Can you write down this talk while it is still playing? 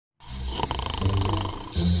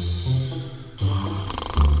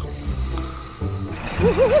Hey!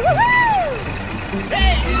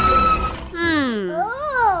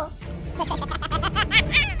 Oh.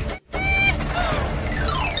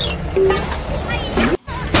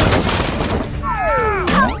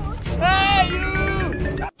 Hey,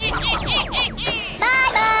 you!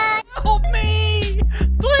 Bye-bye. Help me!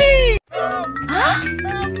 Please! Huh?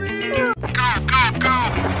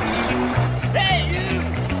 Hey, you!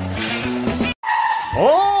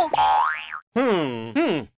 Oh?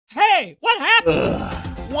 Hey, what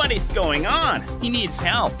happened? What is going on? He needs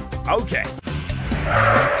help. Okay.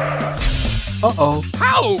 Uh-oh.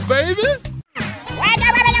 How, baby?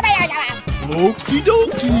 Okie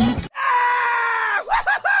dokie!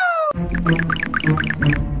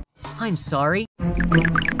 I'm sorry.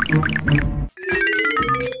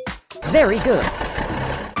 Very good.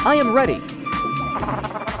 I am ready.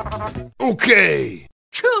 Okay!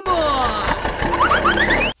 Come on!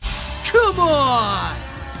 Come on!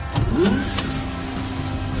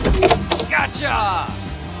 Gotcha!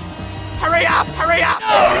 Hurry up! Hurry up!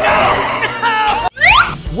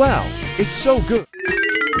 Wow, it's so good.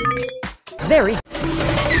 Very.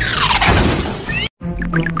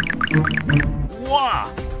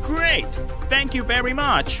 Wow, great. Thank you very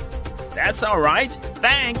much. That's all right.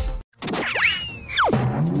 Thanks.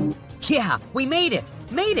 Yeah, we made it.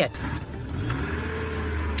 Made it.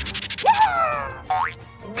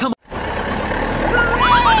 Come on.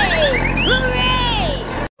 Hooray!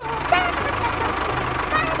 Hooray!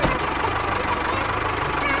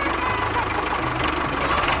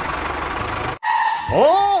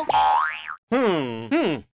 Oh?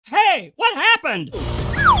 Hey, what happened?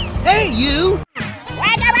 Hey, you!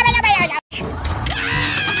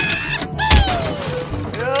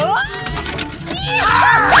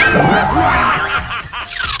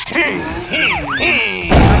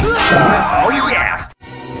 Oh yeah.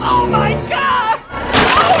 Oh my god!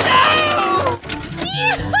 Oh no!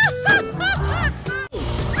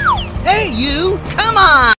 Hey, you! Come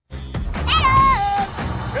on!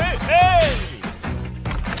 Hey, hey.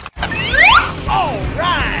 All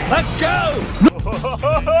right! Let's go.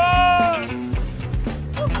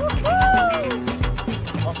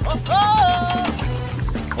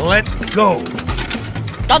 Let's go!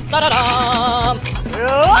 Dun, dun, dun, dun.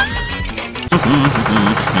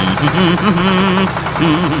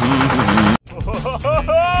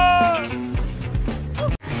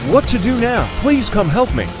 What to do now? Please come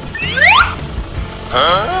help me.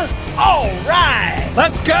 All right!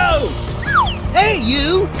 Let's go. Hey,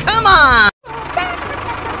 you! Come on!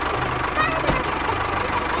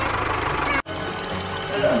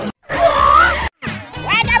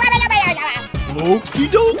 Okie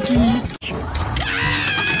dokie!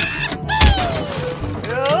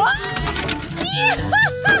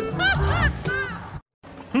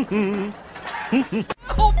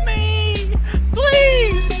 Help me!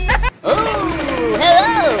 Please!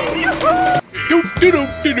 Hello. Doop de doop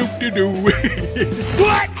de doop de doo.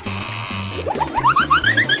 What?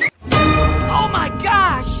 Oh my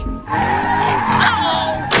gosh!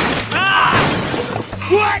 Uh-oh! Ah!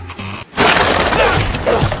 What?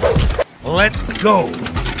 Let's go!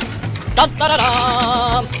 Dun, dun, dun,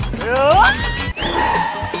 dun.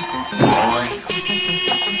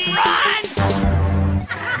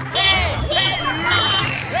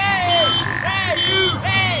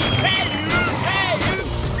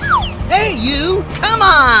 Hey, you! Come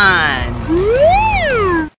on!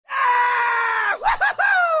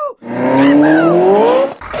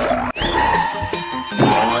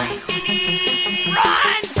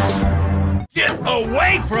 Run! Get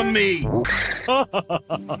away from me!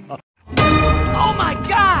 Oh my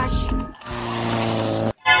gosh!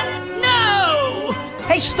 No!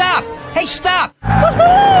 Hey, stop! Hey, stop!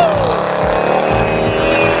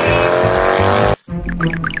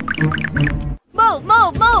 Move,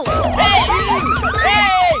 move, move. Hey, you!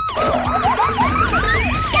 Hey!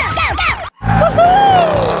 Go, go, go.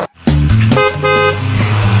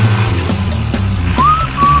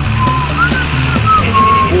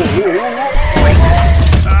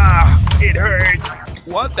 Ah, it hurts.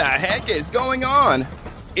 What the heck is going on?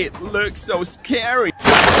 It looks so scary.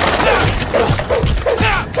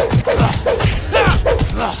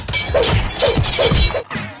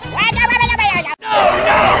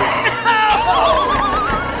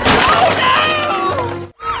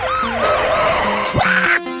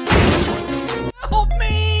 Help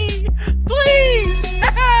me! Please!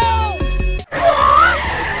 Help!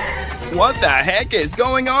 What the heck is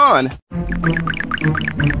going on?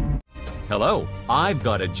 Hello, I've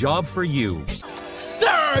got a job for you.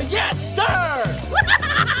 Sir! Yes, sir!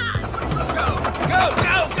 Go, go,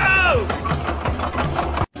 go, go!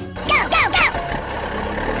 Go, go, go.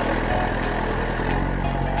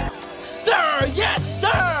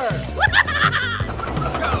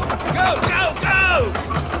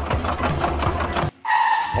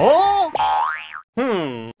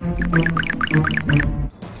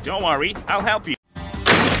 Don't worry, I'll help you.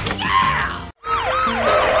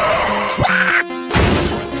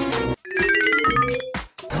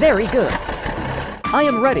 Very good. I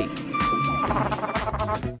am ready.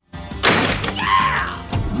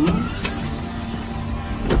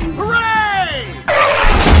 Hooray!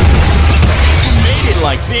 Made it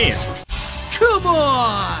like this. Come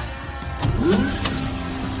on!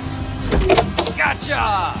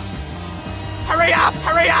 Gotcha! Hurry up!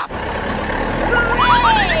 Hurry up!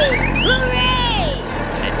 Hooray! Hooray!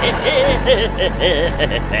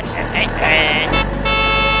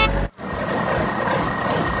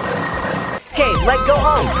 Okay, let's go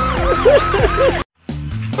home.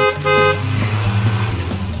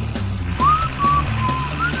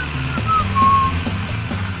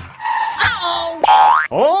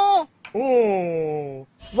 Uh-oh! Oh!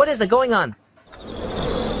 What is going on?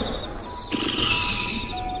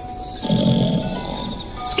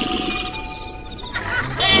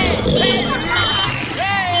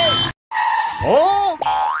 Oh!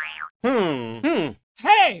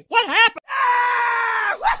 Hey, what happened?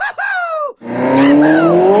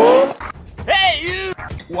 Hey, you!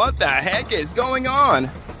 What the heck is going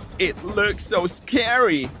on? It looks so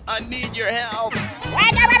scary. I need your help.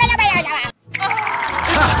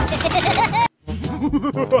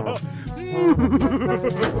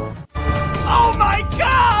 Oh my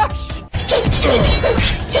gosh!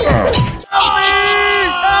 Help me!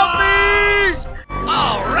 Help me!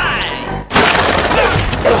 All right!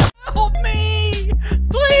 Help me!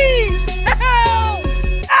 Please! Help!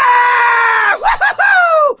 Ah!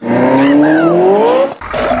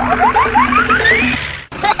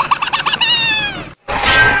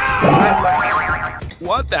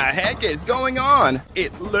 What the heck is going on?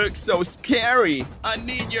 It looks so scary. I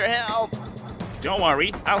need your help. Don't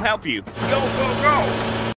worry, I'll help you. Go, go, go!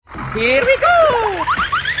 Here we go!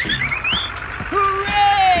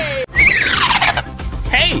 Hooray!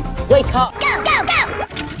 Hey! Wake up! Go, go, go!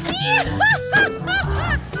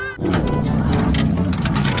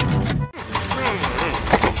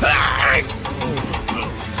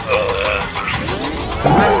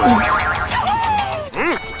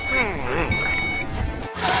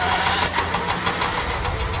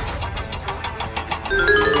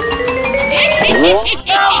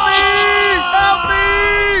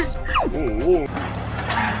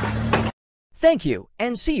 Thank you,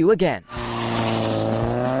 and see you again.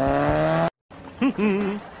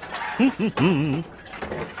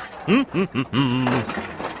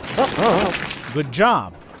 Good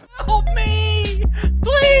job. Help me!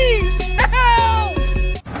 Please! Help!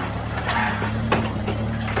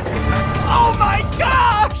 Oh my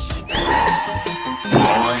gosh!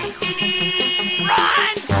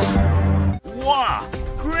 Run! Wow!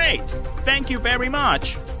 Great! Thank you very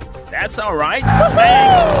much. That's all right.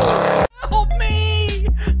 Thanks. Help me!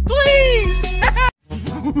 Please! Help!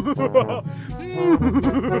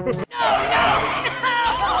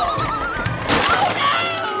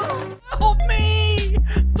 Help me!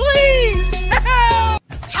 Please! Help!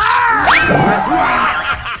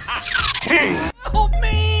 Help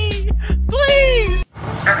me! Please!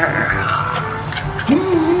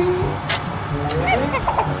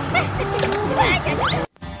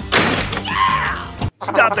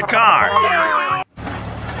 Stop the car.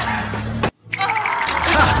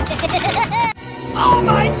 Oh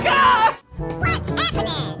my god! What's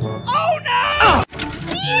happening? Oh no!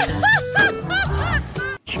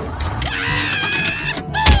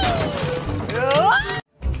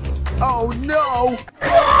 Oh no!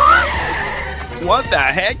 What the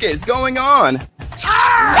heck is going on?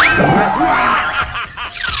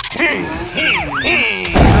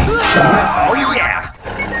 Oh yeah!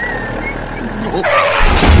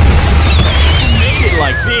 Make it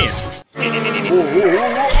like this.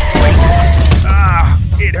 Ah,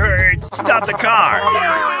 it hurts. Stop the car.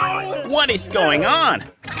 What is going on?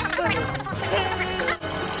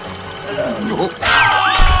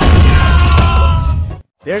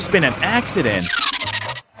 There's been an accident.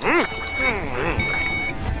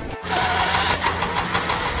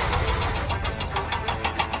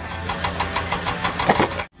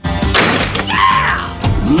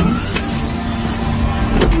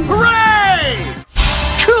 Hooray!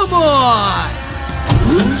 Come on!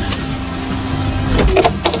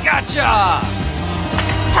 Gotcha!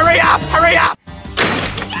 Hurry up! Hurry up!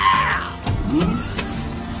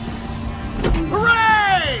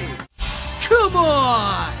 Hooray! Come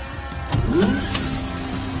on!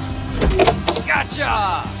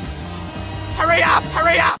 Gotcha! Hurry up!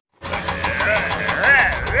 Hurry up!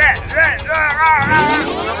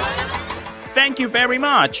 Thank you very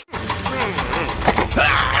much.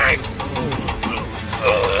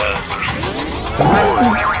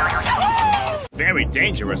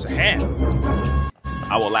 dangerous ahead.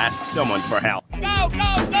 I will ask someone for help. Go,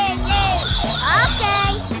 go, go, go!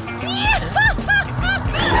 Okay.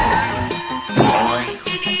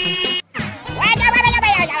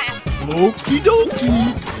 Okie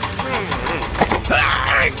dokie.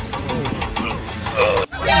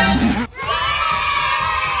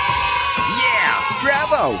 Yeah,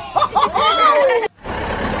 bravo!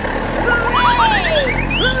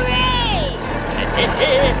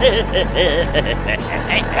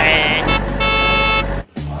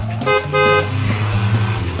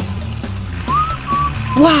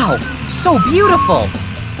 Wow, so beautiful!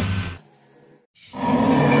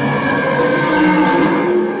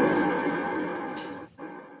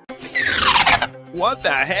 What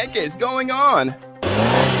the heck is going on?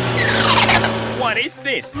 What is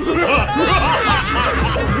this?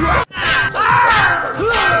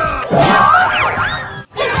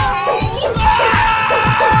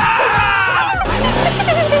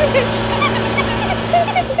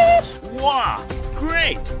 Wow,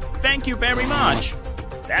 great! Thank you very much.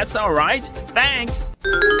 That's all right. Thanks.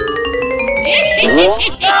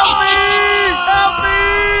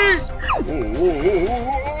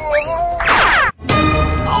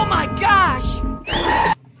 Oh my gosh!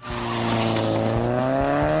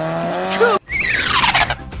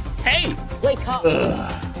 Hey, Wake up!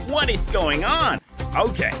 what is going on?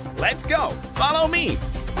 Okay, let's go. Follow me.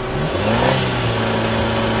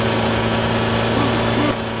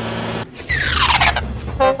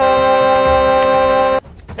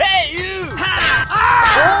 Hey, you!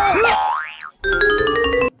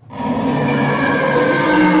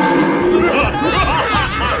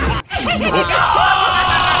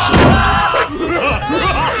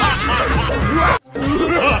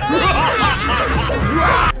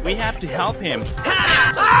 We have to help him.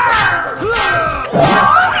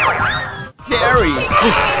 Harry!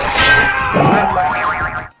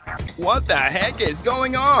 What the heck is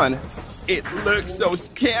going on? It looks so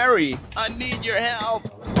scary. I need your help.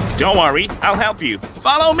 Don't worry, I'll help you.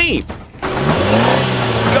 Follow me.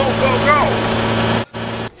 Go, go, go!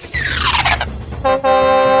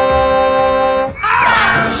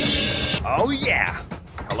 Oh yeah.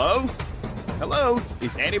 Hello? Hello?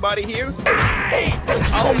 Is anybody here?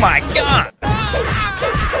 Oh my god!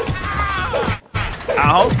 I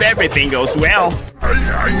hope everything goes well.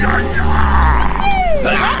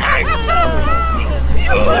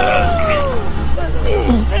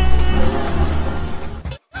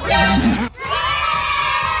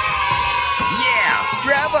 Yeah!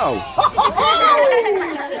 Bravo!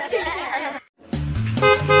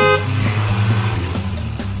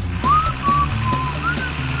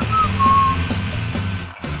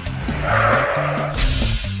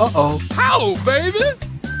 Uh-oh. How, baby?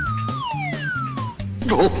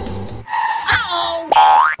 Oh?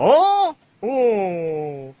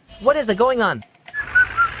 Oh. What is going on?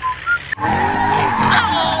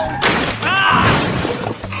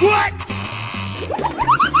 What?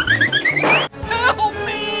 Help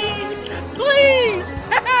me! Please,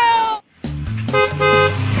 help!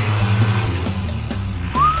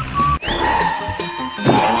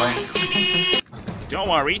 Don't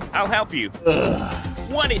worry, I'll help you.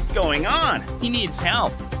 What is going on? He needs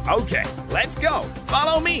help. Okay, let's go.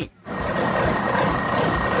 Follow me.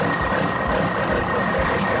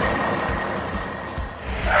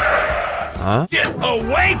 Get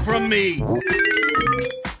away from me!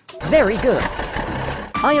 Very good.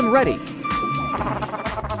 I am ready.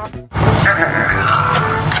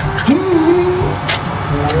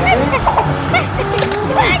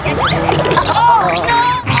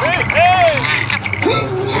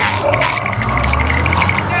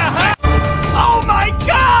 Oh my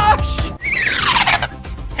gosh!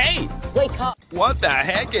 Hey, Wake up! what the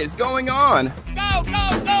heck is going on? Go, go,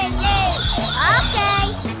 go, go!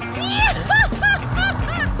 Okay.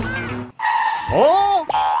 Oh?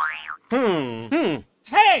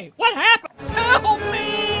 Hey, what happened? Help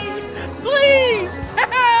me! Please,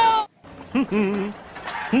 help!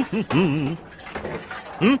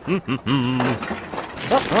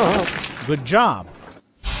 Good job.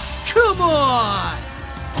 Come on!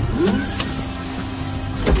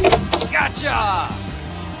 Gotcha!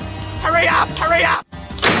 Hurry up, hurry up!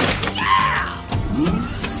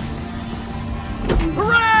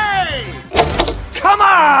 Hooray! Come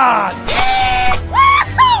on!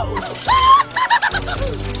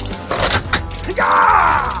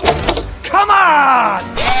 Yeah! Come on!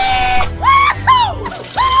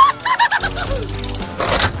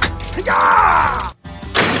 Yeah!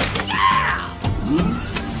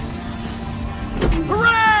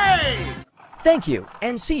 Hooray! Thank you,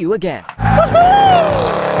 and see you again. Go,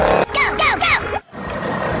 go, go!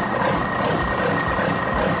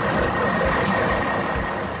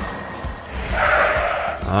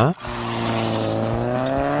 Huh?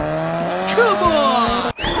 Come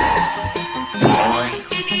on!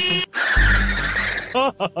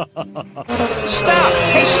 Stop!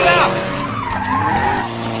 Hey, stop!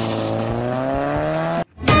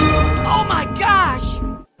 Oh my gosh!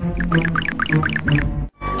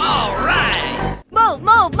 All right! Move,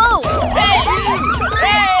 move, move! Hey, you!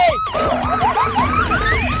 Hey!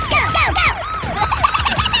 Go, go, go!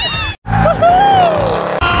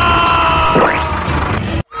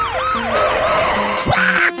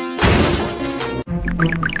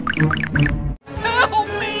 Help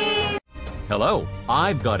me! Hello,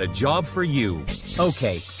 I've got a job for you.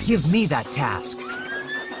 Okay, give me that task.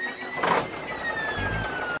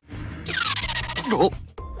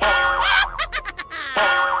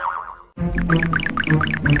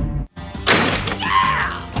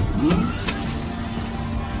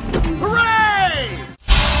 Hooray!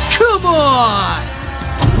 Come on!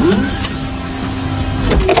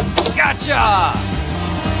 Gotcha!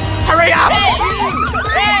 Hurry up! Hey, you!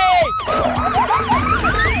 Hey!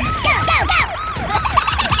 Go, go, go!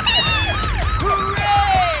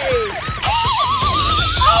 Hooray!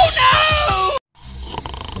 Oh no!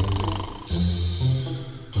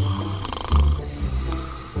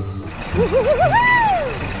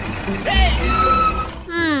 Hey, you!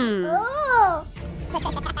 Oh!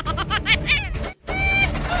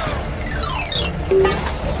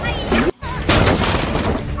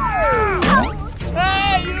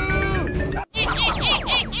 Hey, you!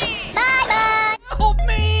 Bye-bye! Help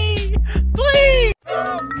me! Please!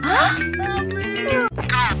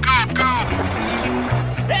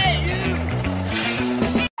 Hey, you!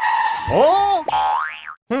 Oh?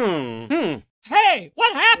 Hey,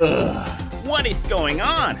 what happened? What is going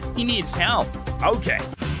on? He needs help. Okay.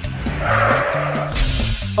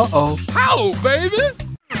 Uh-oh. How, baby?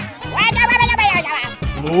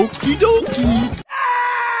 Okie dokie.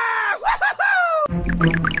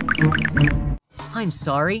 I'm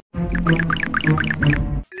sorry.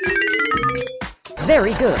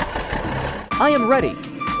 Very good. I am ready.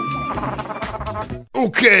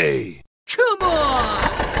 Okay. Come on!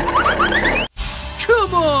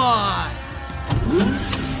 Come on!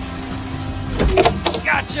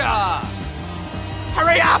 Gotcha!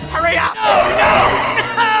 Hurry up! Hurry up! Oh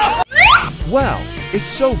no! Wow, it's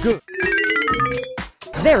so good.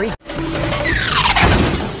 Very.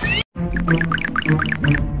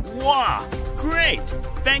 Wow, great.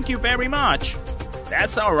 Thank you very much.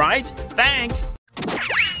 That's all right. Thanks.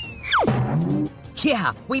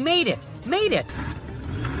 Yeah, we made it. Made it.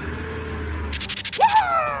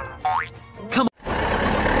 Come on.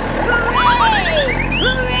 Hooray!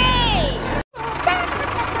 Hooray!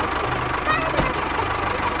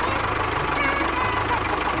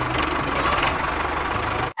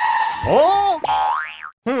 Oh?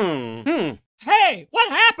 Hey, what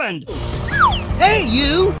happened? Hey,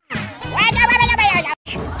 you!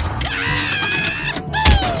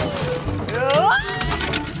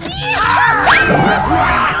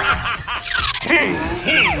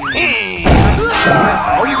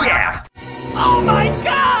 Oh yeah. Oh my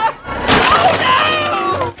god!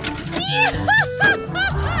 Oh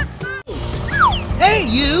Hey,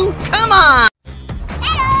 you! Come on!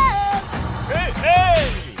 no! Hey, hey!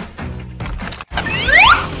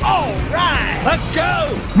 All right! Let's go!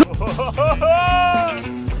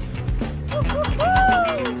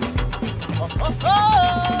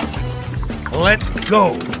 Let's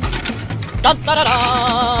go!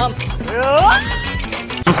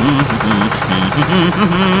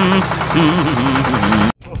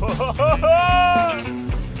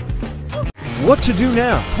 What to do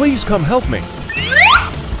now? Please come help me.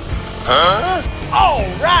 All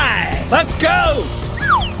right! Let's go!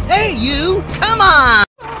 Hey, you! Come on!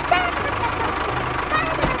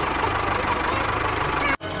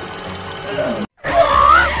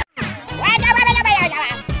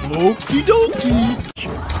 Okie dokie!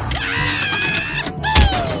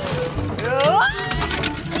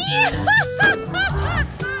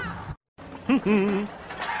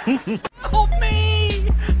 Help me!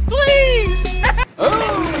 Please!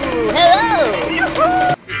 Hello!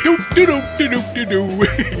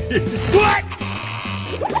 What?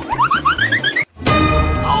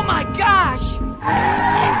 Oh my gosh!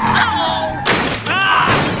 Uh-oh!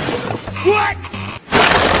 Ah! What?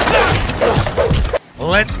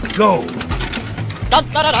 Let's go!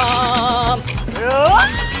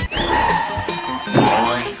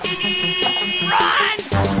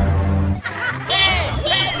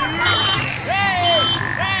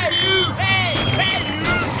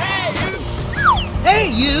 Hey,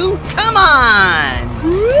 you! Come on!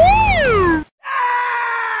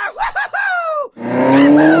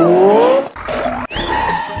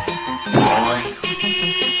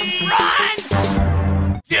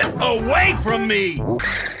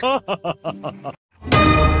 Oh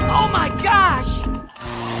my gosh!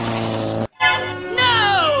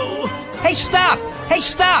 No! Hey, stop! Hey,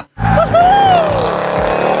 stop!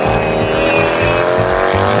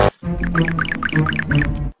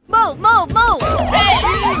 Move, move, move! Hey!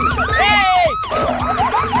 Hey!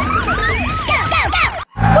 Go, go, go!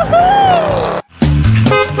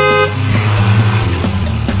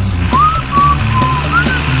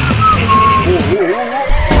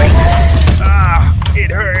 It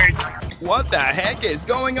hurts. What the heck is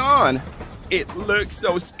going on? It looks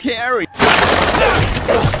so scary.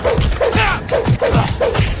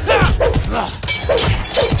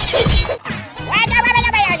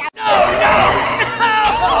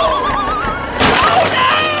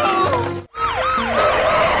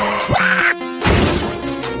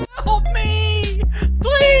 Help me!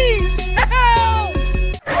 Please! Help!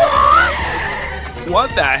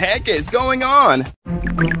 What the heck is going on?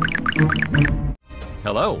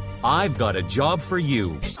 Hello, I've got a job for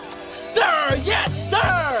you. Sir! Yes,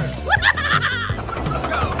 sir!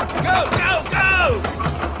 Go, go, go, go!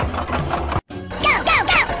 Go, go,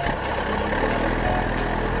 go!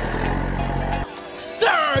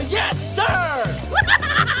 Sir! Yes, sir!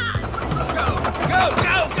 Go, go,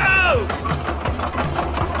 go, go!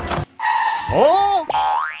 Oh?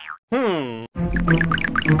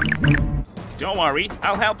 Don't worry,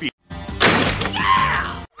 I'll help you.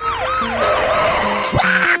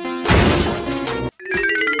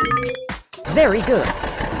 Very good.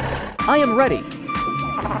 I am ready.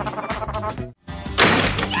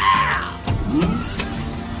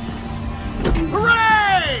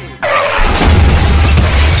 Hooray!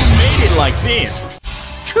 Made it like this.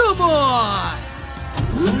 Come on!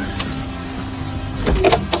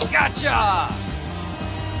 Gotcha!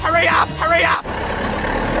 Hurry up! Hurry up!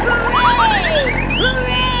 Hooray!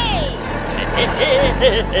 Hooray!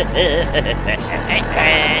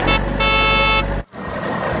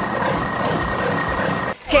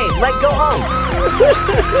 Okay, let go home.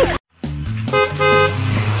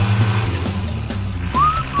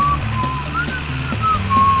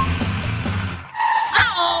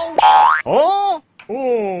 Oh?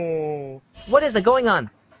 Oh. What is going on?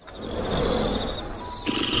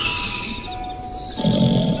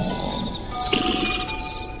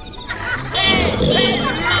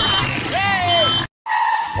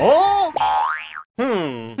 Oh?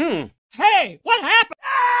 Hey, what happened?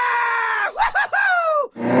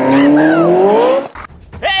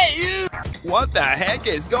 Hey, you! What the heck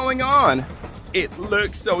is going on? It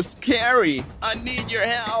looks so scary. I need your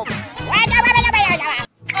help.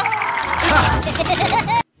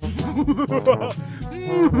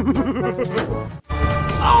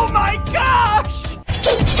 Oh my gosh!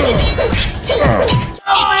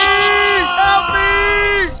 Help me! Help me!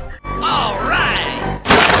 All right!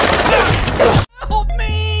 Help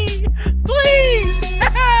me! Please!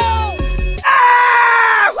 Help!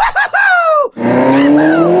 Ah!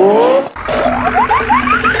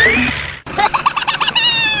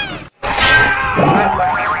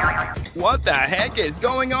 What the heck is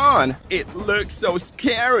going on? It looks so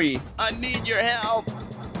scary. I need your help.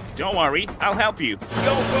 Don't worry, I'll help you.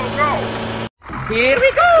 Go, go, go! Here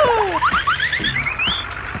we go!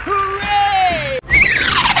 Hooray!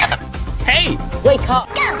 Hey! Wake up!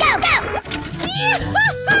 Go, go, go!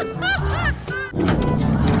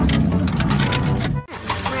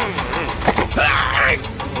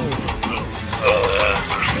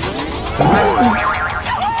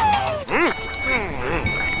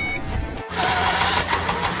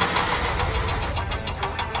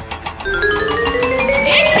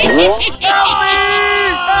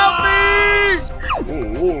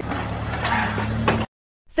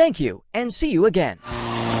 Thank you, and see you again.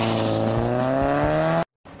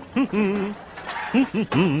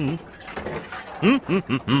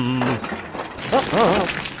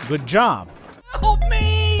 Good job. Help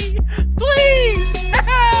me! Please!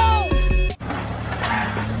 Help!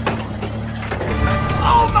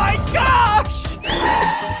 Oh my gosh!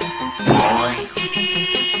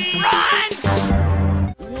 Run!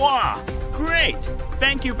 Wow! Great!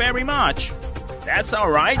 Thank you very much. That's all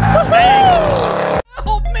right. Thanks.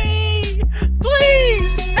 Help me!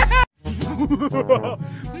 Please! No, no!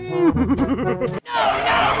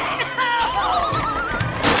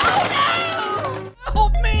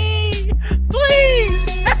 Help me! Please!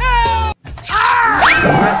 Help!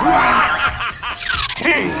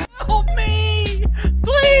 Help me!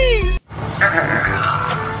 Please!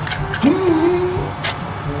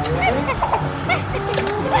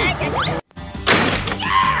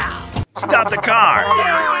 Stop the car!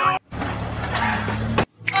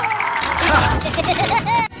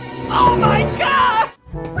 Oh my God!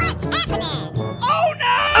 What's happening? Oh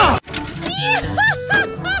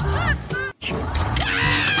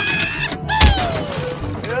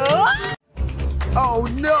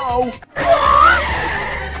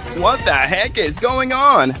What the heck is going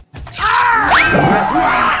on?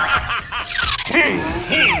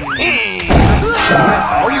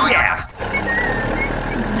 Oh yeah!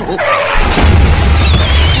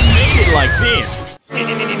 Made it like this.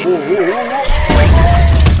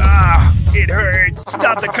 Ah, it hurts.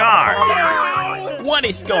 Stop the car. What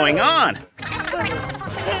is going on?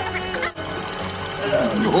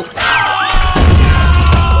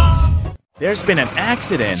 There's been an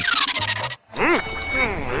accident.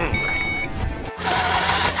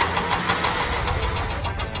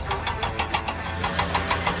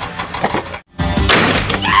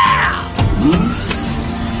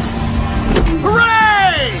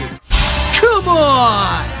 Hooray! Come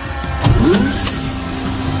on!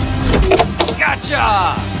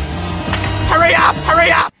 Gotcha! Hurry up!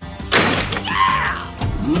 Hurry up!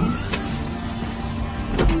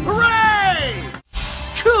 Hooray!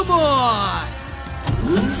 Come on!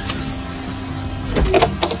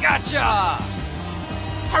 Gotcha!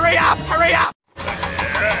 Hurry up! Hurry up!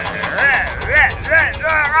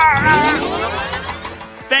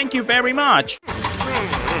 Thank you very much.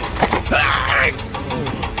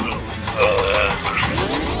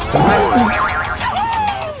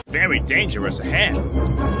 Very dangerous ahead.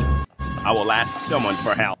 I will ask someone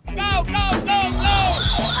for help. Go, go, go, go!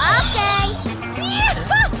 Okay.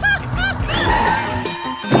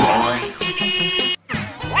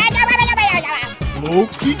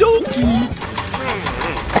 Okie dokie.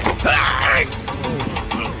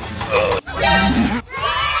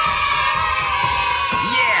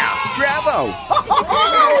 Yeah! Bravo!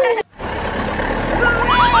 Hooray! Hooray!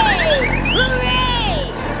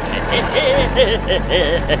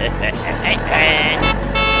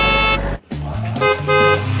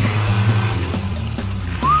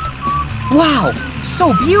 Wow,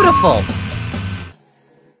 so beautiful!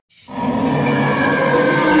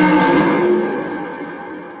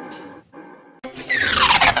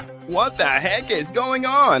 What the heck is going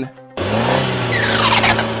on?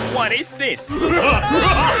 What is this?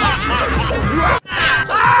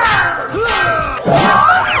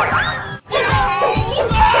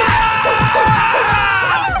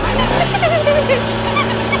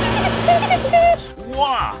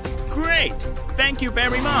 Wow, great! Thank you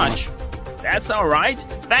very much. That's all right.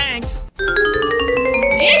 Thanks. Help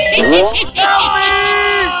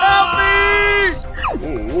me!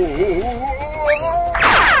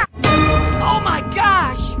 Oh my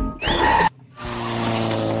gosh!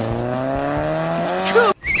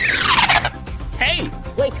 Hey!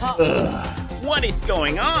 Wake up! What is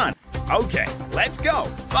going on? Okay, let's go.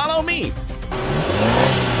 Follow me.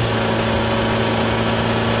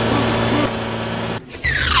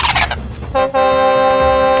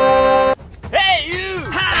 Hey, you!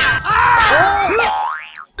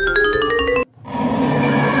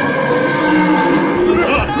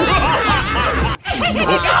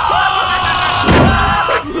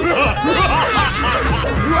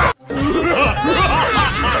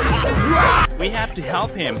 We have to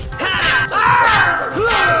help him.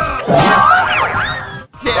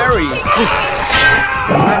 Harry!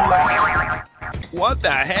 What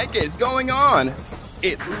the heck is going on?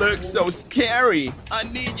 It looks so scary. I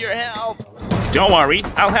need your help. Don't worry,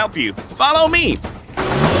 I'll help you. Follow me.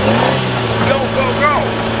 Go, go, go!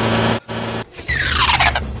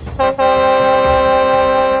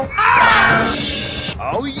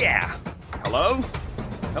 Oh yeah! Hello?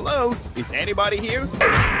 Hello? Is anybody here?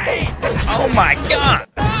 Oh my god!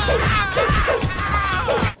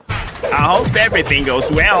 I hope everything goes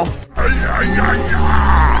well.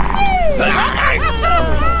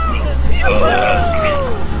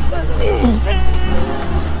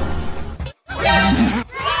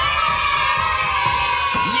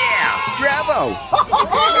 Yeah! Bravo!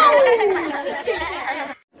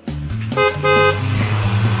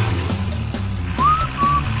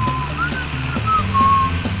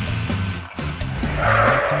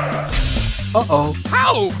 Uh-oh.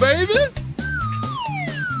 How, baby?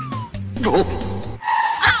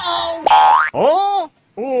 Oh!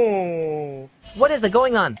 Oh! What is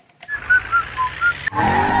going on?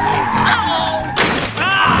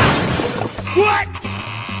 What?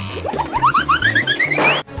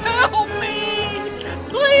 Help me!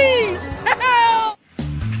 Please, help!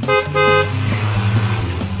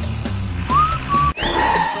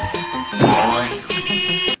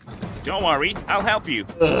 Don't worry, I'll help you.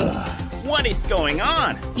 What is going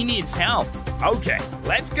on? He needs help. Okay,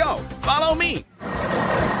 let's go. Follow me.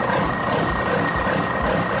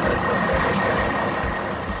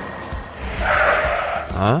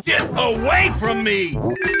 Huh? Get away from me!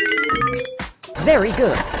 Very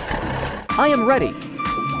good. I am ready.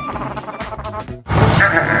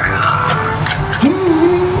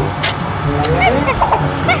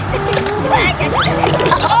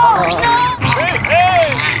 Oh, no!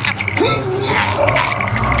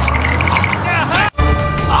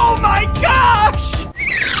 Oh my gosh!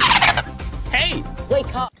 Hey,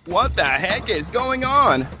 Wake up. what the heck is going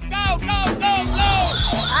on? Go, go, go, go!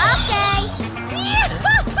 Okay.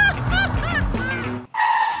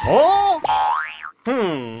 Oh?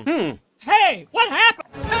 Hey, what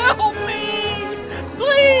happened? Help me!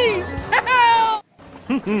 Please, help!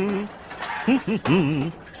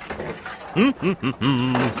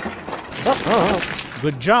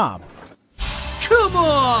 Good job. Come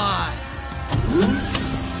on!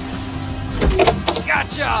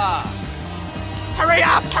 Gotcha! Hurry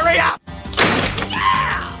up, hurry up!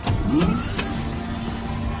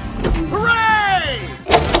 Hooray!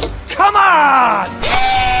 Come on!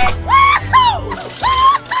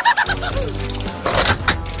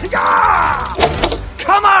 Yeah!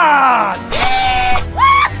 Come on!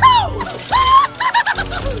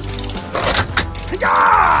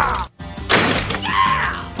 Yeah!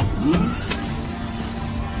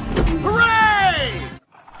 Hooray!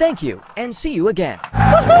 Thank you, and see you again. Go,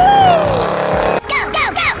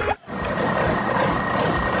 go, go!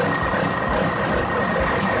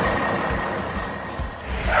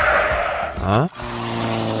 Huh?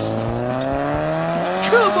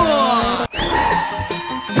 Come on!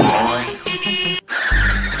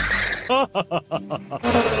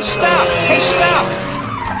 Stop! Hey, stop!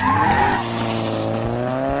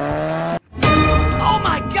 Oh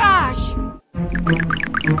my gosh!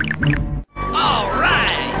 All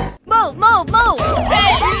right! Move, move, move!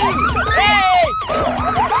 Hey! Hey!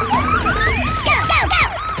 Go, go, go!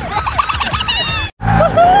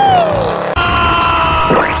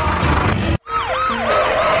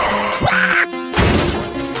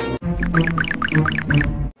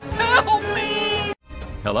 Help me!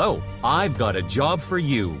 Hello, I've got a job for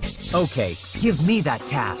you. Okay, give me that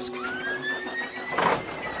task.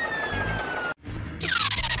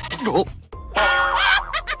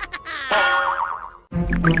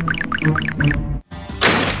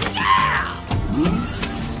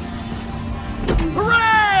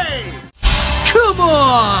 Hooray! Come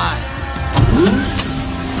on!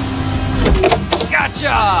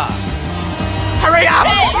 Gotcha! Hurry up!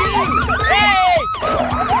 Hey!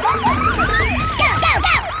 Go, go,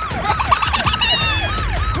 go!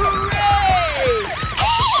 Hooray!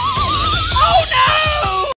 Oh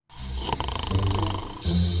no!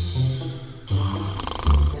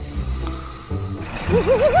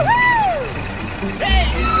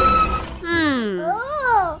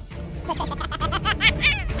 Oh.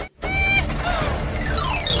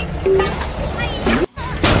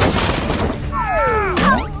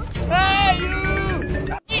 Hey, you!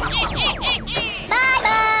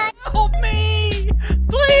 Bye-bye! Help me!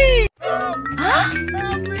 Please!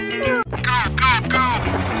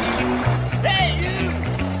 Hey, you!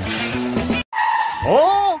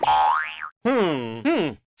 Oh?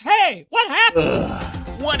 Hey, what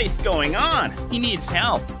happened? What is going on? He needs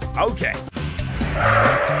help. Okay.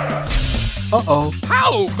 Uh-oh.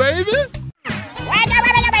 How, baby?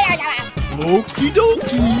 Okie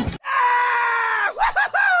dokie.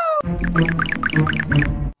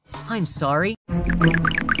 I'm sorry.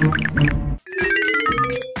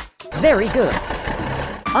 Very good.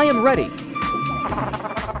 I am ready.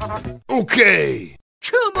 Okay.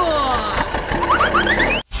 Come on!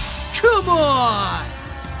 Come on!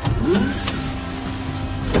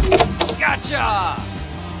 Gotcha!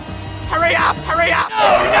 Hurry up! Hurry up!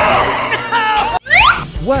 Oh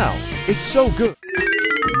no! Wow, it's so good.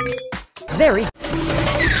 Very.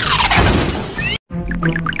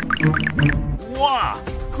 Wow,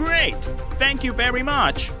 great. Thank you very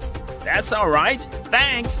much. That's all right.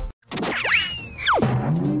 Thanks.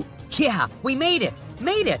 Yeah, we made it.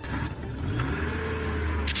 Made it.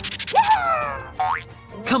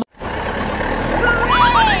 Come on.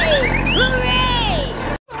 Hooray!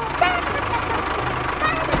 Hooray!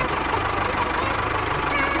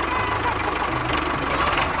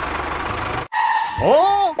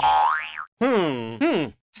 Oh?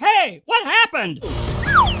 Hey, what happened?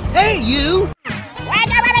 Hey, you!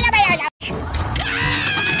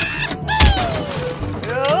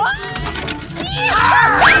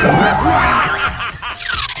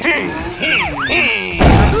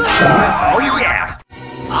 Oh yeah.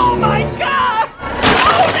 Oh my god!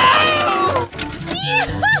 Oh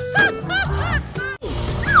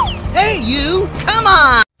Hey, you! Come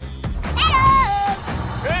on! no!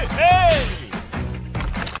 Hey, hey!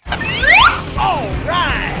 All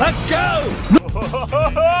right! Let's go!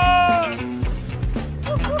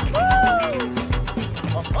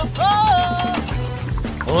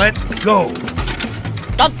 Let's go!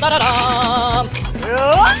 What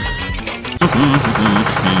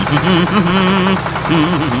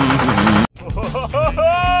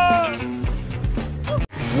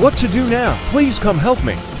to do now? Please come help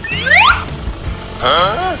me.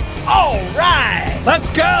 All right, let's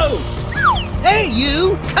go. Hey,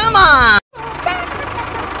 you! Come on!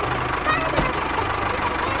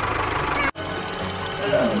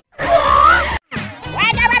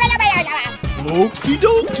 Okie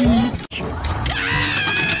dokie!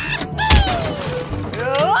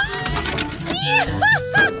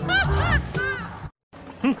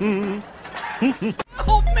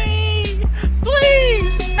 Help me!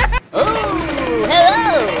 Please!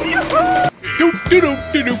 Hello! Doop de doop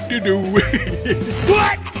de doop de doo.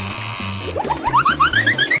 What?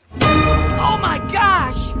 Oh my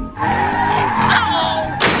gosh!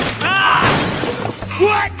 Uh-oh! Ah!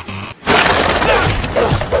 What?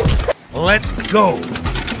 Let's go.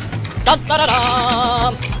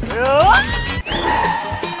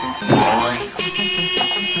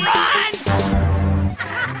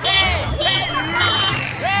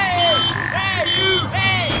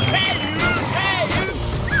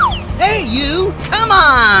 Hey, you! Come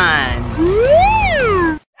on!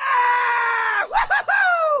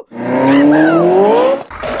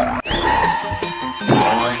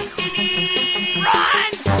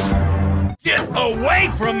 Get away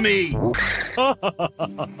from me! Oh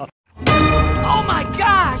my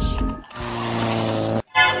gosh!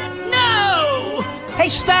 No! Hey,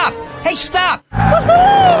 stop! Hey, stop!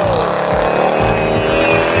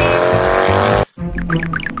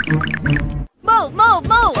 Move, move,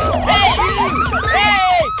 move! Hey, you!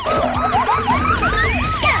 Hey!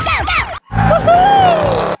 Go, go, go!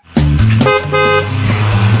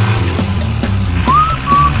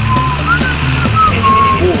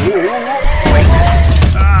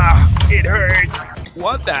 Ah, it hurts.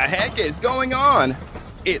 What the heck is going on?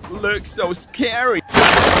 It looks so scary.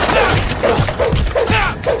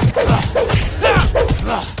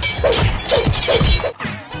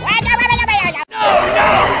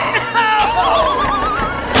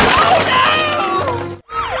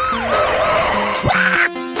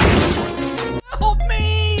 Help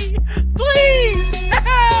me! Please!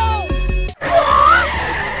 Help!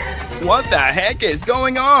 What the heck is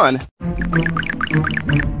going on?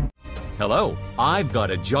 Hello, I've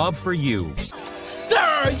got a job for you.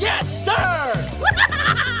 Sir! Yes, sir!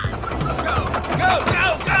 Go, go,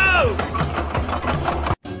 go, go!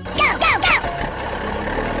 Go, go, go!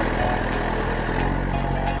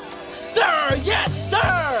 Sir! Yes,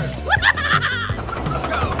 sir!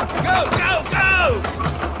 Go, go, go, go!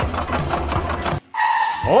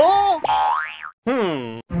 Oh?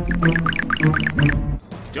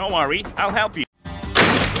 Don't worry, I'll help you.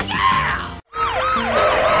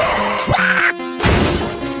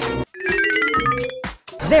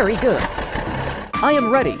 Very good. I am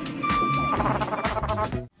ready.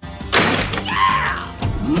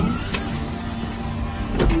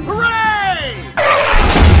 Hooray!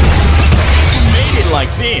 Made it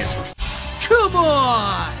like this. Come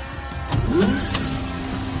on!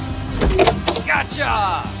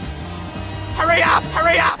 Gotcha! Hurry up!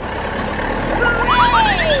 Hurry up!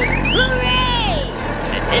 Hooray! Hooray!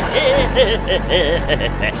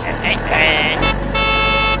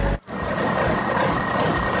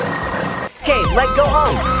 Okay, let's go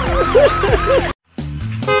home.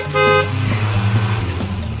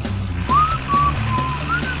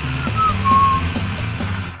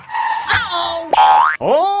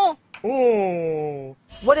 Oh! Oh!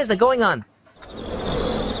 What is going on?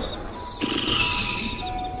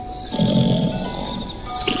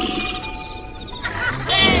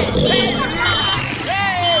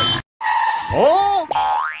 Oh!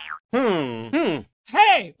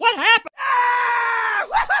 Hey! What happened?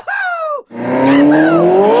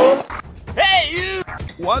 Hey, you!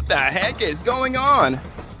 What the heck is going on?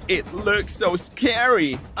 It looks so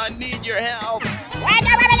scary. I need your help.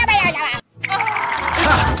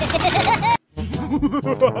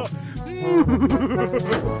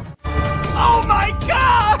 Oh my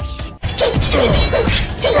gosh!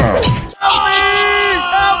 Help me!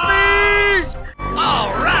 Help me!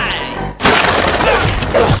 All right!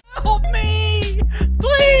 Help me!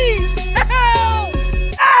 Please! Help!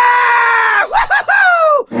 Ah!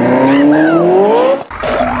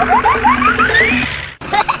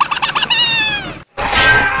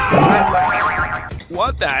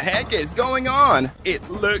 What the heck is going on? It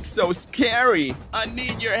looks so scary. I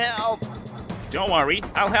need your help. Don't worry,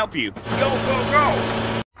 I'll help you. Go, go, go!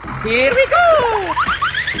 Here we go!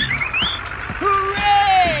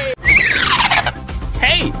 Hooray!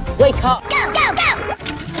 Hey! Wake up! Go, go, go!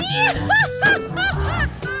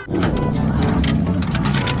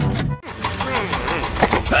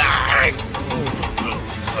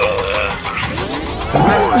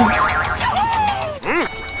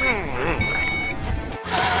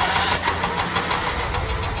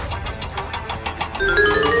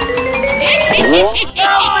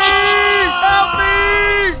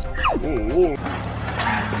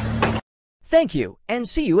 Thank you, and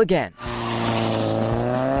see you again.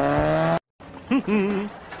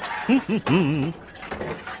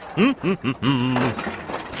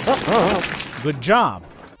 Good job.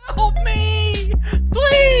 Help me!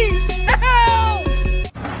 Please! Help!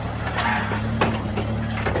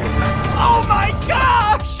 Oh my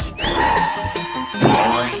gosh!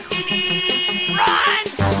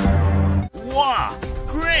 Run! Wow,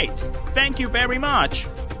 great. Thank you very much.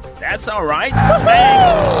 That's all right.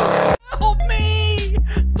 Thanks. Help me!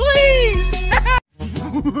 Please!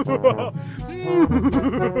 Help!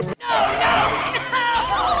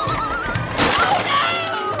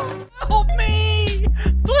 Help me!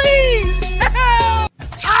 Please! Help!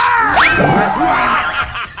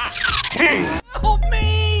 Help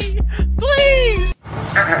me! Please!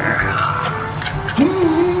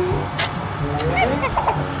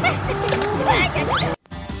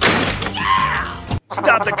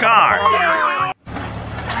 Stop the car.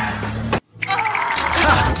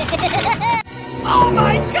 Oh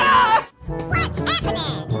my god! What's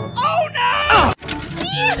happening? Oh no!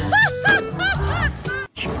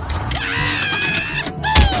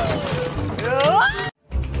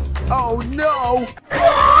 Oh no!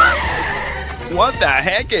 What the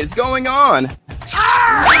heck is going on?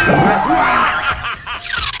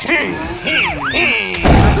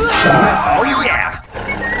 Oh yeah!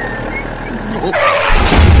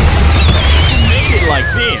 Made it like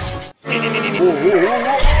this.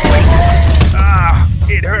 Ah,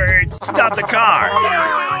 it hurts. Stop the car.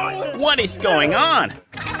 What is going on?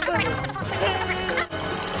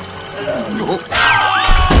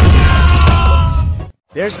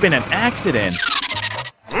 There's been an accident.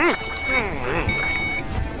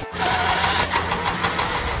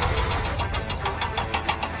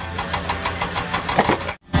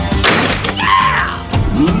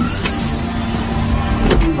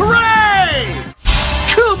 Hooray!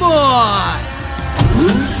 Come on!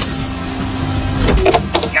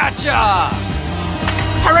 Gotcha!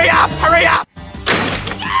 Hurry up! Hurry up!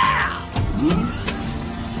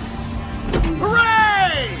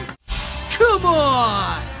 Hooray! Come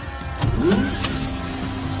on!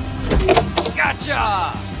 Gotcha!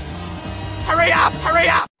 Hurry up! Hurry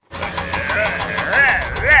up!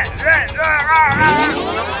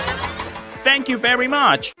 Thank you very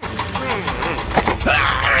much.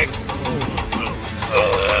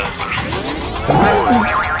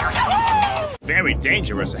 Very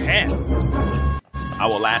dangerous ahead. I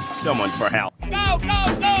will ask someone for help. Go! Go!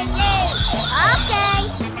 Go! Go! Okay.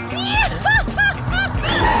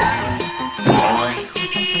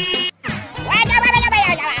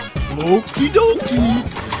 Okie dokie!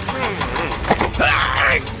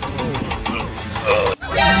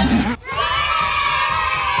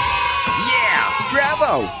 Yeah!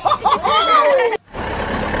 Bravo!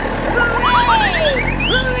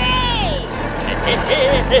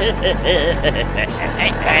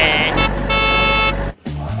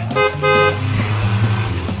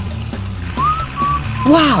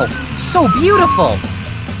 Wow, so beautiful!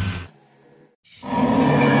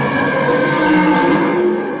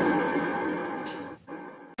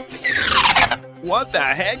 What the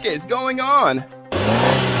heck is going on?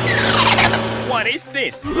 What is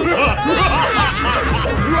this?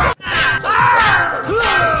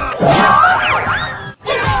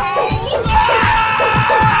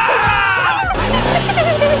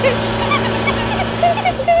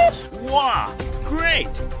 Wow, great!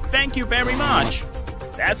 Thank you very much.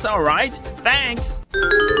 That's all right. Thanks. Help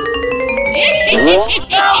me!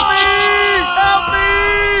 Help me!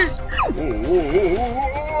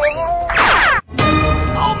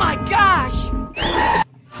 Oh my gosh!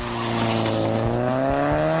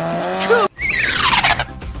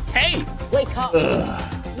 Hey! Wake up!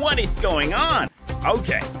 What is going on?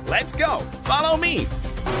 Okay, let's go. Follow me.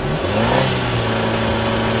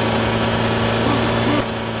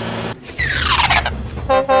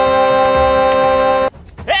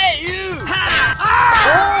 Hey, you!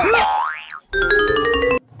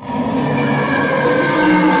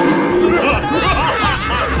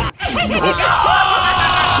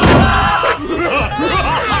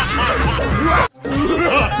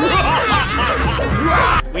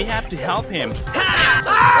 We have to help him.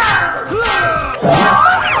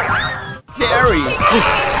 Harry!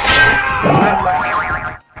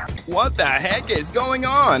 What the heck is going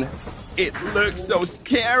on? It looks so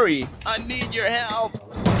scary. I need your help.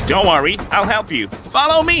 Don't worry, I'll help you.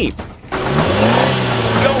 Follow me.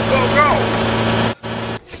 Go, go, go!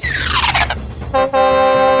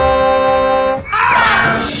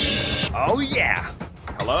 Oh yeah!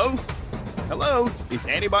 Hello? Hello? Is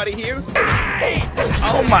anybody here?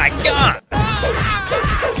 Oh my god!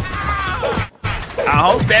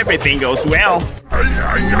 I hope everything goes well.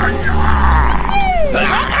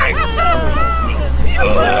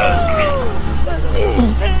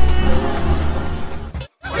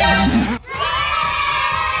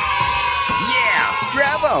 Yeah,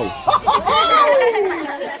 bravo!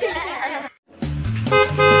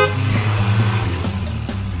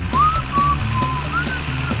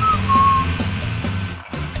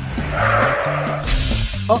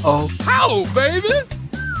 Uh-oh. How, baby?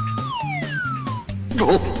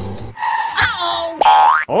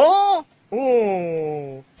 Oh!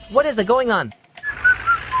 Oh! What is going on?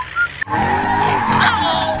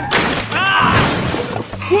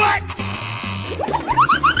 What?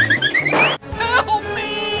 Help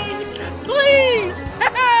me! Please,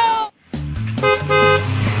 help!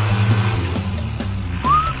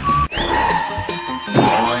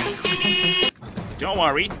 Don't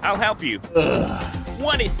worry, I'll help you.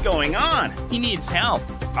 What is going on? He needs help.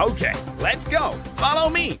 Okay, let's go. Follow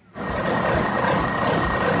me.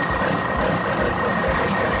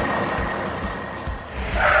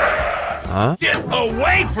 Get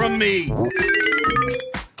away from me!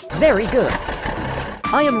 Very good.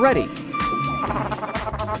 I am ready.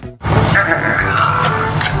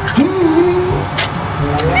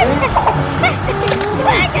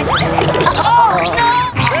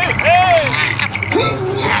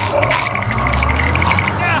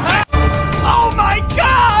 Oh my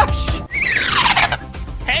gosh!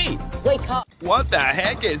 Hey, Wake up. what the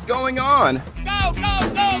heck is going on? Go, go,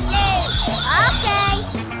 go, go! Okay.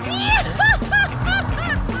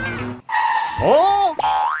 Oh!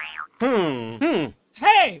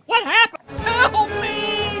 Hey, what happened? Help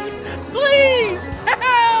me! Please,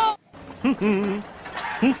 help!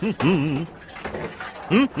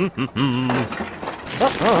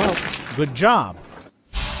 Good job.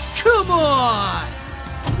 Come on!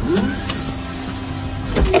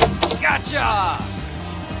 Gotcha!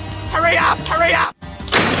 Hurry up, hurry up!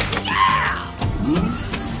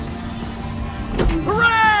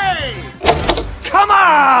 Hooray! Come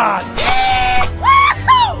on!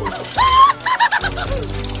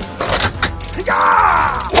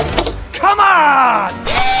 Yeah! Come on!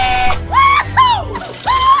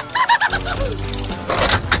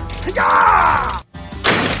 Yeah!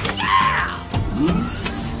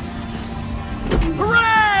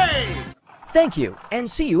 Hooray! Thank you, and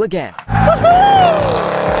see you again. Go,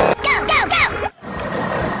 go, go.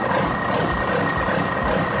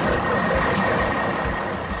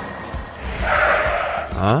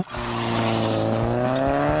 Huh?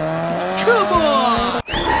 Come on!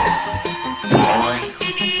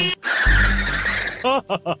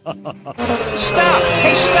 Stop!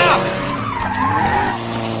 Hey, stop!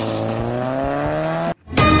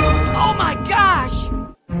 Oh my gosh!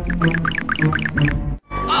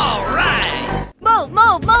 All right! Move,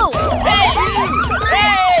 move, move. Hey, you!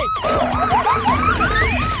 Hey!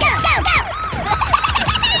 Go, go, go.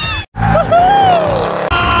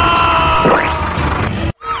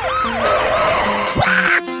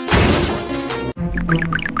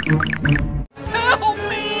 Help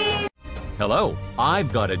me! Hello,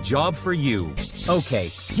 I've got a job for you. Okay,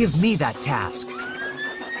 give me that task.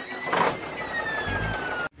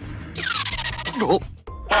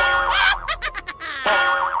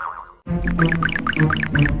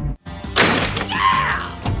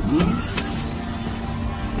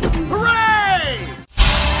 Hooray!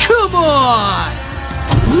 Come on!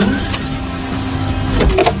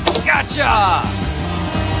 Gotcha!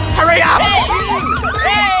 Hurry up!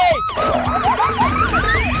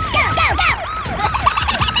 Go, go, go.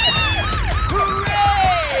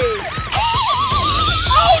 Hooray!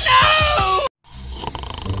 Oh no!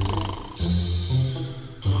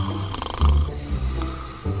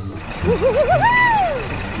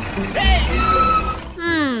 Hey, you!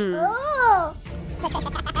 Oh.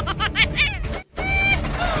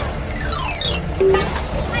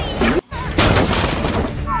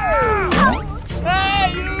 Hey,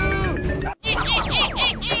 you!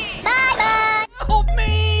 Bye, bye. Help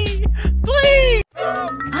me! Please!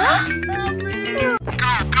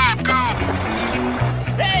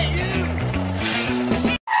 Hey, you!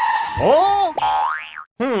 Oh!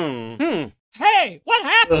 Hey, what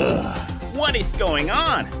happened? What is going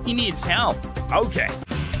on? He needs help. Okay.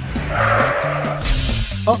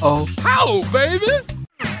 Uh-oh. How, baby?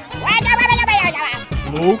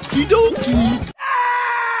 Okie dokie.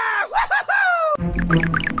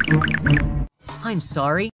 I'm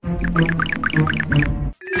sorry.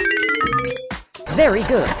 Very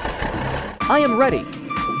good. I am ready.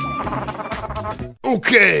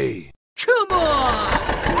 Okay. Come on!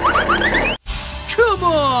 Come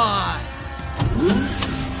on!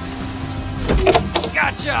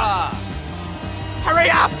 Gotcha! Hurry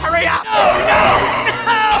up! Hurry up!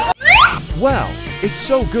 Wow, it's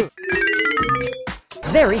so good.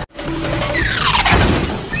 Very.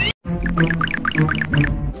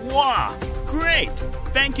 Wow, great!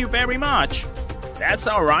 Thank you very much. That's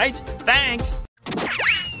all right. Thanks.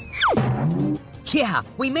 Yeah,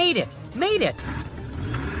 we made it. Made it.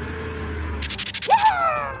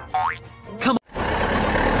 Come on.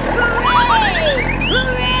 Hooray!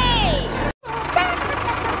 Hooray!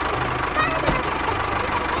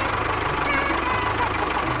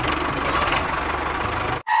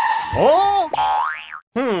 Oh.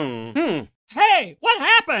 Hey, what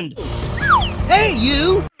happened? Hey,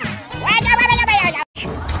 you!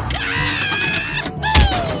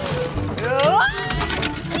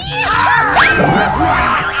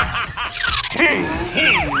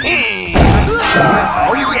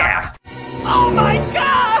 Oh yeah! Oh my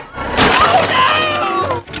God!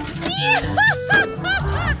 Oh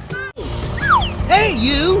Hey,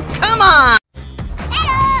 you! Come on!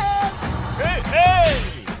 Hey, hey!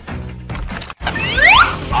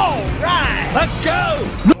 All right! Let's go!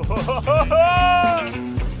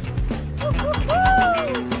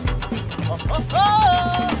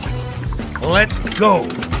 Let's go!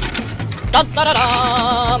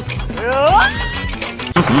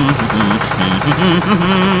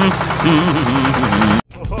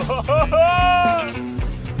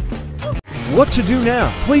 What to do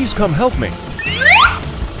now? Please come help me.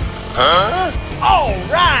 All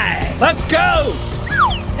right! Let's go!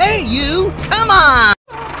 Hey, you! Come on!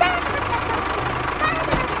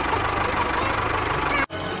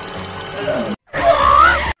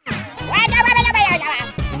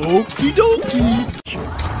 Okie dokie!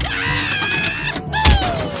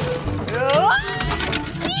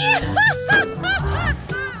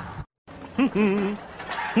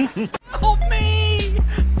 Help me!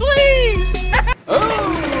 Please!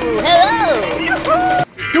 Hello!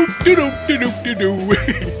 Doop de doop de doop de doo.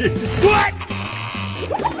 What?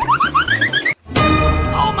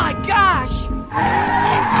 Oh my gosh!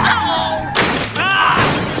 Uh-oh! Ah!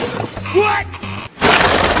 What?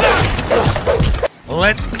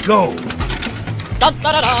 Let's go!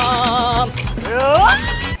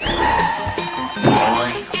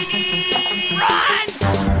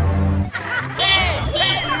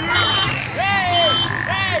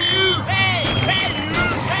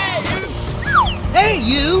 Hey,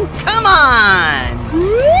 you! Come on!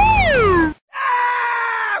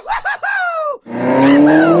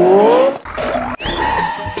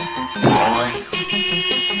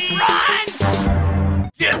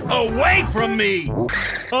 Get away from me!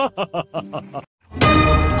 Oh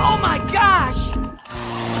my gosh!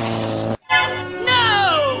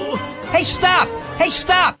 No! Hey, stop! Hey,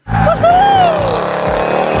 stop!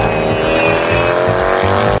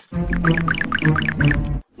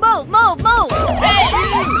 Move, move, move! Hey!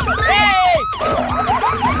 Hey! Go,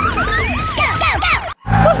 go, go!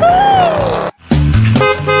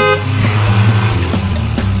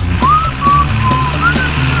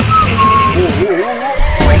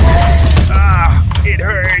 Ah, it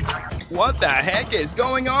hurts. What the heck is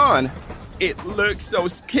going on? It looks so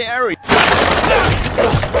scary.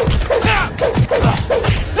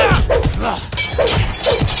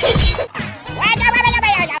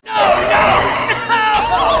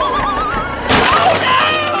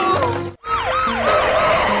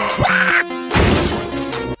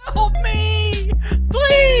 Help me!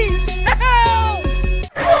 Please! Help!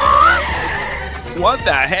 What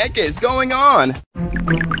the heck is going on?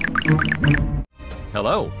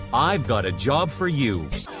 Hello, I've got a job for you.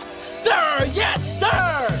 Sir! Yes,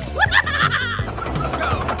 sir!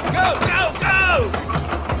 Go, go, go, go!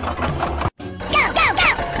 Go, go,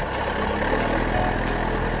 go!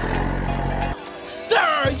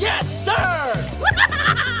 Sir! Yes, sir!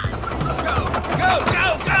 Go, go, go,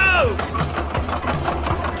 go!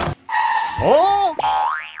 Oh.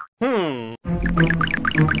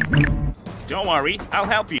 Don't worry, I'll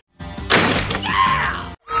help you.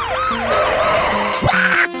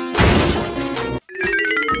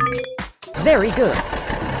 Very good.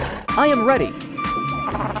 I am ready.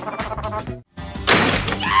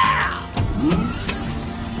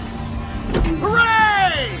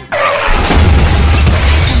 Hooray!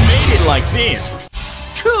 You made it like this.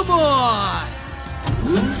 Come on!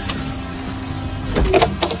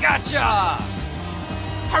 Gotcha!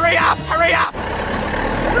 Hurry up! Hurry up!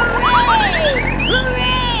 Hooray!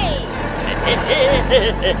 Hooray!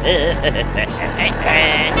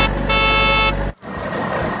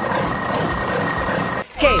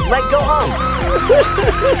 Okay, let's go home.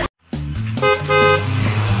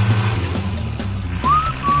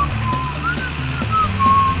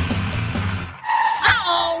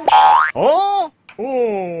 Uh-oh! Oh.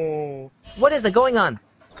 What is the going on?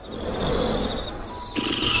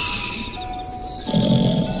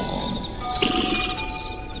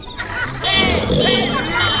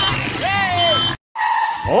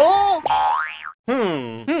 Oh?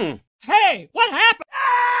 Hey, what happened?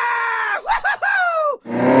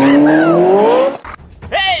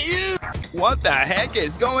 Hey, you! What the heck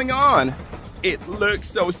is going on? It looks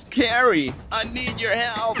so scary. I need your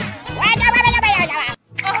help.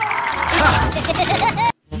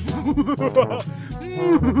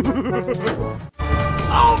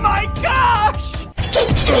 Oh my gosh!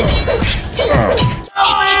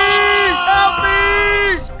 Help me! Help me!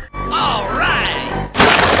 All right!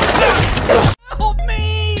 Help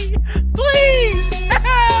me! Please!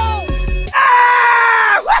 Help!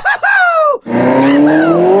 Ah!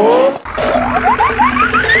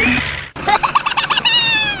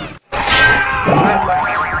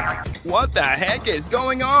 What the heck is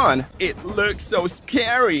going on? It looks so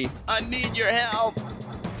scary. I need your help.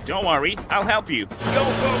 Don't worry, I'll help you. Go,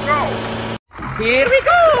 go, go! Here we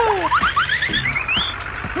go!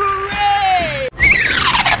 Hooray!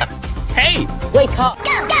 Hey! Wake up!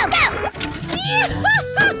 Go, go, go!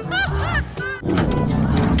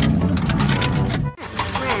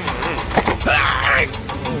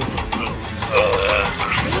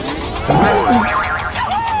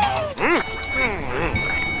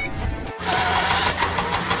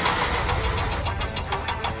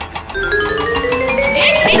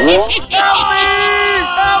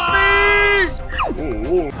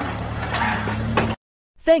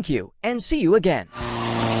 Thank you, and see you again.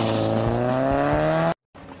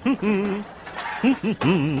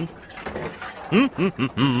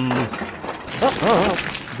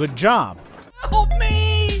 Good job. Help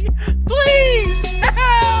me! Please!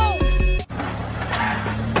 Help!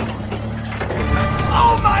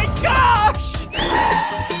 Oh my gosh!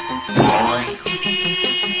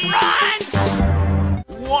 Run!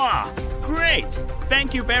 Wow! Great!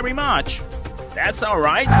 Thank you very much. That's all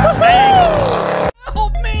right. Thanks.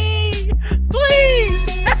 Help me! Please!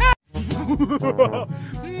 Help!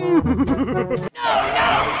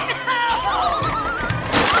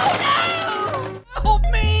 Help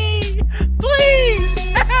me! Please!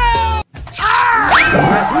 Help!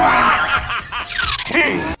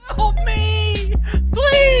 Help me!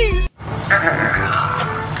 Please!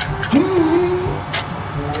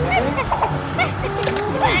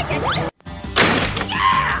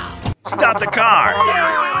 Stop the car.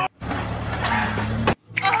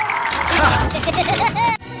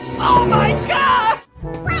 Oh my god!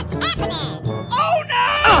 What's happening? Oh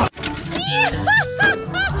no!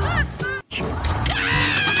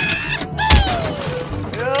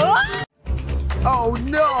 Oh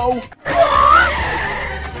no!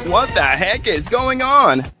 What the heck is going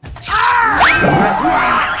on?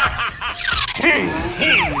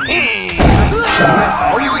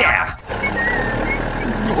 Oh yeah!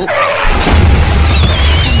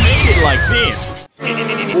 Made it like this.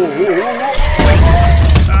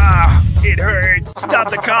 Ah, it hurts. Stop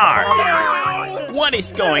the car. What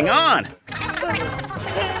is going on?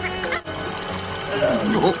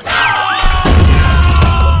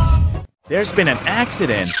 There's been an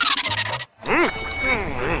accident.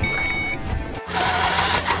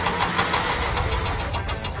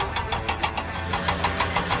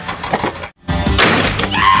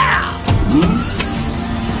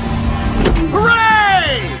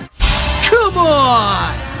 Hooray! Come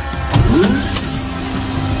on!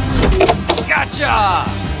 Gotcha!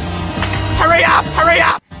 Hurry up! Hurry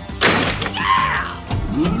up!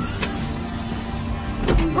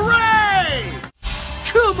 Hooray!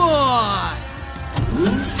 Come on!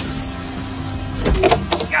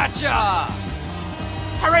 Gotcha!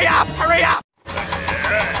 Hurry up! Hurry up!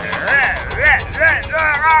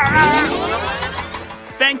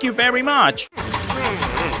 Thank you very much.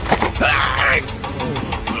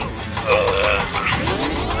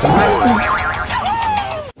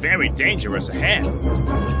 Very dangerous ahead.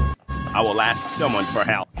 I will ask someone for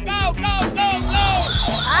help. Go, go, go, go!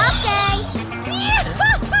 Okay.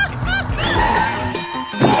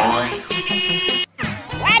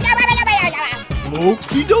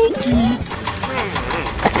 Okie dokie!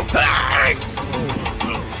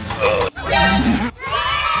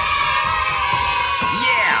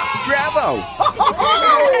 Yeah! Bravo!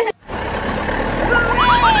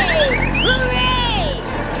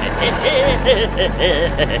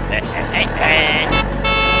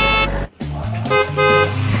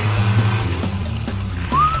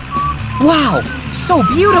 Wow, so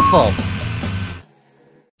beautiful!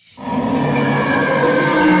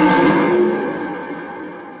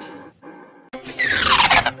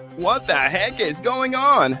 What the heck is going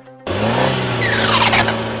on?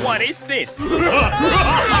 What is this?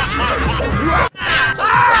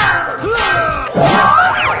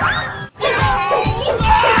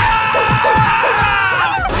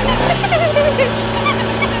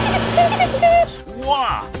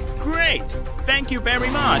 Wow, great! Thank you very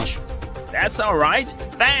much. That's all right.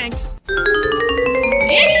 Thanks. Help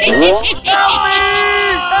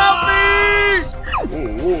me!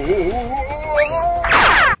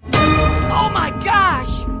 Oh my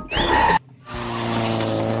gosh!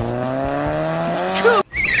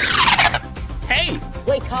 Hey!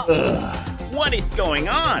 Wake up! What is going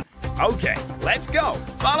on? Okay, let's go.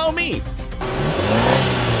 Follow me.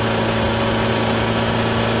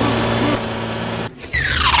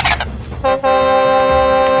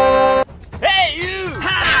 Hey, you!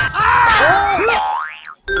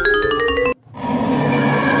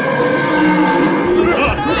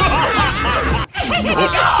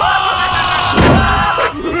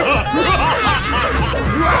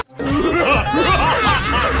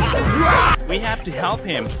 We have to help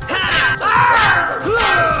him.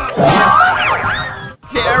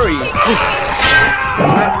 Harry!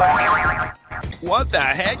 What the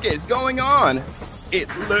heck is going on? It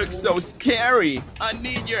looks so scary. I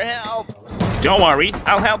need your help. Don't worry,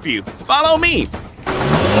 I'll help you. Follow me.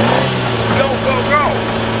 Go, go, go!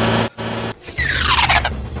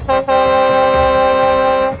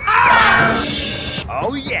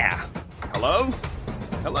 Oh yeah! Hello?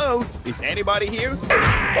 Hello? Is anybody here?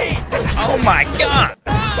 Oh my god!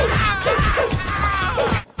 I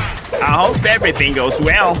hope everything goes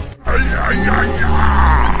well.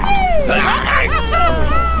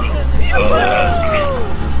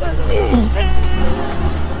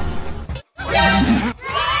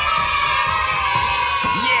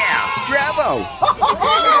 Yeah! Bravo!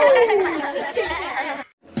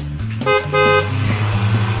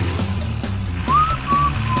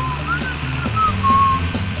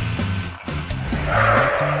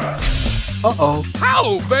 Uh-oh.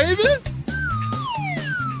 How, baby?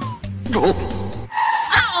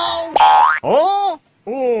 Oh!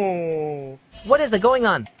 Oh. What is going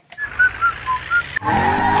on?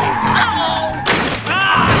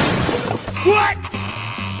 What?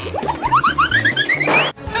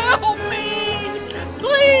 Help me!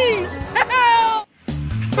 Please, help!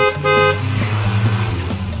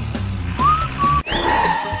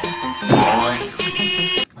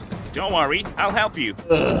 Don't worry, I'll help you.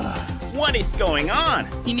 What is going on?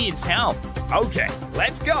 He needs help. Okay,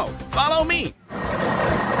 let's go. Follow me.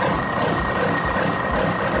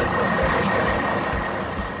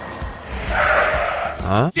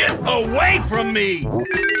 Get away from me!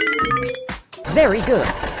 Very good.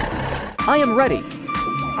 I am ready.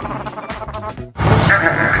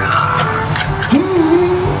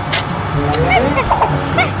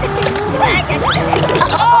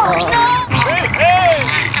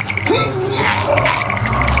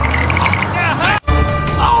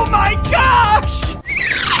 Oh my gosh!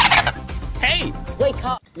 Hey, Wake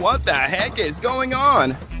up! what the heck is going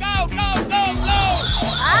on? Go, go, go, go!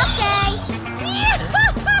 Okay.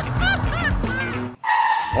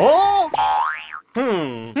 Oh!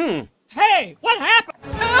 Hey, what happened?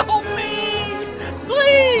 Help me!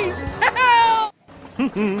 Please, help!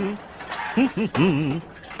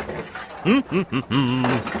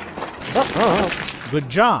 Good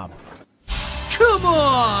job. Come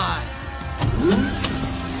on!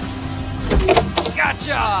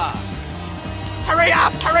 Gotcha! Hurry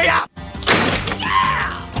up, hurry up!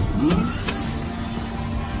 Yeah!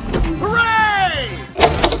 Hooray!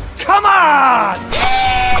 Come on!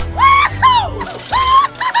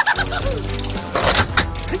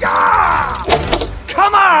 Yeah!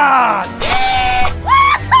 Come on!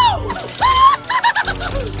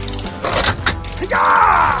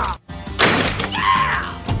 Yeah!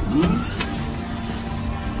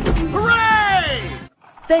 Hooray!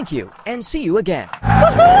 Thank you, and see you again. Go,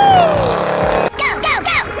 go,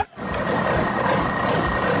 go!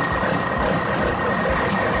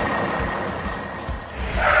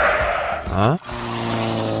 Huh?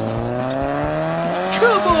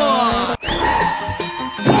 Come on!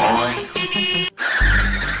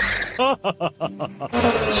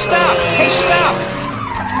 Stop! Hey, stop!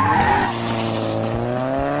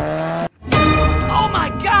 Oh my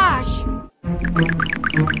gosh!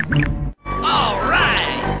 All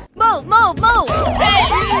right! Move, move, move! Hey,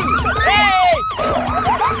 you! Hey! Go,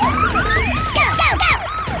 go, go!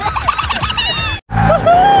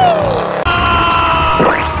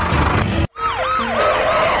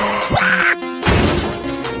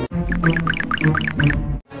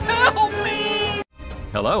 Help me!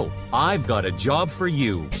 Hello, I've got a job for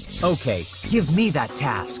you. Okay, give me that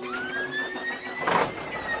task.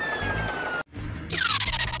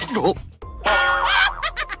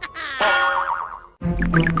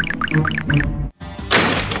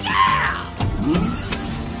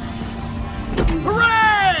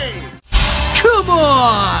 Hooray! Come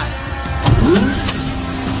on!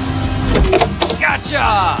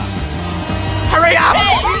 Gotcha! Hurry up!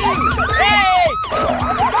 Hey!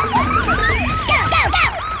 Go, go, go!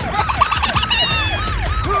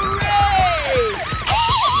 Hooray!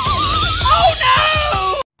 Oh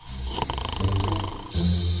no!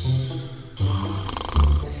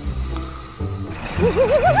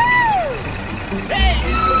 Hey!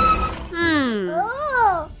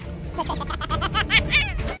 Oh.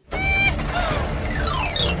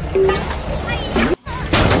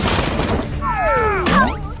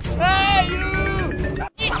 Hey, you!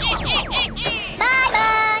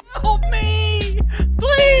 Bye-bye! Help me!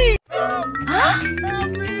 Please!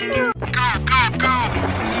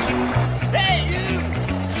 Hey,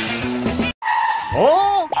 you!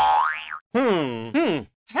 Oh?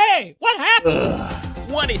 Hey, what happened?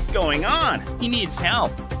 What is going on? He needs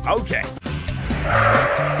help. Okay.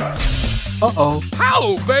 Uh-oh.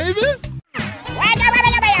 How, baby?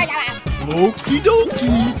 Okie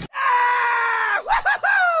dokie.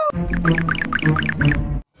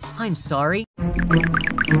 I'm sorry.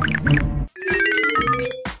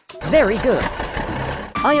 Very good.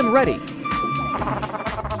 I am ready.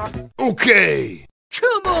 Okay.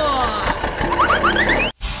 Come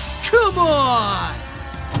on! Come on!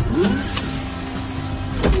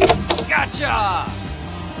 Gotcha!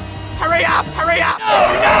 Hurry up! Hurry up!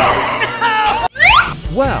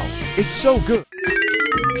 Wow, it's so good.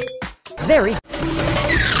 Very.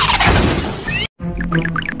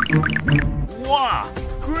 Wow!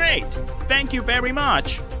 Great! Thank you very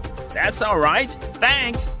much. That's all right.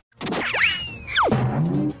 Thanks.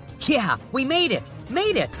 Yeah, we made it.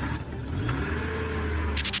 Made it.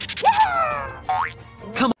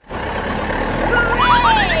 Come on.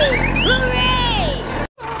 Hooray! Hooray!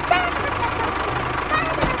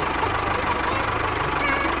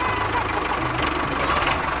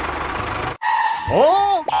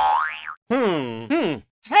 Oh?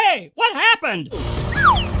 Hey, what happened?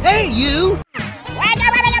 Hey, you!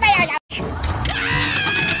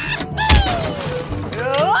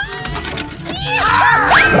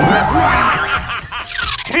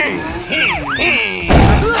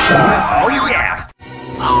 Oh yeah!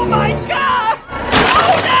 Oh my god!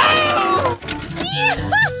 Oh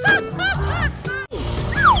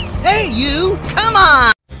Hey, you! Come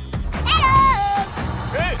on!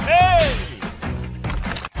 Hey, hey!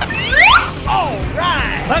 All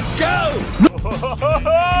right! Let's go!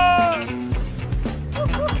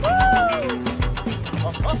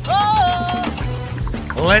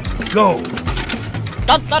 Let's go.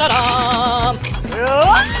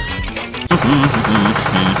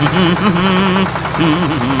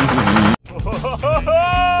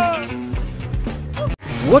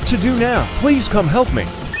 What to do now? Please come help me.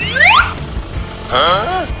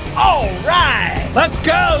 All right! Let's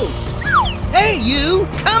go! Hey, you!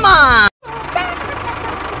 Come on!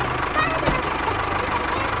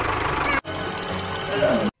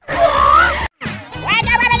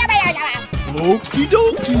 Okie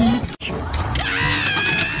dokie!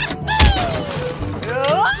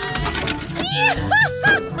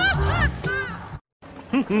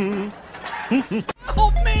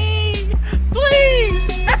 Help me! Please!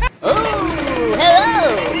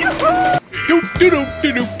 Hello! Doop de doop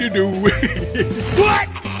de doop de doo. What?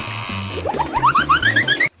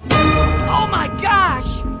 Oh my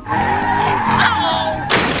gosh! Uh-oh!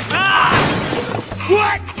 Ah!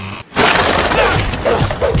 What?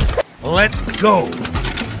 Let's go.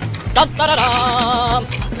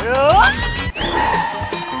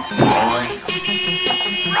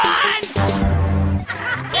 Run!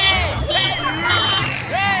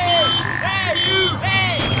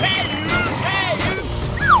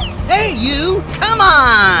 Hey, you! Come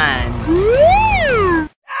on!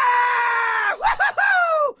 Ah!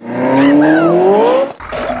 Woohoo!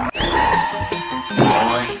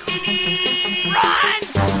 Run!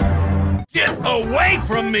 Get away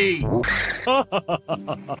from me. Oh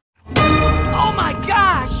my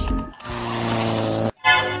gosh!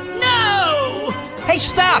 No! Hey,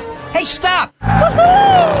 stop! Hey, stop!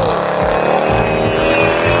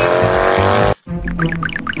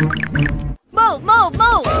 Move, move,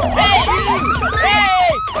 move! Hey! Hey!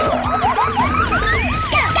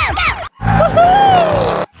 Go, go, go!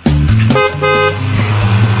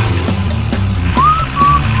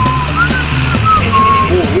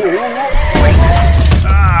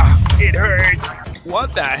 Ah, it hurts.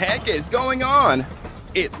 What the heck is going on?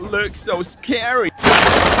 It looks so scary.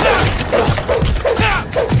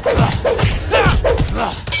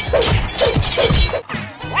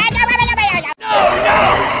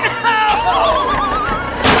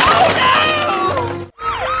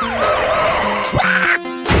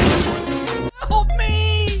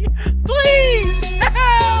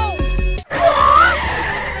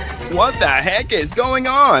 What the heck is going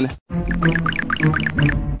on?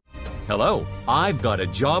 Hello, I've got a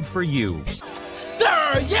job for you.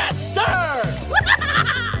 Sir, yes, sir!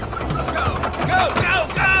 Go, go, go,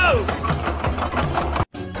 go!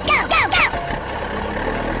 Go, go, go!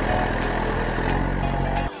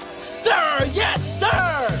 Sir, yes,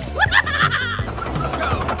 sir!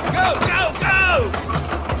 Go, go, go, go!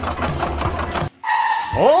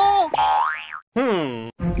 Oh?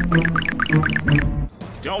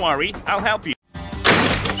 Don't worry, I'll help you.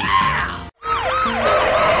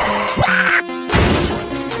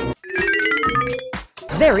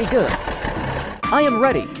 Very good. I am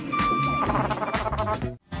ready.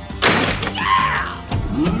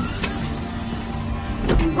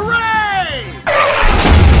 Hooray!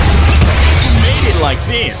 Made it like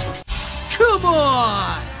this. Come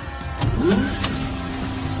on!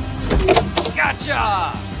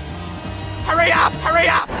 Gotcha! Hurry up, hurry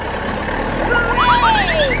up! Hooray!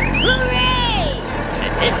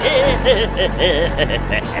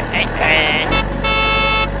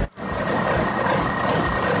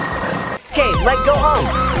 Okay, let's go home.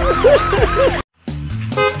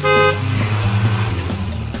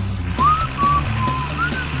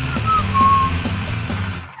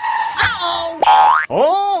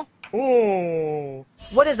 Oh? Oh.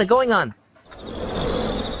 What is going on?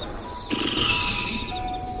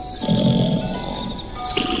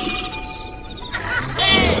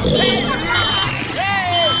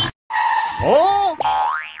 Oh?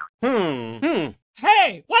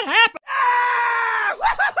 Hey, what happened?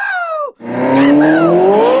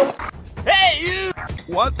 Hey, you!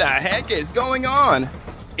 What the heck is going on?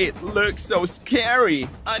 It looks so scary.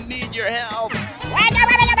 I need your help.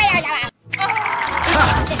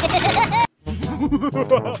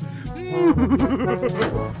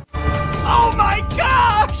 Oh my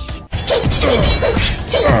gosh!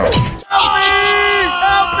 Help me!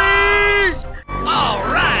 Help me! All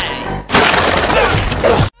right!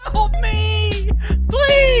 Help me!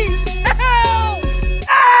 Please! Help!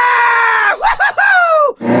 Ah!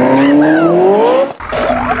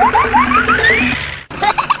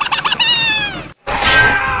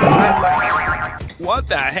 What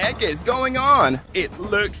the heck is going on? It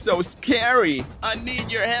looks so scary. I need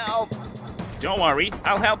your help. Don't worry,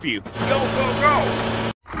 I'll help you. Go, go, go!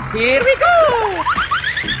 Here we go!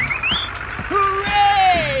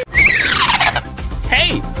 Hooray!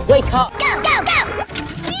 Hey! Wake up. Go, go, go!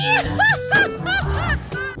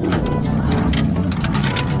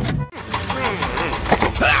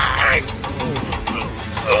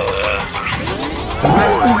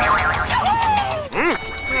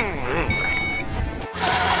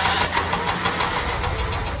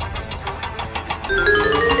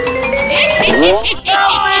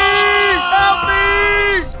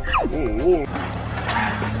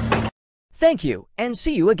 Thank you, and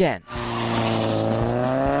see you again.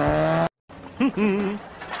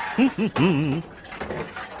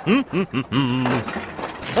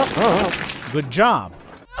 Good job.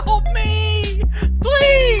 Help me!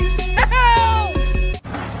 Please! Help!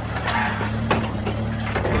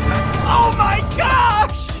 Oh my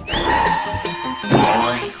gosh!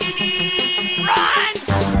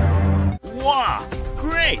 Wow!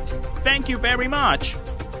 Great! Thank you very much.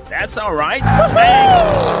 That's all right. Thanks.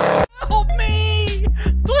 Help me!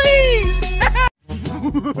 Please!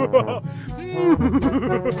 Help!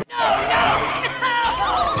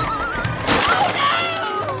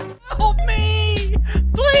 Help me!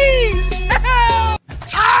 Please! Help!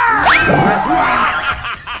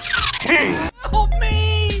 Help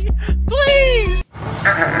me! Please!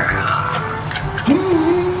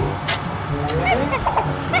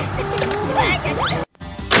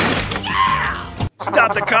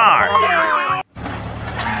 Stop the car.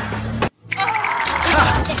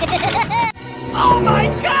 Oh my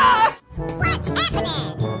god! What's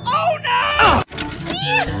happening? Oh no!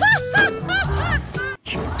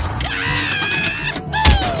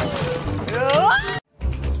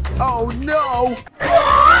 Oh no!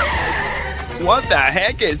 What the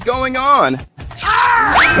heck is going on?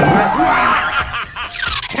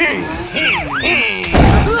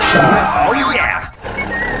 Oh yeah!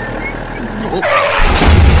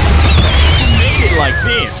 Made it like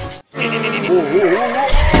this.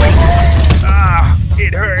 Ah,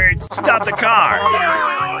 it hurts. Stop the car.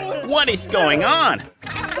 What is going on?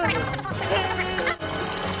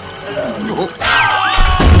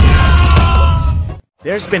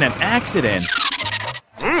 There's been an accident.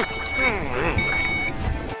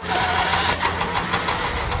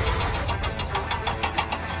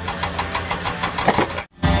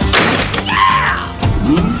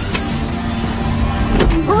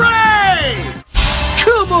 Hooray!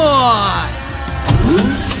 Come on!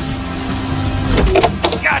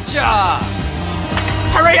 Gotcha!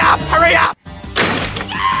 Hurry up! Hurry up!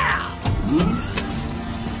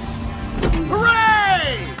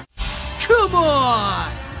 Hooray! Come on!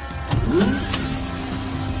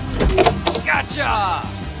 Gotcha!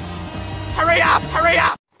 Hurry up! Hurry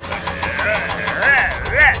up!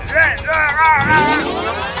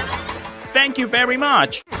 Thank you very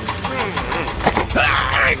much.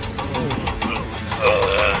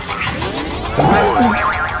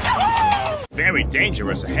 Very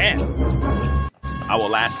dangerous ahead. I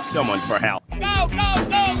will ask someone for help. Go, go,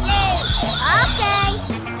 go, go! Okay.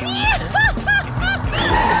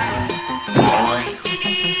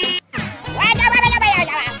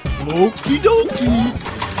 Okie dokie.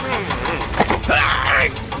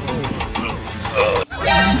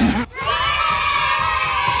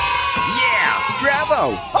 Yeah! Bravo!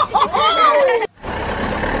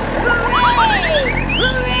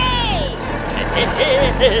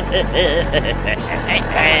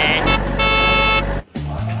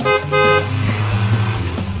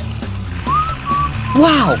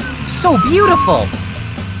 Wow, so beautiful!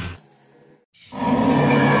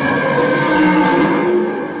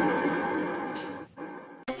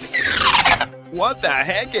 What the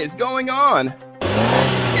heck is going on?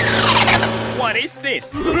 What is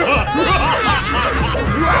this?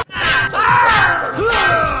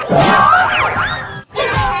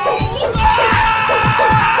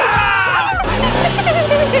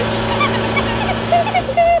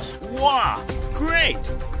 Wow, great!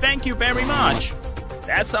 Thank you very much.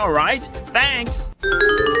 That's all right. Thanks.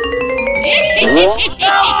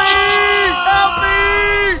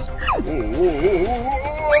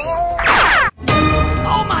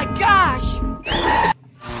 Oh my gosh!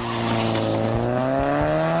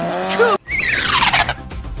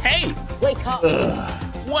 Hey! Wake up!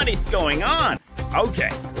 What is going on?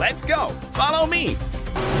 Okay, let's go. Follow me.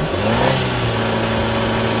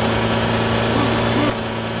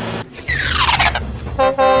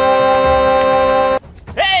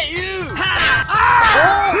 Hey, you!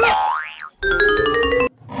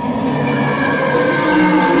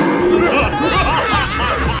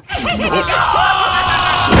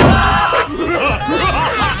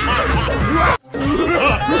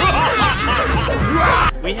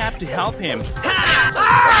 We have to help him.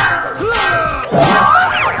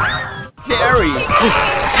 Carry!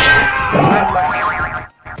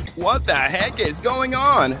 What the heck is going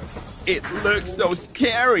on? It looks so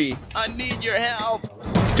scary. I need your help.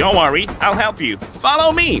 Don't worry, I'll help you.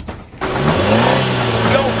 Follow me.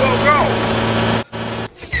 Go, go, go!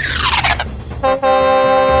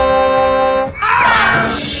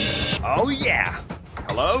 Oh yeah!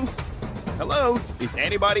 Hello? Hello? Is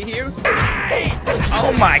anybody here?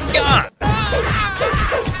 Oh my god!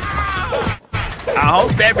 I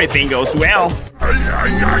hope everything goes well.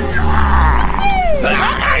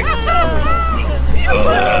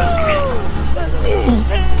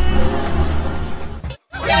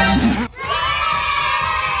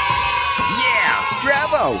 Yeah!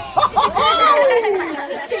 Bravo!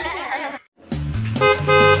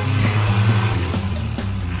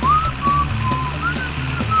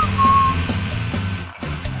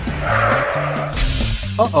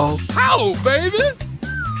 Uh-oh. How, baby?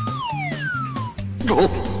 Oh?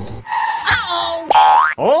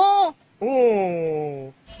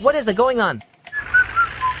 Oh. What is going on?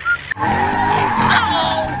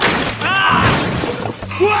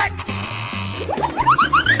 What?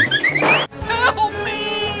 Help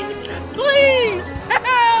me! Please,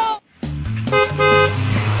 help!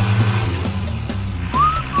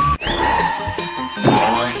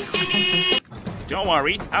 Don't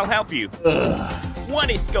worry, I'll help you. What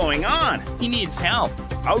is going on? He needs help.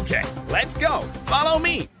 Okay, let's go. Follow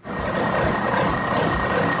me.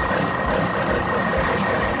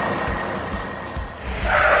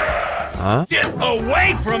 Get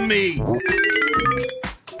away from me!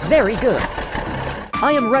 Very good.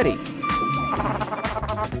 I am ready.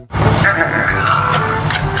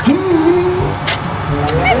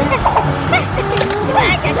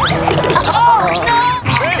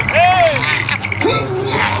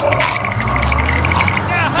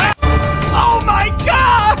 Oh my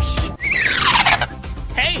gosh!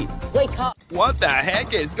 Hey, Wake up. what the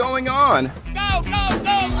heck is going on? Go, go,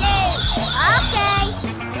 go, go! Okay.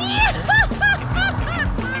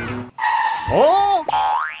 Oh?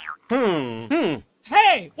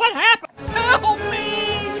 Hey, what happened? Help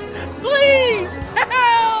me! Please,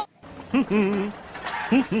 help!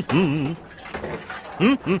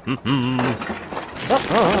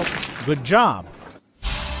 Good job.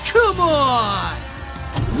 Come on!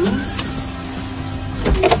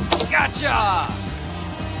 Gotcha!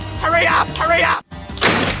 Hurry up, hurry up!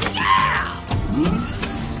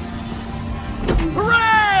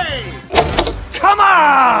 Hooray! Come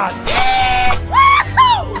on!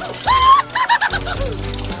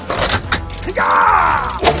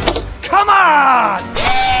 Ah! Come on!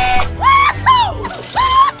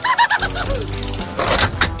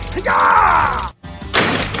 Ah!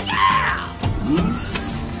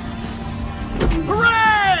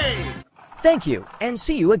 Hooray! Thank you, and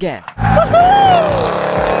see you again. Go,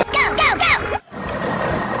 go, go!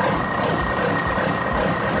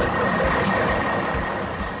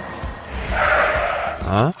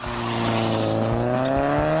 Huh?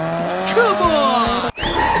 Come on!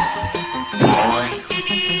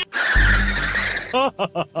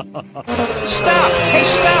 Stop! Hey,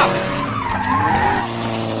 stop!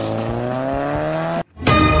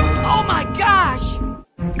 Oh my gosh!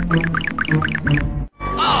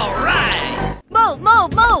 All right! Move,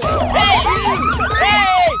 move, move! Hey, you!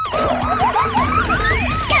 Hey!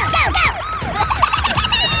 Go, go, go!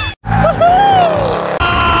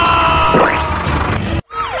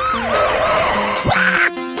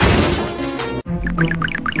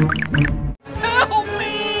 Help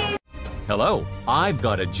me! Hello, I've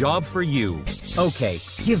got a job for you. Okay,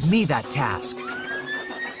 give me that task.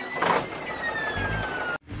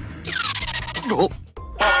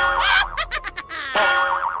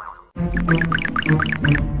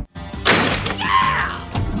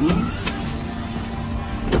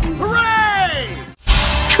 Hooray!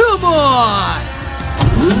 Come on!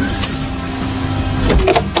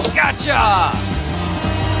 Gotcha!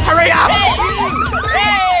 Hurry up! Hey!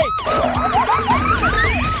 Hey!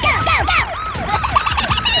 Go, go, go!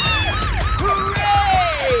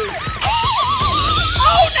 Hooray!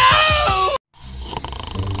 Oh no!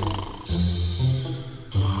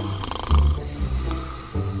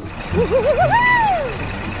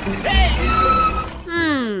 Hey!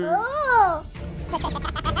 Oh.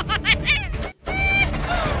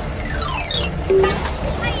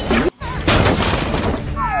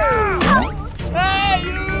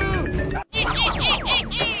 Hey, you!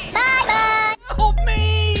 Bye, bye! Help me!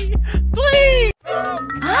 Please!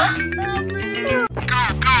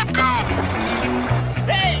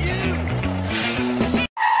 Hey, you!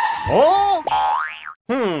 Oh?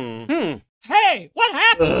 Hey, what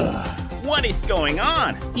happened? What is going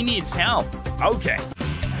on? He needs help. Okay.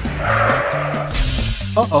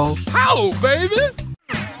 Uh-oh. How, baby?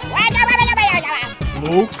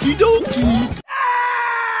 Okie dokie!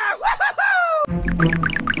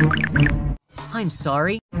 I'm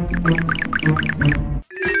sorry.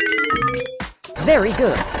 Very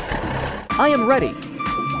good. I am ready.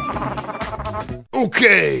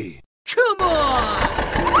 Okay. Come on!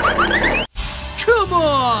 Come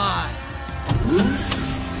on!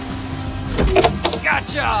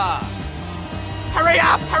 Gotcha! Hurry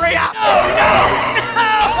up! Hurry up! Oh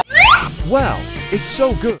no! Wow, it's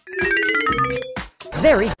so good.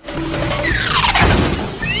 Very.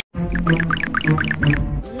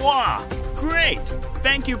 Wow, great.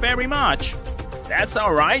 Thank you very much. That's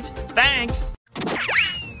all right. Thanks.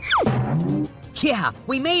 Yeah,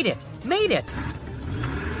 we made it. Made it.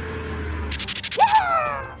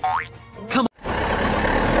 Come on.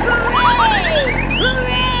 Hooray!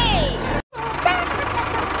 Hooray!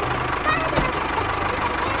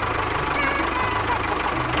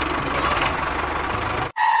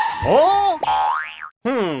 Oh?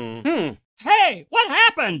 Hey, what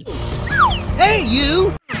happened? Hey,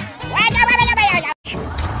 you!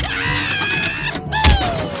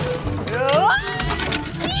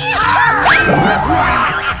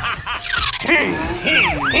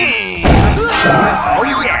 Oh,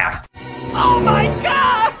 yeah. Oh my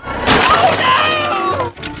god! Oh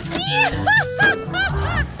no!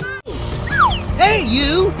 Hey,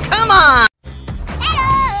 you! Come on!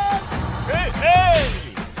 Hello! Hey, hey!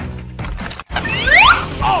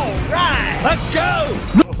 All right! Let's go!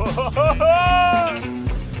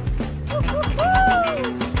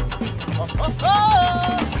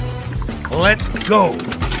 Let's go.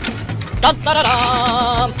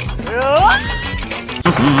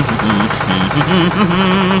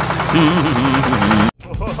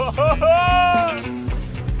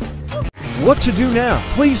 What to do now?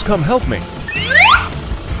 Please come help me.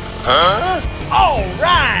 All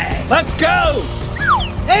right! Let's go!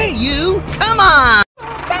 Hey, you! Come on!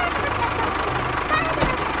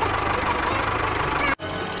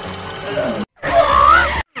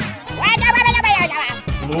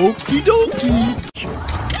 Okie dokie!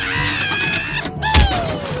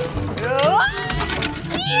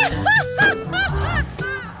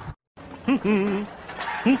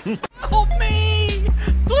 Help me!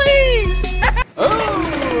 Please!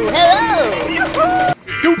 Hello!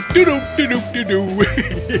 Doop-de-doop-de-doop-de-doo!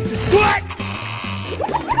 What?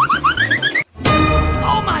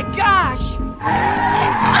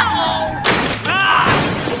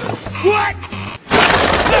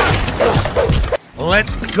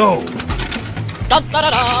 go.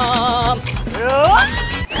 Da-da-da-da.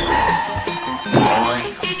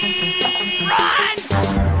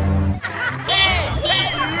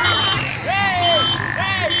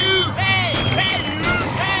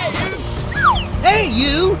 Hey,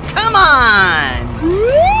 you! Come on!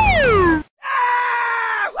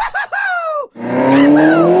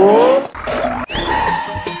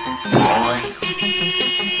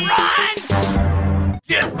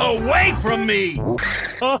 Get away from me!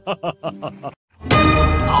 Oh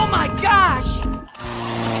my gosh!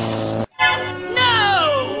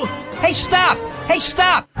 No! Hey, stop! Hey,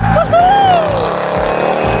 stop!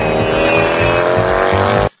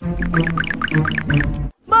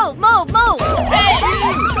 Move, move, move! Hey!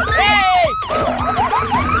 Hey!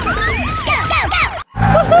 Go, go, go!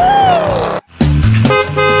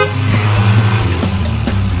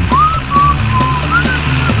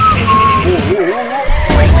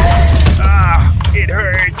 It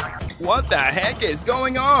hurts. What the heck is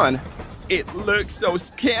going on? It looks so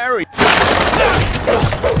scary.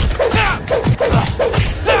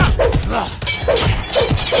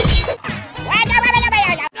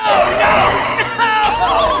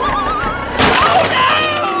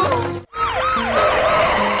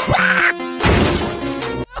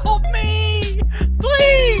 Help me!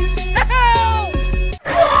 Please! Help!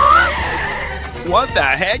 What the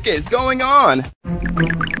heck is going on?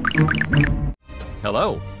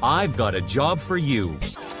 Hello, I've got a job for you.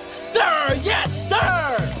 Sir! Yes,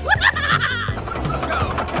 sir! Go,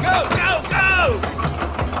 go, go, go!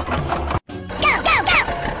 Go, go, go!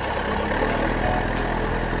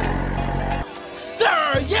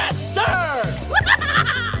 Sir! Yes, sir!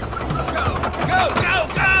 Go, go, go,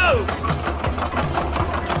 go!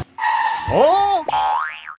 Oh?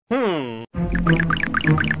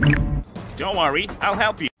 Don't worry, I'll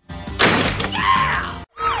help you.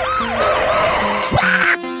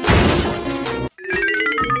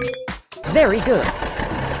 Very good.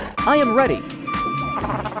 I am ready.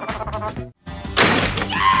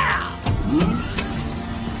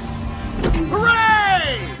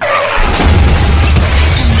 Hooray!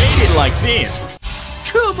 Made it like this.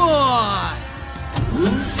 Come on!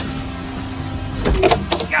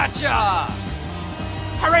 Gotcha!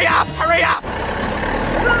 Hurry up! Hurry up!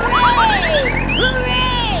 Hooray! Hooray!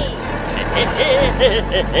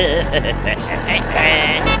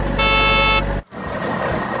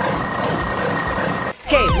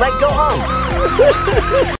 Okay, let's go home.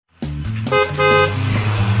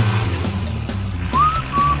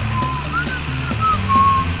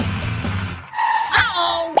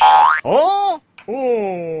 Uh-oh!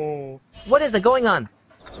 Oh! What is going on?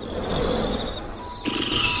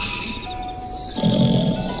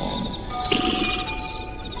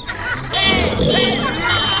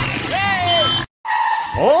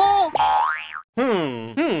 Oh?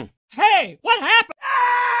 Hey! What happened?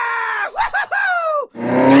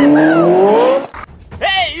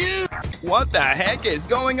 Hey, you! What the heck is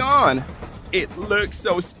going on? It looks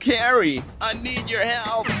so scary. I need your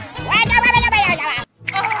help.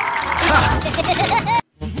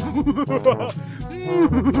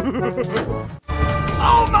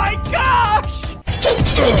 Oh my gosh!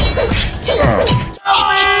 Help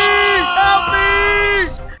me! Help me!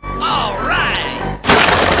 All right!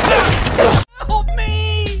 Help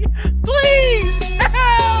me! Please!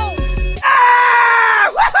 Help!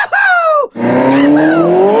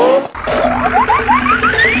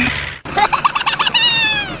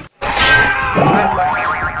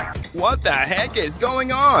 What the heck is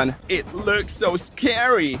going on? It looks so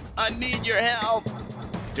scary. I need your help.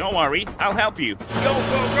 Don't worry, I'll help you. Go,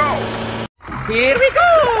 go, go! Here we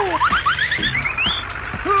go!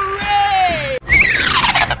 Hooray!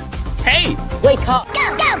 Hey! Wake up!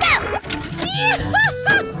 Go, go, go!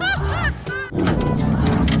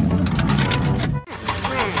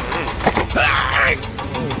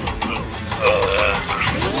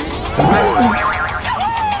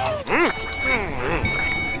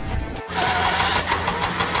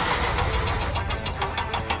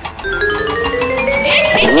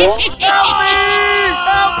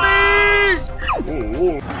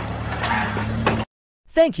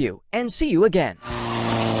 Thank you, and see you again.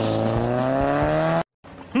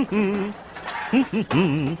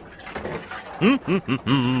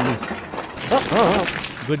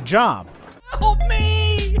 Good job. Help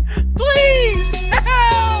me! Please!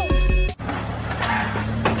 Help!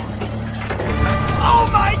 Oh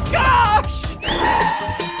my gosh!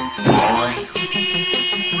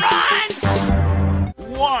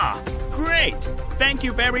 Run! Wow! Great! Thank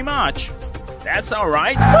you very much. That's all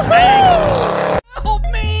right. Thanks. Help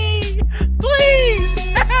me! Please!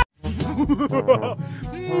 Help!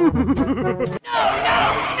 No,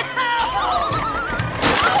 no!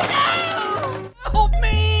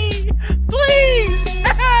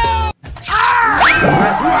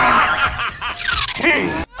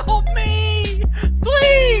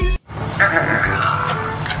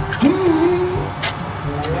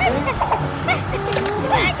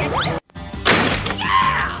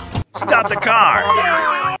 Stop the car!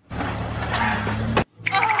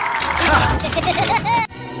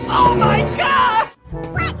 Oh my god!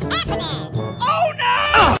 What's happening? Oh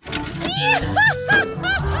no!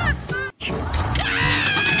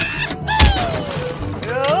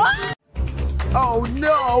 Oh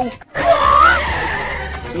no!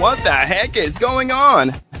 What the heck is going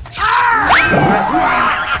on?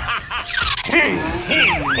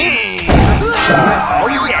 Oh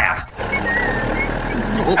yeah!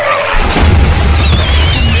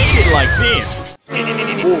 Made it like this.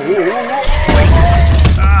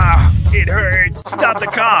 Ah, it hurts. Stop the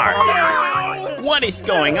car! What is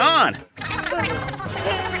going on?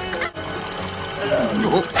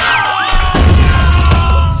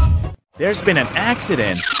 There's been an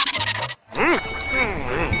accident.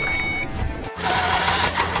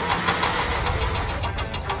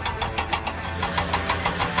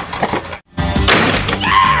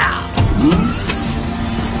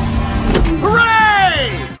 Hooray!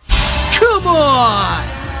 Come on!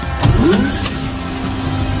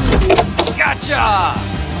 Gotcha!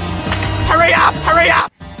 Hurry up! Hurry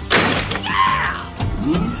up!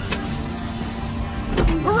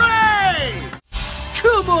 Hooray!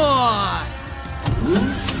 Come on!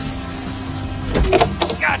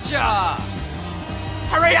 Gotcha!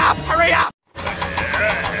 Hurry up! Hurry up!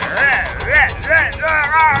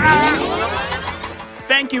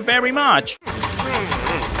 Thank you very much.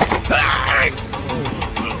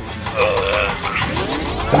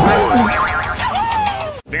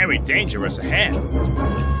 Very dangerous ahead.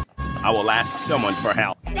 I will ask someone for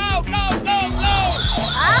help. Go! Go! Go! Go!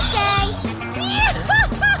 Okay.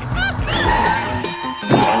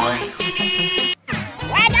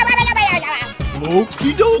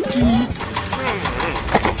 Okie dokie.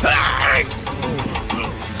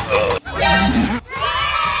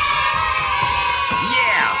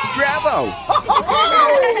 Yeah! Bravo!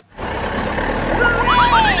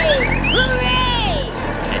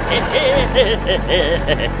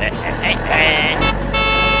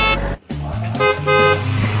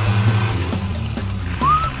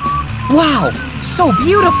 Wow, so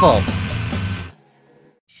beautiful!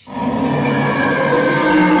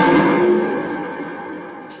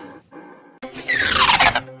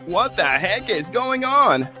 What the heck is going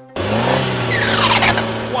on?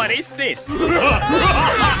 What is this?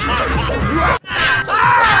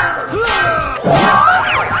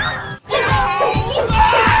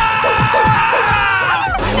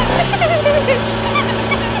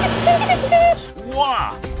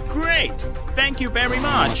 Wow, great! Thank you very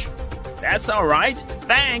much. That's all right.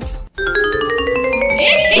 Thanks. Help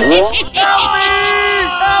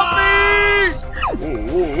me!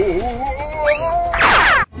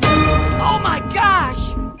 Oh my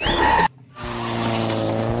gosh!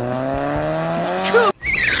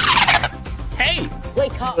 Hey!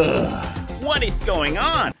 Wake up! What is going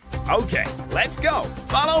on? Okay, let's go.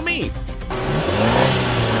 Follow me.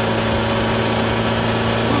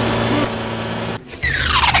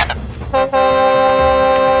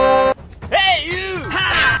 Hey, you!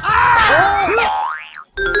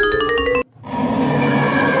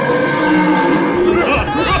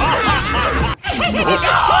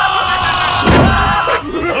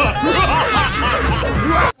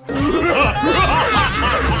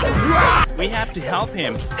 We have to help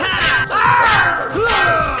him.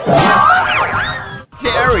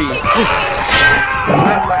 Harry!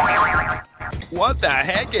 What the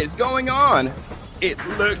heck is going on? It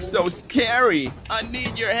looks so scary. I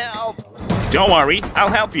need your help. Don't worry,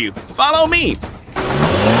 I'll help you. Follow me.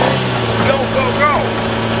 Go, go, go!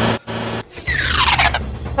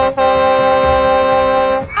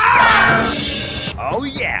 Oh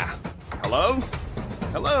yeah. Hello?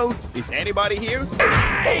 Hello? Is anybody here?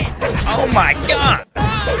 Oh my god! I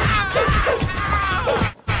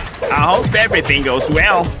hope everything goes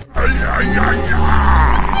well.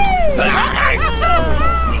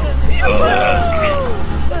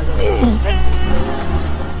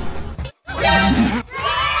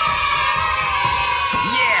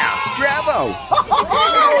 Yeah! Bravo!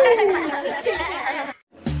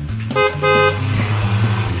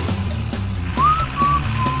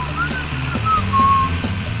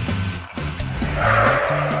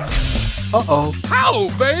 Uh-oh. How,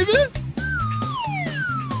 baby?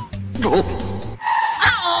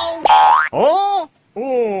 Oh! Oh!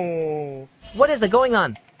 What is going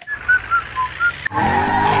on?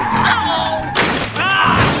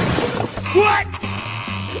 What?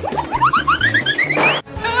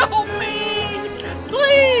 Help me!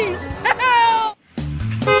 Please, help!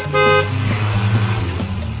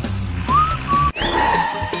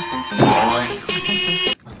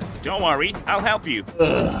 Don't worry, I'll help you.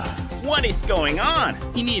 What is going on?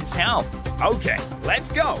 He needs help. Okay, let's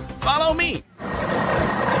go. Follow me.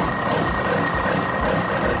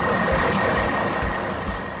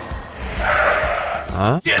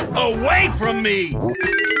 Get away from me!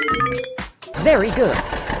 Very good.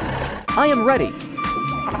 I am ready.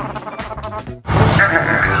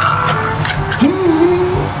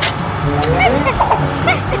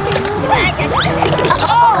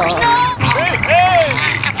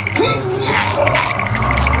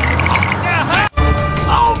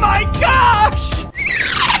 Oh my gosh!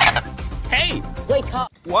 Hey! Wake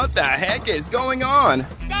up. What the heck is going on?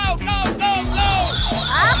 Go, go, go, go!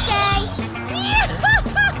 Okay.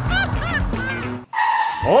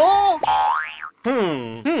 Oh!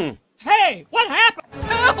 Hey, what happened?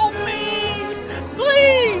 Help me!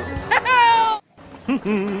 Please, help!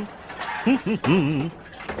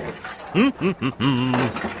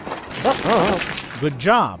 Good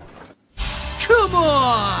job. Come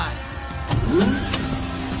on!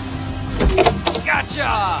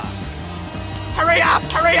 Gotcha! Hurry up,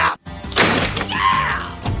 hurry up!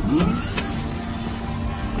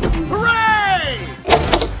 Hooray!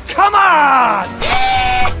 Come on!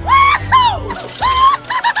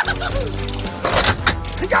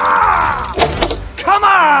 Yeah! Come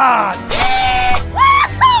on!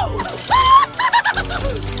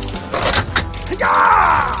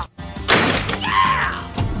 Yeah!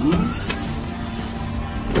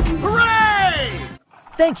 Hooray!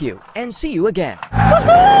 Thank you, and see you again. Go,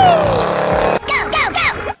 go, go!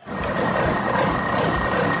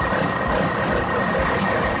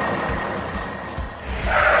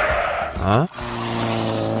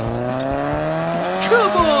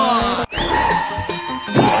 Come on!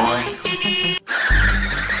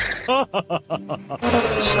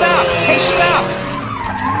 Stop! Hey, stop!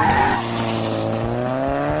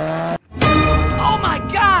 Oh my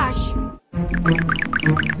gosh!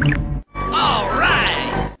 All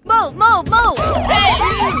right! Move, move, move! Hey!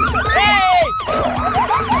 Hey!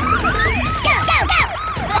 Go, go, go!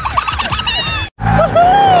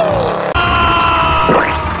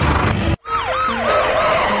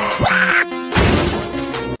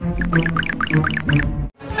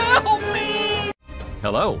 Help me!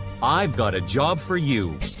 Hello, I've got a job for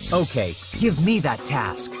you. Okay, give me that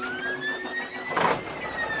task.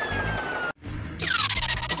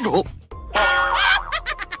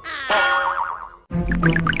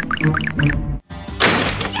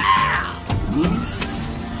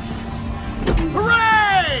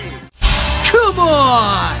 Hooray! Come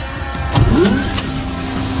on!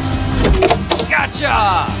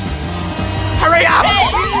 Gotcha! Hurry up!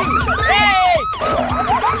 Hey!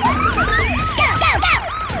 Go, go, go!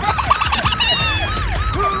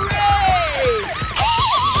 Hooray!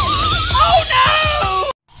 Oh no!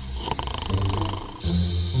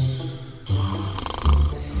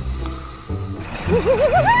 Oh.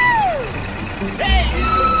 Hey,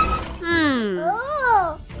 you!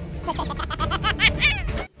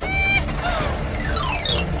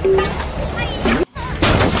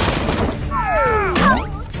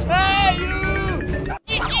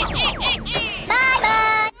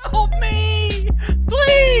 Bye-bye! Help me!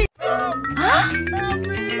 Please!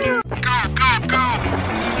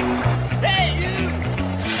 Hey, you!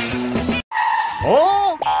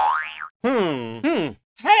 Oh!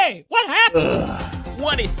 Hey, what happened?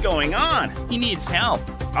 What is going on? He needs help.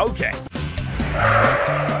 Okay.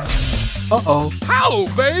 Uh-oh. How,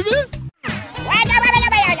 baby?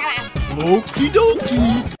 Okie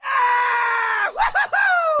dokie.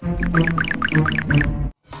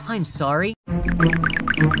 I'm sorry.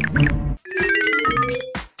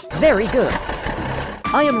 Very good.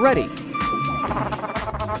 I am ready.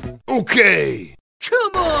 Okay.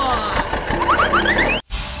 Come on!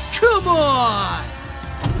 Come on!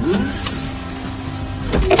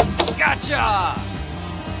 Gotcha!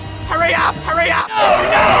 Hurry up! Hurry up! Oh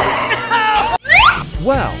no!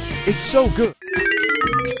 Wow, it's so good.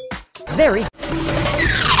 Very.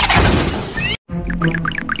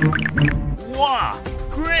 Wow,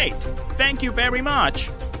 great. Thank you very much.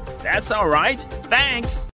 That's all right.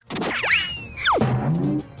 Thanks.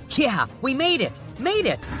 Yeah, we made it. Made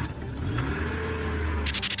it.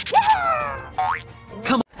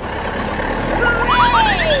 Come on.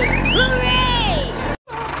 Hooray! Hooray!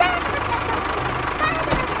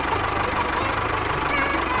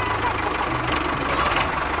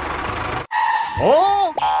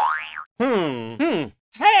 Oh!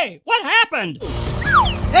 Hey, what happened?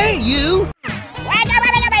 Hey, you!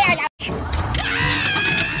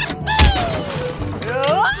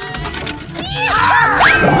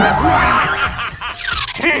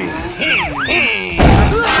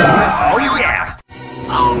 Oh yeah!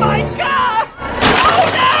 Oh my god! Oh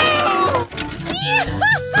no!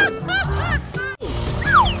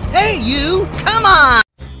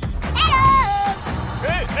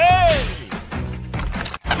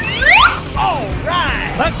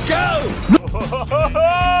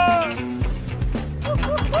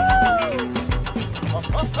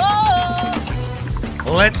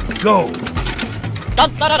 Let's go.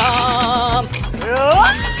 Dum, da, da, dum.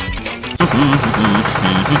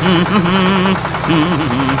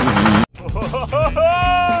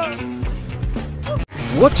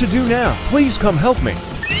 What to do now? Please come help me.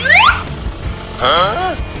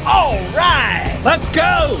 All right. Let's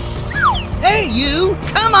go! Hey, you!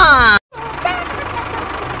 Come on!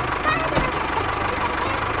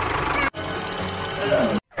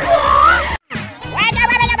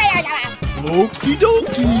 Okie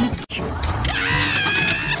dokie.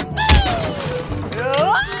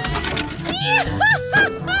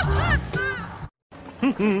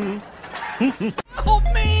 Help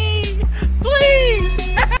me! Please!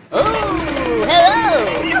 Hello.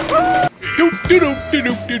 Doop de doop de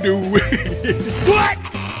doop de doo. What?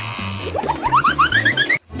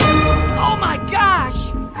 Oh my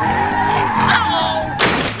gosh.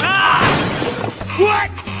 Ah! What?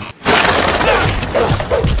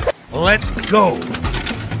 Let's go.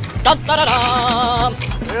 Dum, da, da, dum.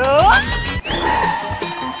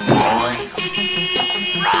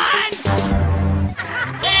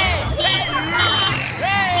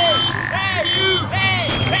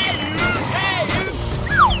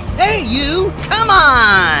 Hey, you! Come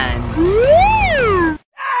on!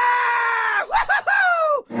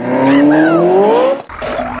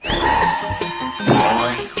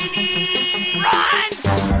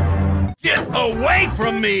 Get away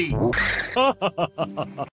from me. Oh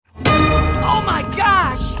my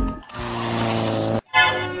gosh.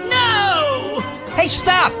 No. Hey,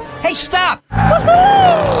 stop! Hey, stop!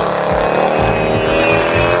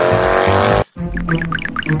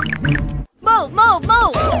 Move, move,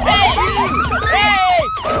 move. Hey, you! Hey!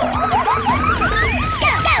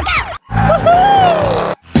 Go, go, go.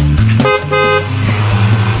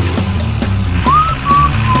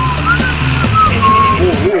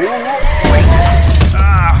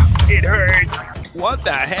 Ah, it hurts. What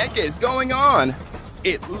the heck is going on?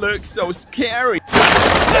 It looks so scary.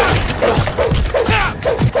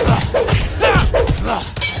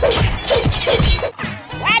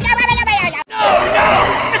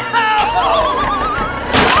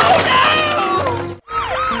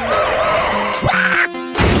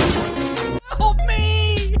 Help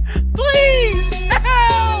me! Please!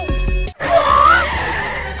 Help!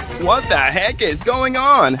 What the heck is going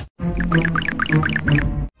on?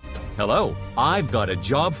 Hello, I've got a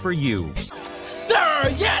job for you. Sir!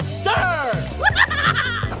 Yes, sir!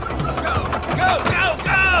 Go, go, go,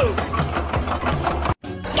 go!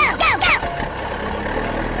 Go, go, go.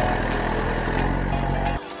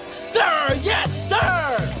 Sir! Yes,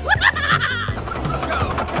 sir! Go,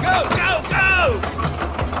 go, go, go!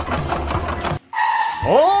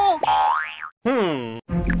 Oh?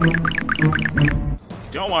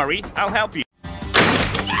 Don't worry, I'll help you.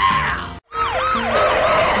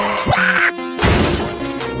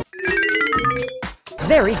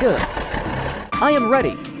 Very good. I am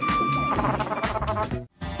ready.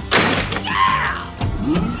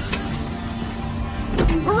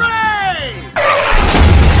 Hooray!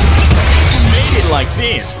 Made it like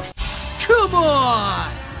this. Come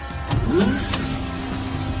on!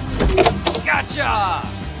 Gotcha!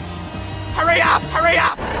 Hurry up! Hurry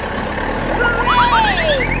up!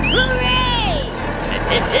 Hooray! Hooray!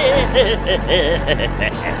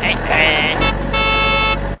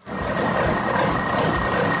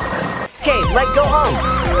 Okay, let's go home.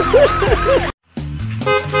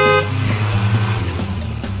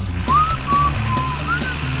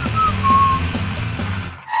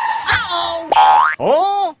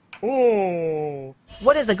 Oh! Oh.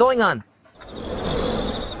 What is going on?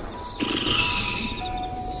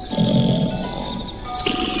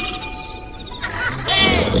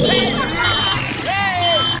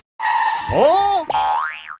 Oh!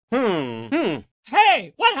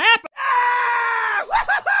 Hey, what happened?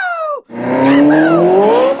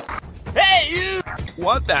 Hey, you!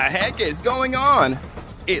 What the heck is going on?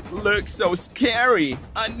 It looks so scary.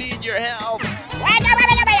 I need your help.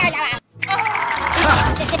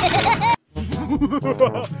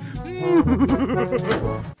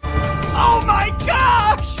 Oh my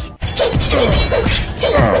gosh!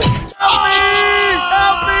 Help me!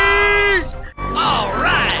 Help me! All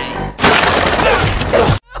right!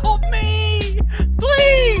 Help me!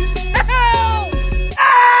 Please! Help!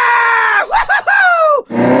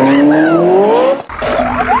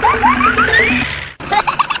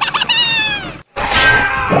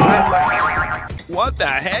 What the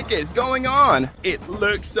heck is going on? It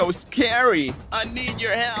looks so scary. I need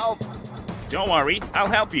your help. Don't worry, I'll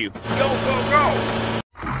help you. Go, go, go.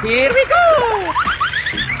 Here we go!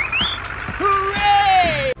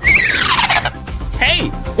 Hooray!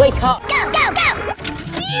 Hey! Wake up. Go, go, go.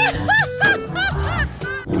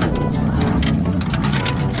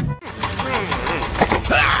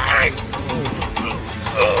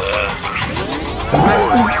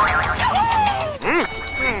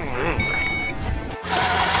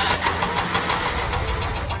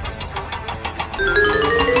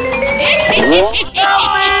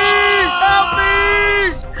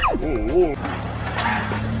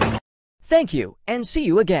 Thank you, and see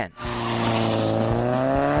you again.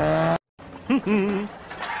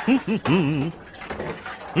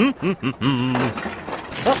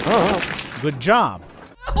 Good job.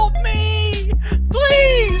 Help me!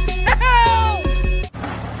 Please! Help!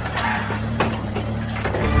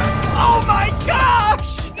 Oh my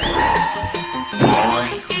gosh!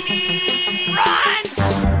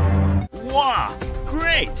 Run! Wow,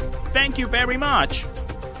 great. Thank you very much.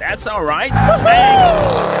 That's all right. Thanks.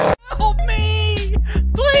 Help me!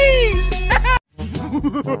 Please!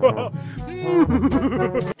 Help!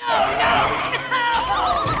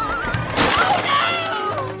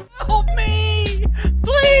 Help me!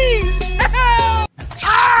 Please! Help!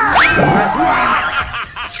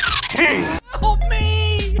 Help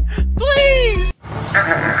me! Please!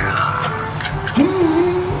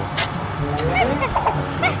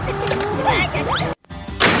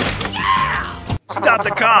 Stop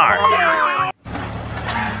the car!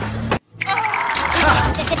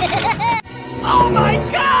 Oh my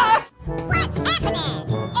God! What's happening?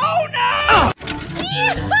 Oh no!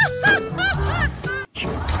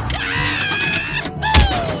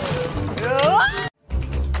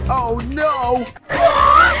 Oh no!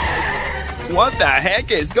 What the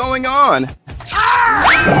heck is going on?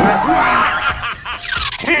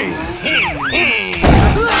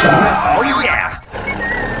 Oh yeah!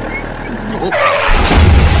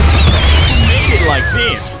 Made it like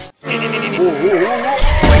this.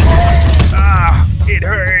 Ah, it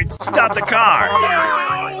hurts. Stop the car!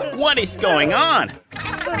 What is going on?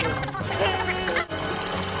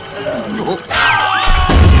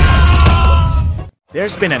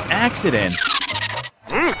 There's been an accident.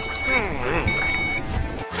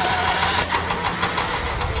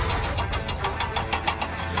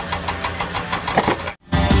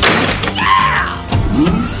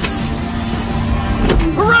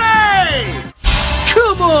 Hooray!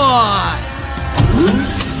 Come on!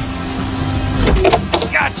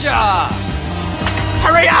 Gotcha!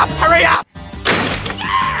 Hurry up! Hurry up!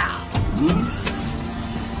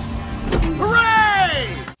 Hooray!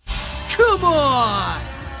 Come on!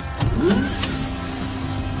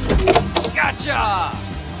 Gotcha!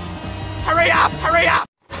 Hurry up! Hurry up!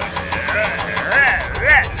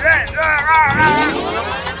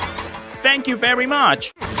 Thank you very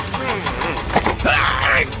much.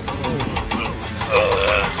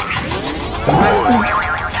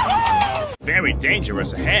 Very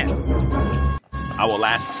dangerous ahead. I will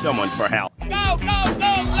ask someone for help. Go, go, go,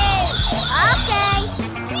 go! Okay.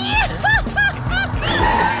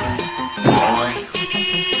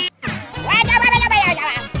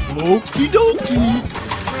 Okie dokie.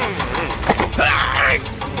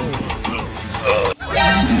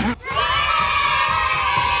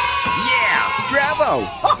 Yeah, bravo!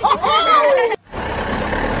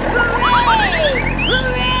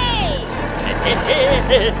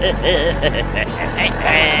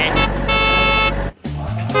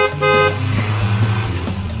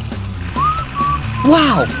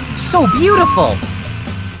 Wow, so beautiful!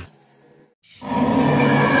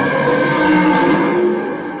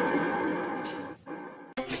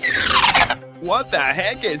 What the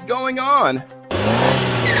heck is going on?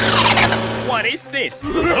 What is this?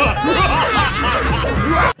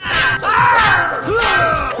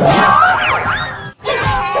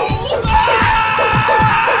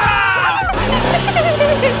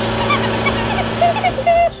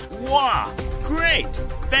 Wow, great!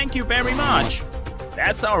 Thank you very much.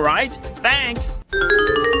 That's all right. Thanks.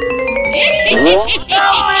 Help me!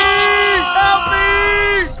 Help me!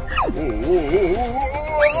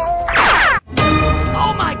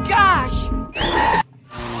 Oh my gosh!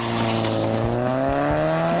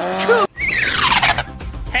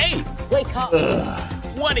 Hey! Wake up!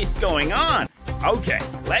 What is going on? Okay,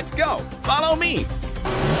 let's go. Follow me.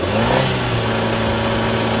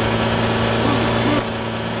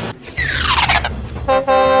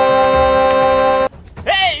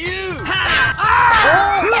 Hey, you!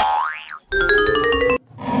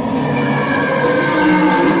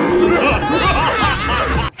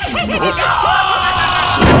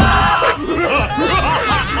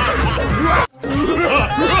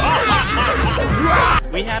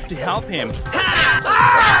 We have to help him.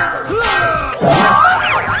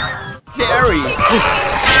 Harry!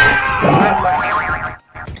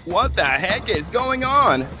 What the heck is going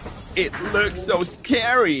on? It looks so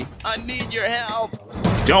scary. I need your help.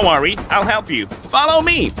 Don't worry, I'll help you. Follow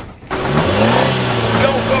me.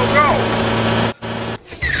 Go, go, go!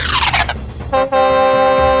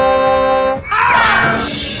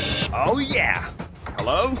 Oh yeah.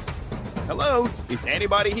 Hello? Hello? Is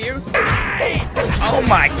anybody here? Oh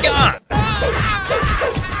my god!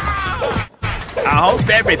 I hope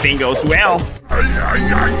everything goes well.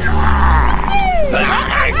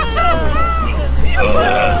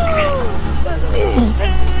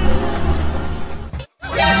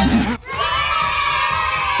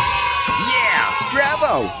 Yeah!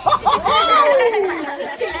 Bravo!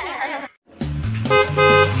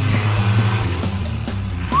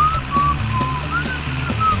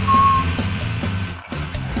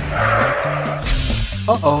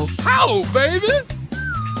 Uh-oh. How, baby?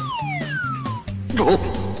 Oh!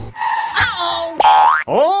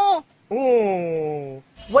 Oh!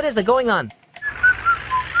 What is going on?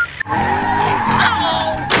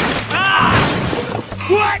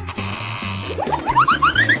 What?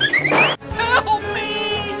 Help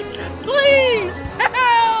me! Please,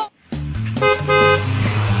 help!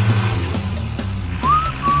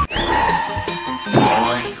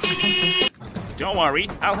 Don't worry,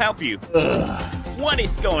 I'll help you. What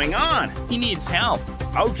is going on? He needs help.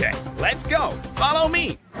 Okay, let's go. Follow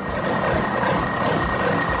me.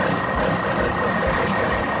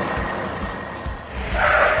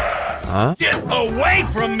 Get away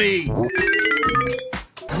from me!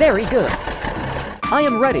 Very good. I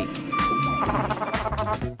am ready.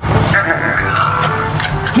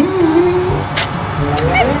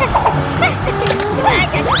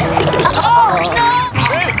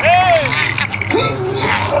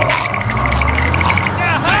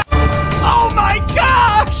 Oh my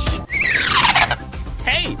gosh!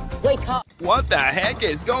 Hey, Wake up. what the heck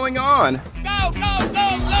is going on? Go, go,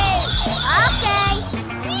 go, go! Okay.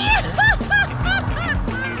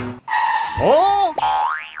 Oh?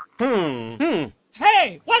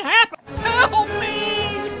 Hey, what happened? Help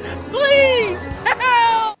me! Please,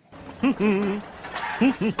 help!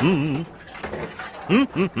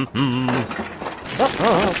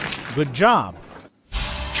 Good job.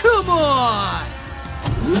 Come on!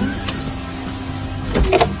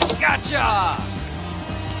 Gotcha!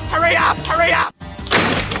 Hurry up, hurry up!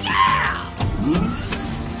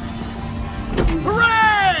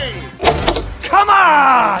 Hooray! Come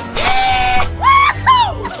on!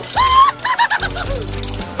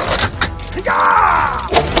 Yeah!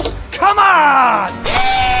 Come on!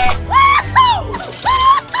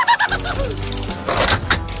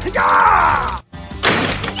 Yeah!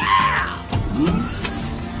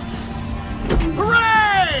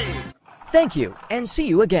 Hooray! Thank you, and see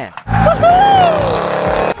you again. Go,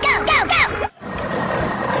 go, go.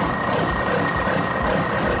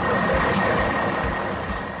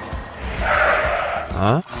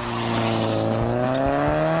 Huh?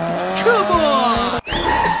 Come on!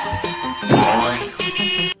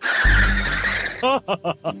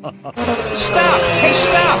 Stop! Hey,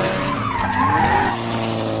 stop!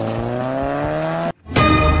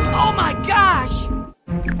 Oh my gosh!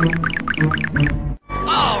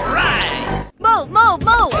 All right! Move, move,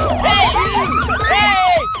 move. Hey, you!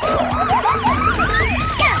 Hey!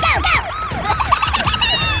 Go, go, go.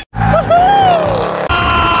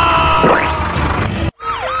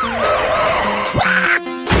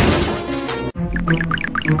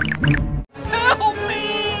 Help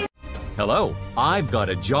me! Hello, I've got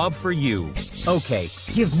a job for you. Okay,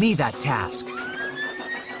 give me that task.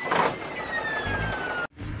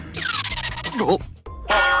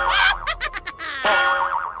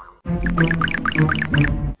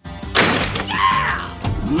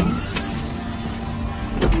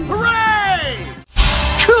 Hooray!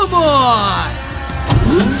 Come on!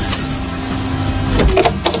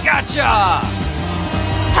 Gotcha!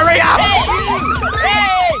 Hurry up! Hey, you!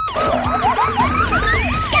 Hey!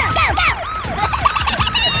 Go, go, go.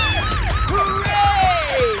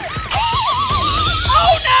 Hooray!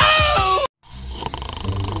 Oh no!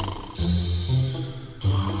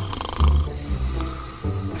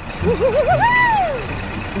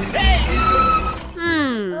 Hey, you!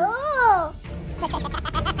 Oh.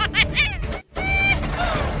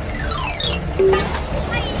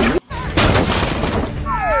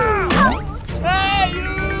 Hey, you!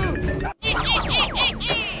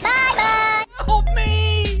 Bye, bye. Help me!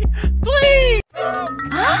 Please!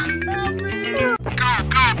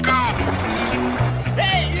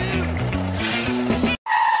 Hey, you!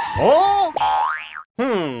 Oh?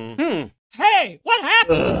 Hey, what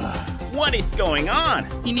happened? What is going on?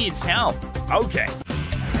 He needs help. Okay.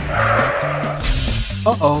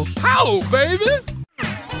 Uh-oh. How, baby?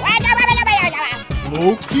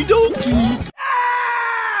 Okie dokie!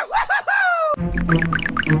 Ah, woohoo!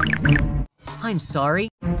 I'm sorry.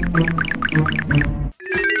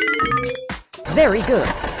 Very good.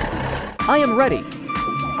 I am ready.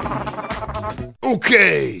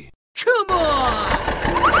 Okay. Come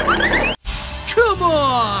on! Come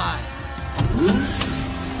on!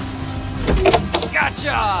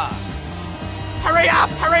 Gotcha! Hurry up!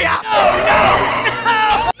 Hurry up!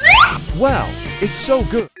 Wow, it's so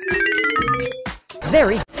good.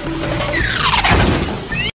 Very.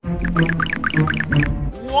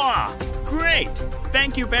 Wow, great!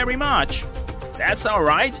 Thank you very much. That's all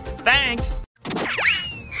right. Thanks.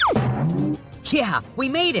 Yeah, we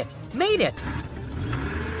made it. Made it.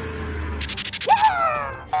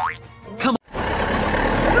 Come on.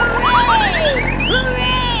 Hooray!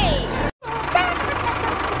 Hooray!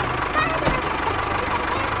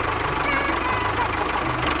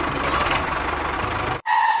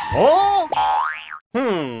 Oh?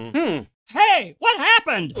 Hey, what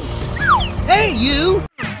happened? Hey, you!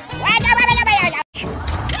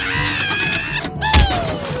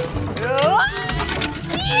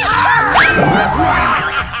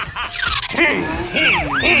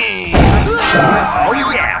 Oh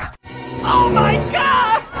yeah. Oh my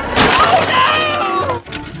God! Oh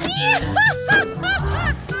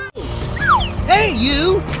Hey,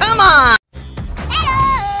 you! Come on!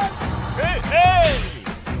 Hey, hey!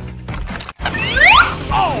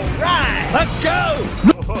 All right! Let's go!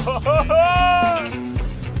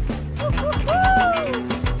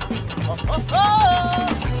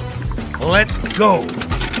 Let's go.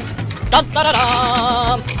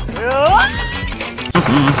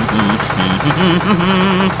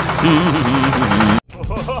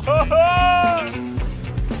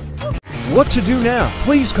 What to do now?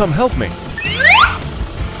 Please come help me.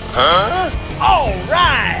 All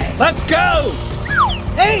right! Let's go!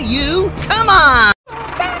 Hey, you! Come on!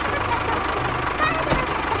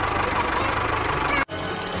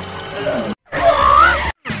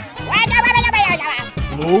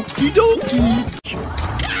 Okie dokie!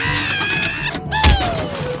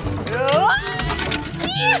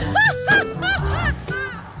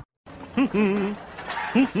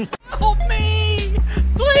 Help me!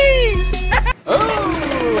 Please!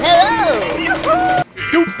 Hello!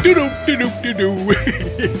 Doop de doop de doop de doo.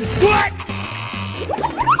 What?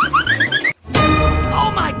 Oh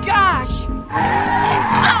my gosh!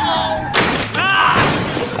 Uh-oh! Ah!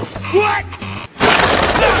 What?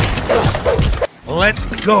 Let's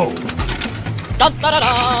go.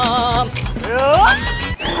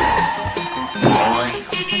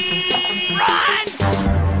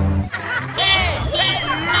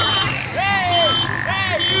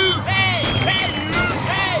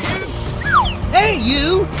 Hey,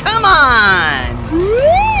 you! Come on!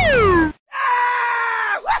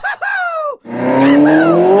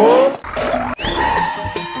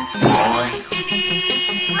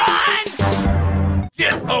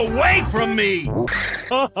 Get away from me.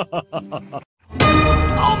 Oh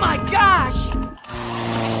my gosh!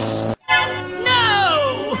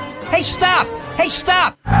 No! Hey, stop! Hey,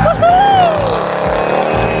 stop!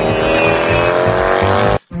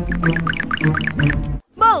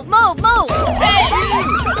 Move, move, move! Hey!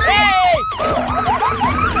 Hey! Go,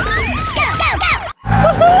 go, go!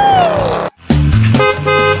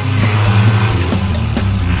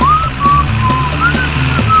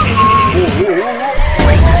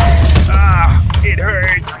 It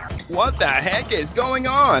hurts. What the heck is going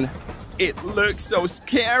on? It looks so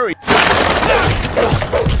scary.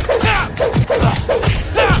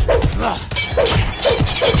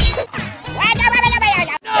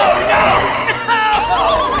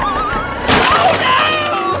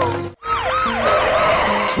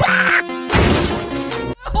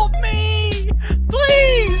 Help me!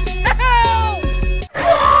 Please! Help!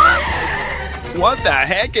 What the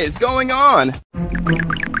heck is going on?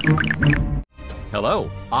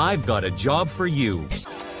 Hello, I've got a job for you.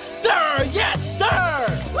 Sir! Yes, sir!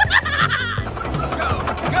 Go,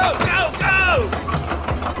 go, go, go!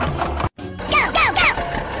 Go, go, go!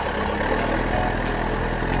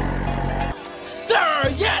 Sir!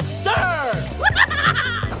 Yes, sir!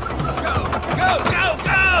 Go, go, go,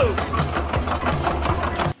 go!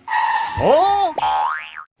 Oh?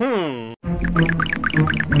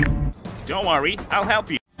 Don't worry, I'll help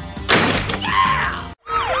you.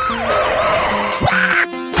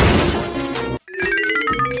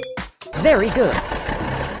 Very good.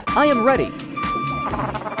 I am ready.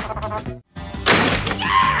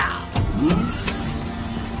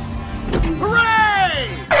 Hooray!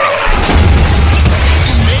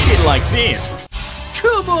 Made it like this.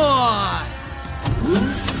 Come on!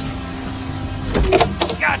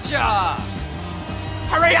 Gotcha!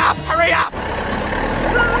 Hurry up! Hurry up!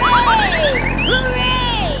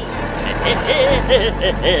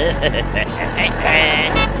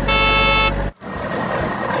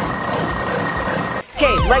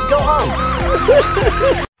 Okay, let's go home.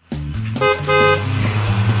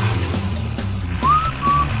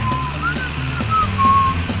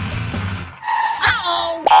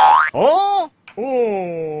 Oh!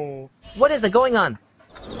 Oh! What is going on?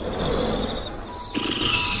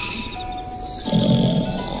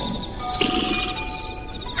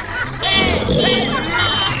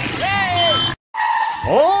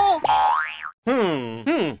 Oh!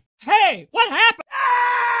 Hey, what happened?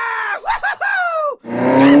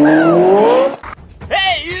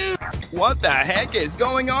 Hey, you! What the heck is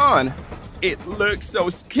going on? It looks so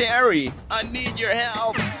scary. I need your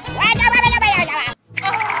help.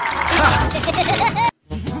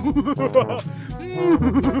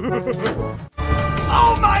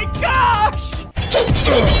 Oh my gosh!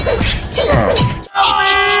 Help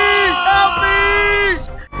me! Help me!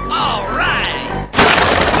 All right!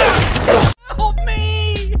 Help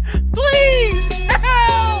me! Please!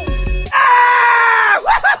 Help! Ah!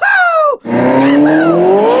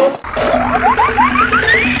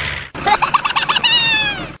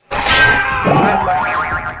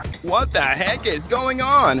 What the heck is going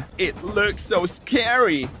on? It looks so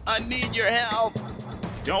scary. I need your help.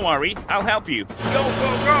 Don't worry, I'll help you. Go,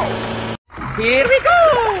 go, go! Here we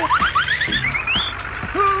go!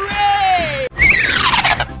 Hooray!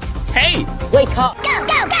 Hey! Wake up! Go,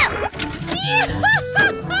 go, go!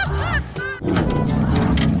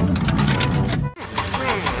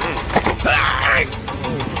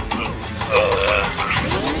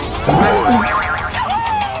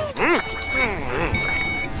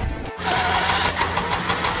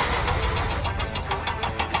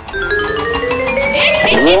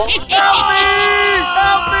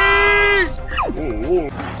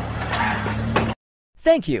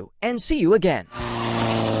 Thank you, and see you again.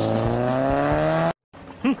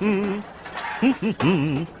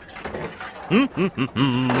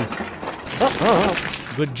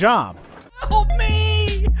 Good job. Help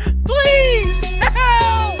me! Please!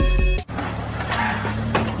 Help!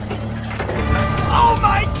 Oh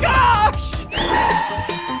my gosh!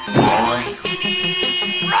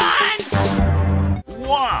 Run!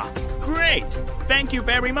 Wow! Great! Thank you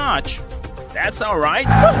very much. That's all right.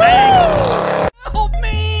 Thanks. Help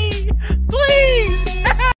me! Please!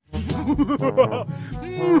 Help!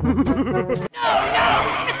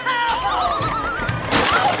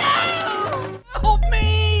 Help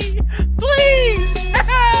me! Please!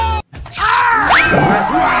 Help!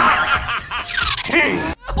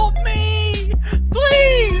 Help me!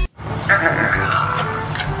 Please!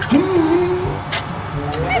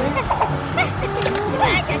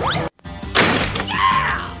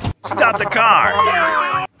 Stop the car!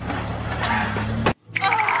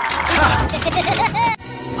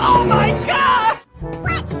 Oh my God!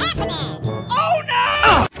 What's happening? Oh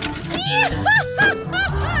no!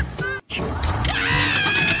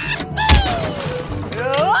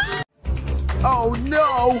 Oh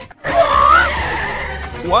no!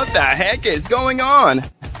 What the heck is going on?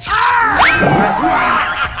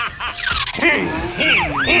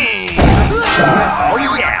 Oh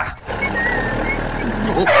yeah!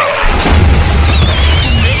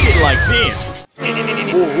 Made it like this.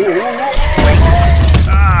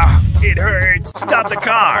 Ah, it hurts. Stop the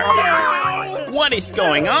car! What is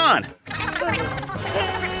going on?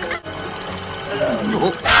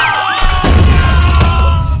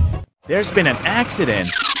 There's been an accident.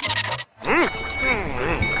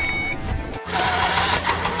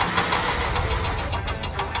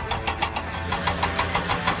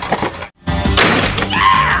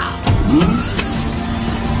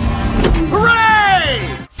 Hooray!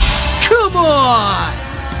 Come on!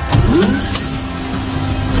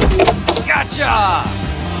 Gotcha!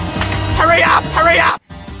 Hurry up! Hurry up!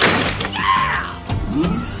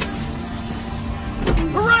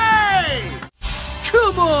 Hooray!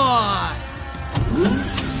 Come on!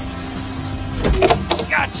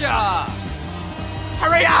 Gotcha!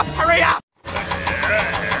 Hurry up! Hurry up!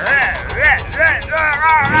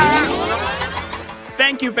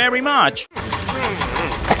 Thank you very much.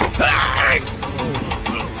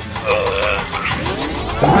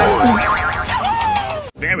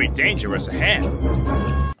 Very dangerous ahead.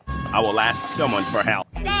 I will ask someone for help.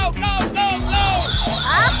 Go, go, go, go!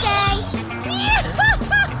 Okay.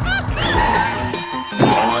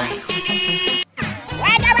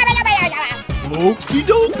 Okie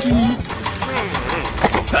dokie.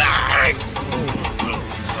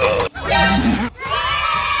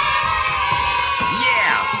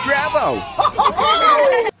 Yeah! Bravo!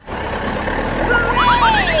 Hooray!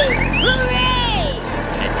 Hooray!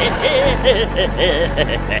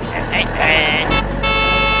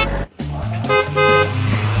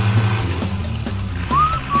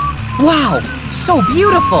 Wow, so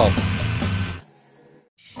beautiful!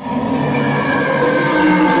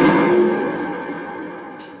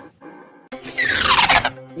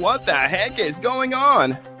 What the heck is going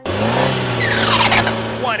on?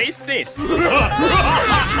 What is this?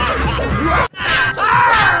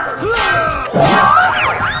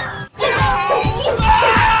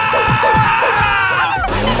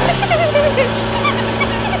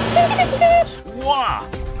 Wow,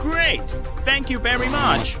 great! Thank you very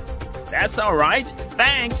much. That's all right.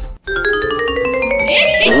 Thanks. Help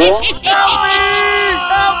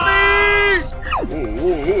me!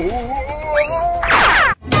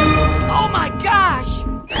 Oh my gosh!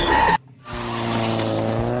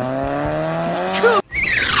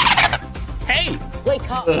 Hey!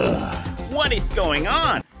 Wake up! What is going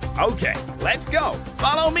on? Okay, let's go.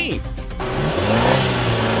 Follow me.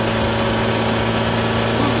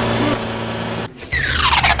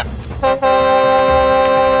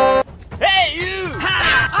 Hey, you!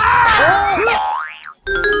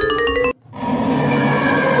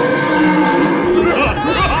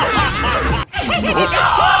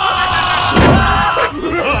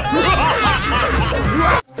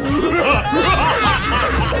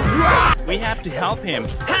 We have to help him.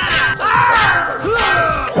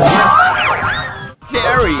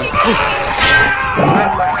 Harry!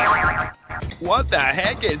 What the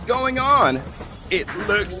heck is going on? It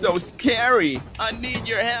looks so scary. I need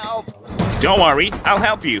your help. Don't worry, I'll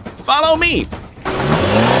help you. Follow me.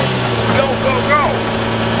 Go, go, go!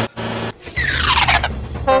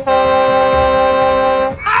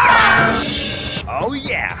 Oh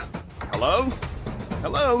yeah. Hello?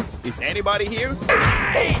 Hello? Is anybody here?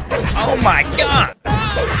 Oh my god!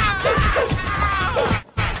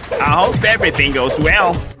 I hope everything goes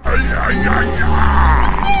well.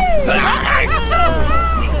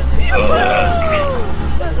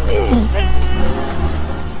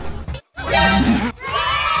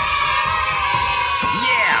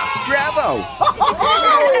 Yeah! Bravo!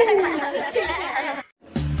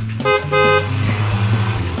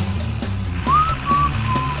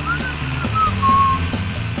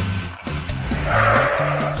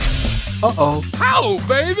 Uh-oh. How,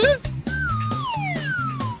 baby?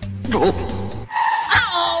 Oh!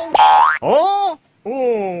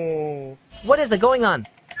 Oh. What is going on?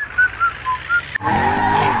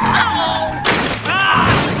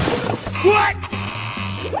 What?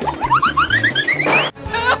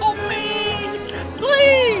 Help me!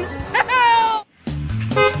 Please, help!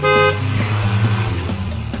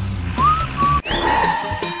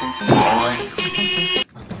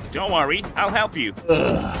 Don't worry, I'll help you.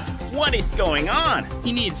 What is going on?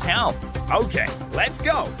 He needs help. Okay, let's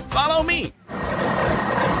go. Follow me.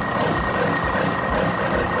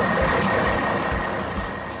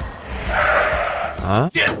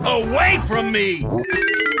 Get away from me!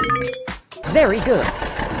 Very good.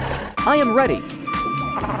 I am ready.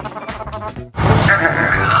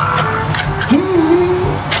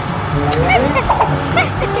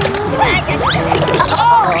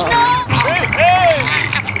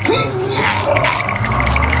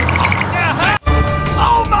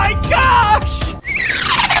 Oh my gosh!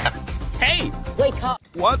 Hey, Wake up!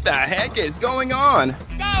 what the heck is going on?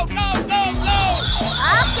 Go, go, go, go!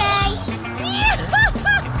 Okay.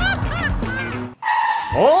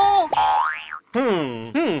 Oh!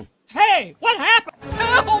 Hey, what happened?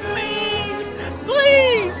 Help me!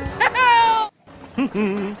 Please, help!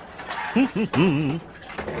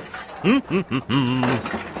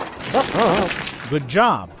 Good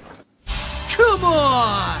job. Come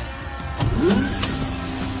on!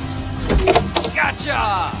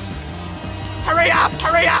 Gotcha! Hurry up,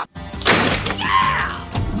 hurry up!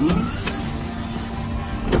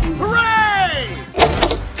 Hooray!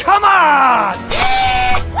 Come on!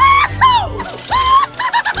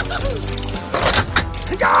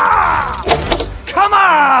 Come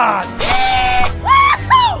on!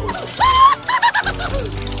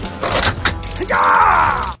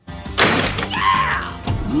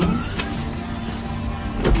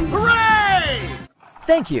 Hooray!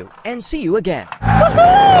 Thank you, and see you again. Go,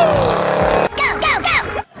 go,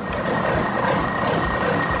 go!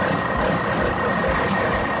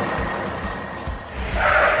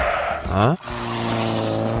 Huh?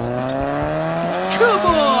 Come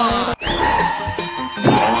on!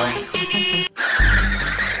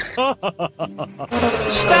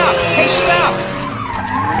 Stop! Hey, stop!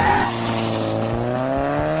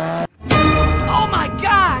 Oh my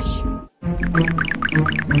gosh!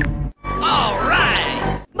 All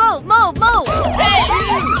right! Move, move, move! Hey,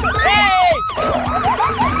 you! Hey!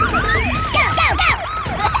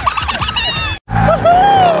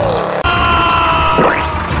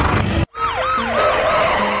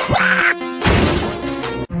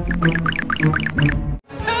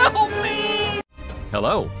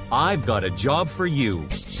 Hello, I've got a job for you.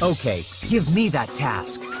 Okay, give me that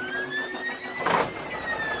task.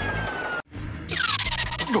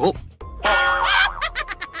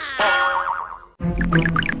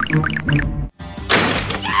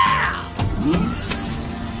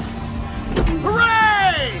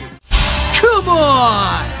 Hooray! Come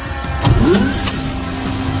on!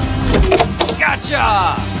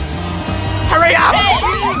 Gotcha! Hurry up!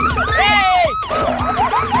 Hey! Go,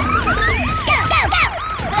 go, go!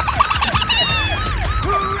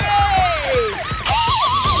 Hooray!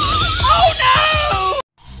 Oh no!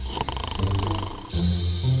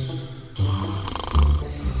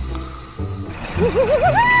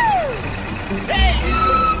 Hey!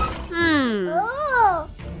 Oh.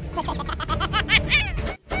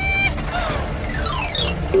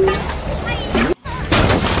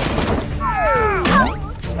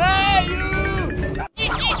 Hey, you!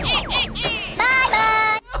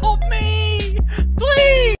 Bye-bye! Help me!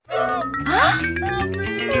 Please!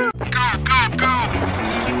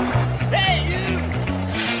 Hey,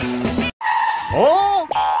 you! Oh?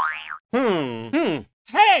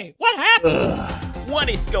 Hey, what happened? What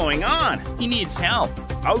is going on? He needs help.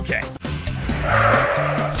 Okay.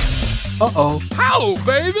 Uh-oh. How,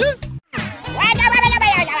 baby?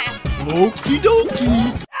 Okie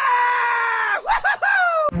dokie.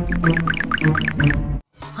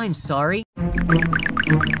 I'm sorry.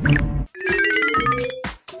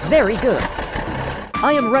 Very good.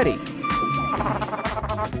 I am ready.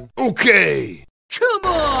 Okay. Come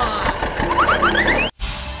on!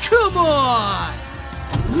 Come on!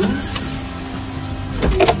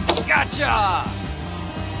 Gotcha!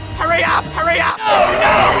 Hurry up! Hurry up!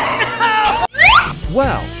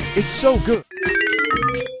 Wow, it's so good.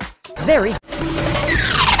 Very.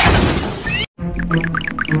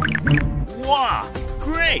 Wow,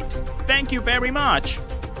 great. Thank you very much.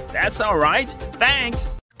 That's all right.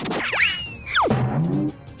 Thanks.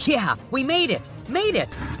 Yeah, we made it. Made it.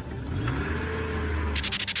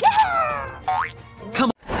 Come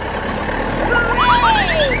on.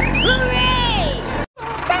 Hooray! Hooray!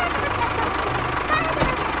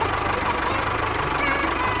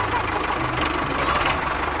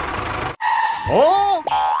 Oh?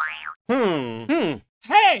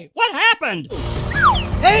 Hey, what happened?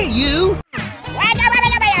 Hey, you!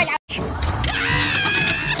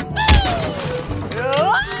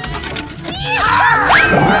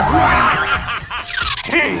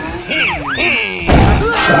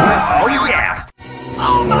 Oh yeah!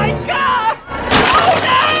 Oh my God! Oh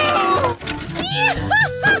no!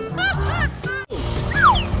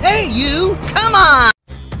 Hey, you! Come on!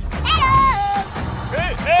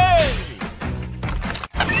 Hey, hey!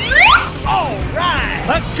 All right!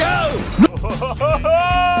 Let's go!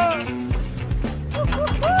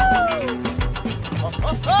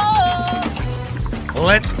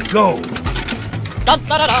 Let's go!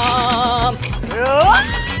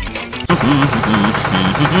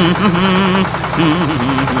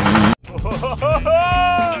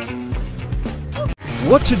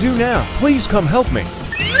 What to do now? Please come help me.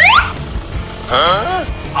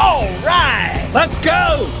 All right! Let's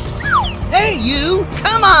go! Hey, you!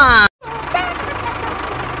 Come on!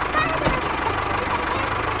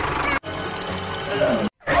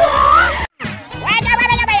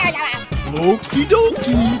 Okie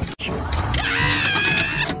dokie!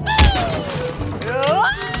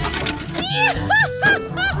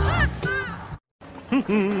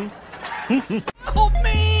 Help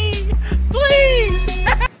me! Please!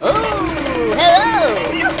 Hello!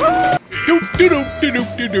 Doop de doop de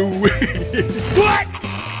doop de doo. What?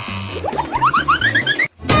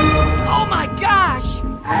 Oh my gosh!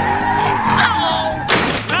 Uh-oh!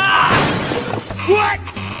 Ah! What?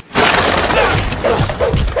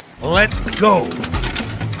 Let's go!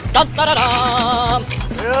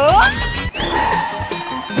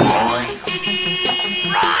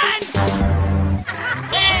 Run!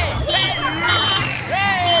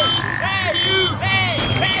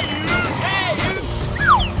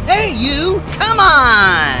 Hey, you! Come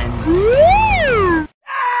on!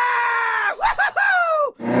 Ah!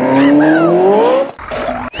 Woohoo!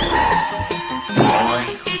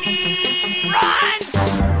 Run!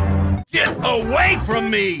 Get away from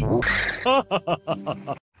me! Oh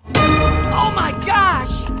my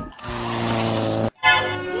gosh!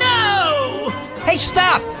 No! Hey,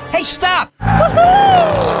 stop! Hey, stop!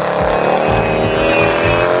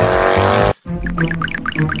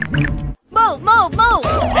 Move, move, move!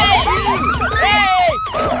 Hey! Hey!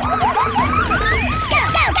 Go,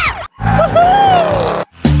 go, go!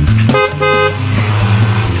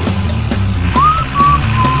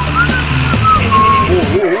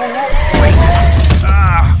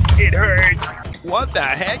 Ah, it hurts. What What the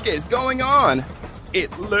heck is going on?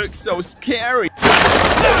 It looks so scary.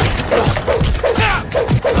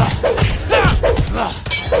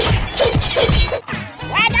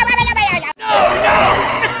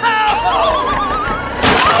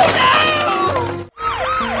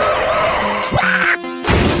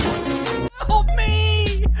 Help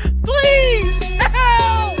me! Please!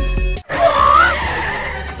 Help!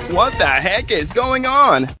 What the heck is going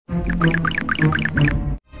on?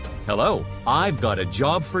 Hello, I've got a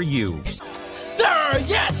job for you. Sir,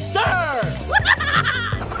 yes, sir!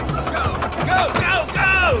 Go, go, go,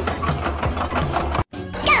 go!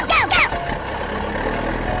 Go, go, go!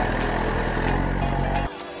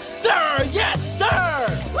 Sir, yes, sir!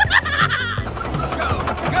 Go,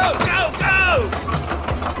 go, go, go!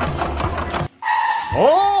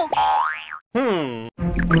 Oh?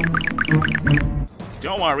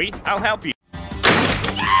 Don't worry, I'll help you.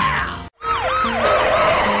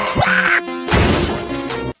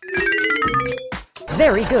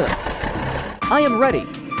 Very good. I am ready.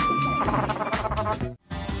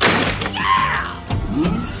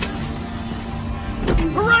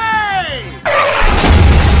 Hooray!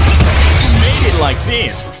 Made it like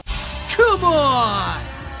this. Come on!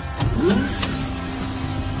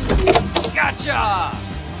 Gotcha!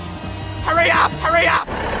 Hurry up, hurry up!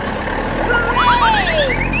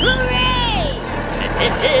 Hooray! Hooray!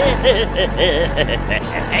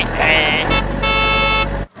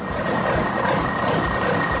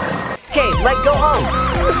 Okay, let's go home.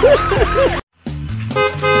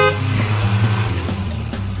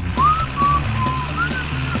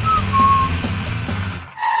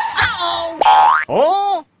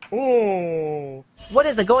 Uh-oh! Oh! What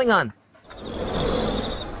is going on?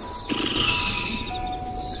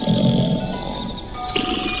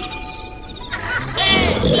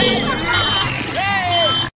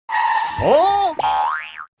 Oh!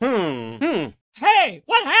 Hey,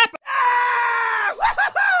 what happened?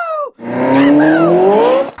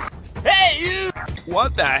 Hey, you!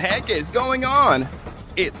 What the heck is going on?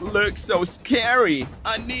 It looks so scary.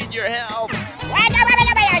 I need your help.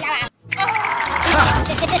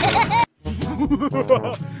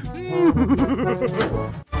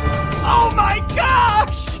 Oh my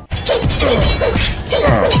gosh!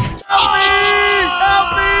 Help me! Help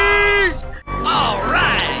me! All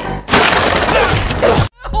right!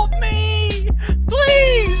 Help me!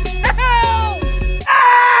 Please! Help! Ah!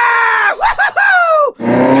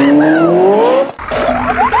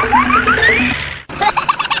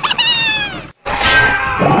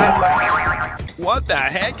 What the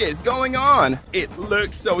heck is going on? It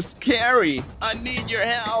looks so scary. I need your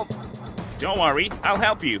help. Don't worry, I'll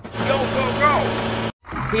help you. Go, go, go!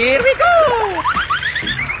 Here we go!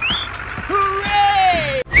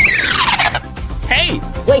 Hooray! Hey!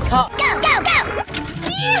 Wake up! Go, go, go!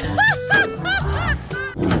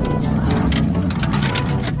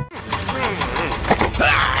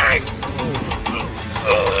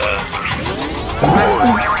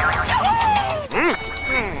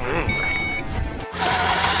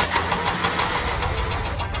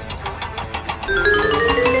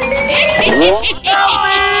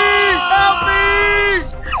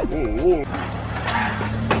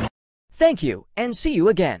 Thank you, and see you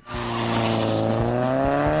again.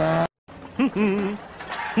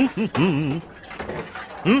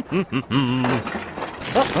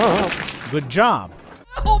 Good job.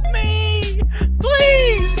 Help me!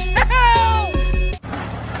 Please! Help!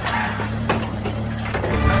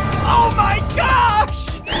 Oh my gosh!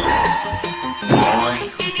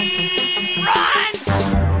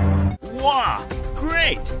 Run! Wow!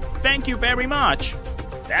 Great! Thank you very much.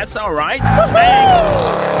 That's all right.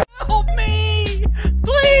 Thanks. Help me!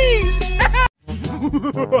 Please!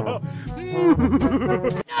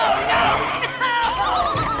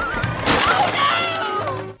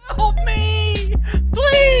 Help me!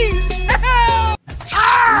 Please! Help!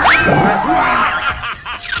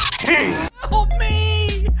 Help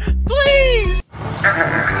me! Please!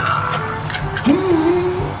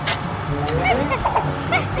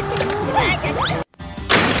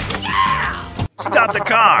 Stop the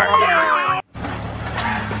car!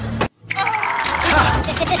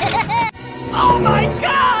 Oh my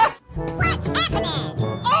god! What's happening?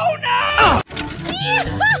 Oh no!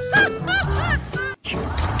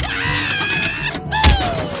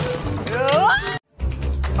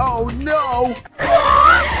 Oh no!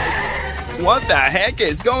 What the heck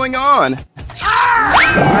is going on?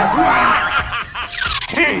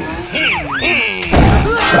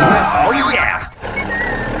 Oh yeah!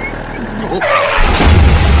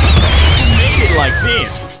 Made it like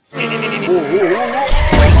this.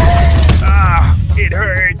 Ah, it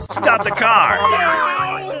hurts. Stop the car!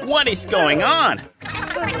 What is going on?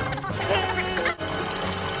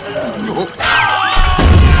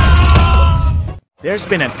 There's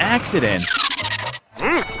been an accident.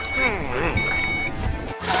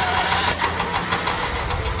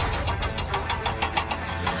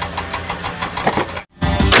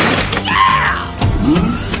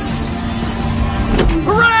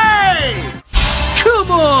 Hooray!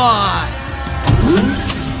 Come on!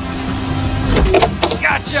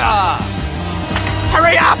 Gotcha!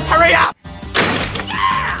 Hurry up! Hurry up!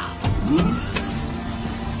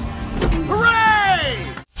 Hooray!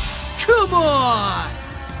 Come on!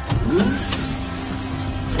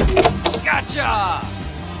 Gotcha!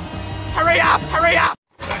 Hurry up! Hurry up!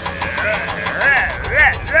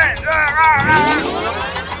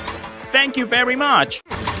 Thank you very much.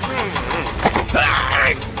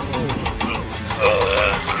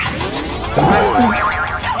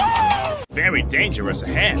 Very dangerous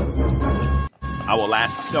ahead. I will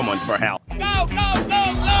ask someone for help. Go! Go! Go!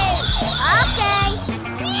 Go! Okay.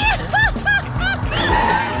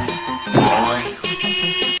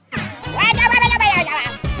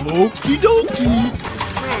 Okie dokie.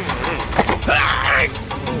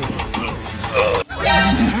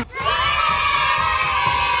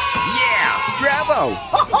 Yeah! Bravo!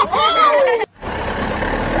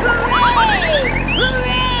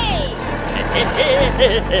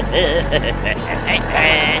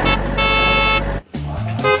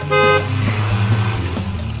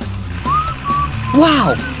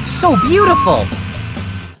 Wow, so beautiful!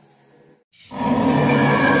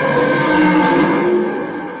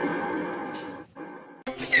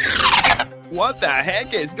 What the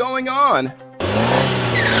heck is going on?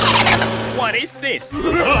 What is this?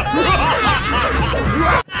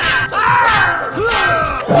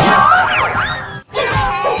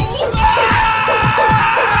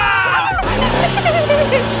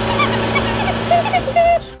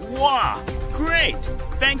 Wow, great!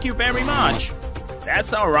 Thank you very much.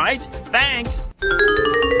 That's all right. Thanks. Help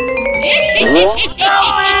me!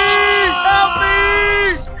 Help me!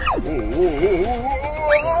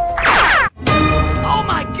 Oh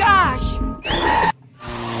my gosh!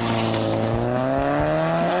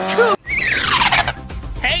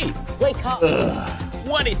 Hey! Wake up!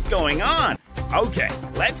 What is going on? Okay,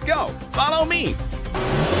 let's go. Follow me.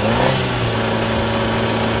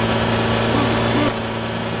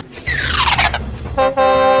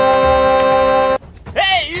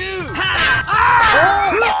 Hey, you!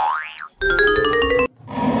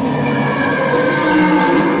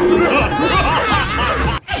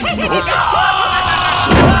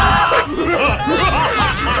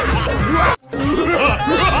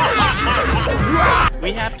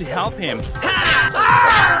 We have to help him.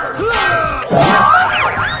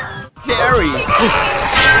 Harry!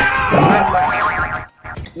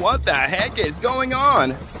 What the heck is going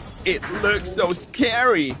on? It looks so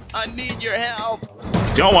scary. I need your help.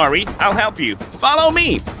 Don't worry, I'll help you. Follow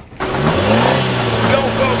me. Go!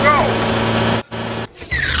 Go! Go!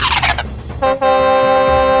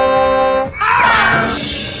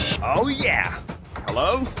 Oh yeah.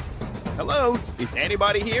 Hello? Hello? Is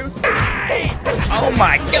anybody here? Oh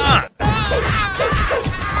my god!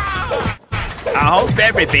 I hope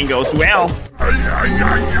everything goes well.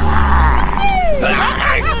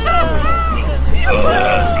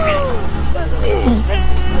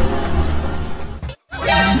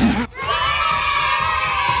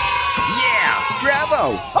 Yeah!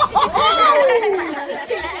 Bravo!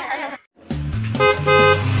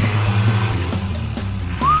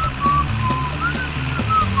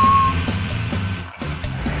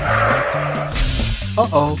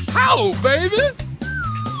 Uh-oh. How, baby?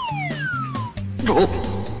 Oh!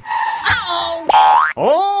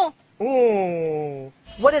 Oh!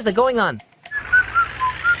 What is going on?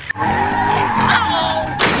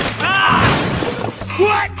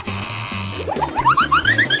 What?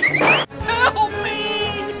 Help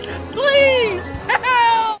me! Please,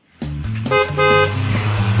 help!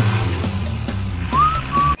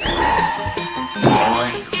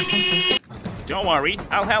 Don't worry,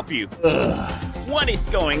 I'll help you. What is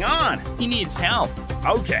going on? He needs help.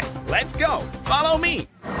 Okay, let's go. Follow me.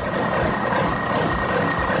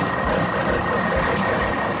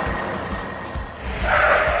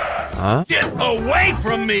 Get away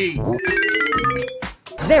from me!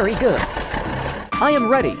 Very good. I am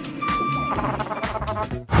ready.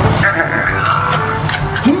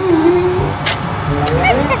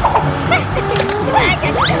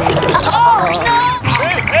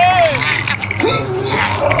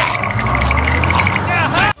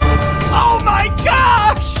 Oh my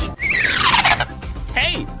gosh!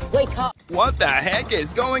 Hey, Wake up! what the heck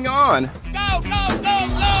is going on? Go! Go! Go!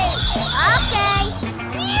 Go! Okay.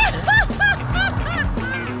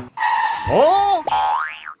 Oh?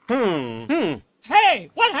 Hey,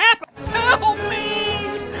 what happened? Help me!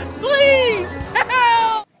 Please,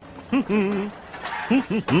 help!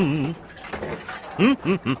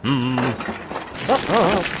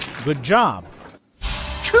 Good job.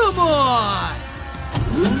 Come on!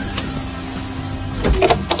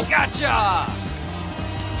 Gotcha!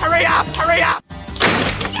 Hurry up! Hurry up!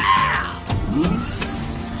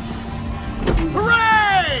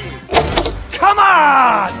 Hooray! Come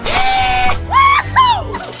on!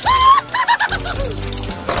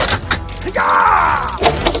 Yeah!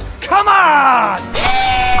 Come on!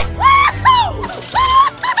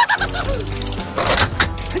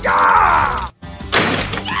 Yeah!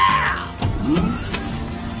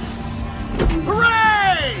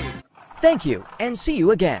 Hooray! Thank you, and see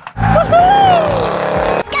you again. Go,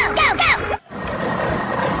 go, go!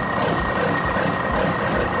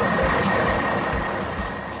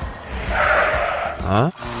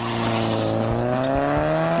 Huh?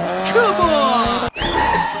 Come on!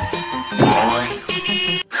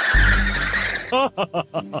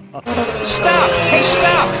 Stop! Hey,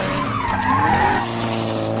 stop!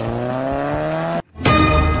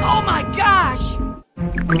 Oh my gosh!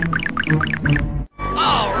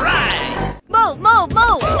 All right! Move, move,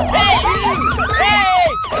 move! Hey, you! Hey!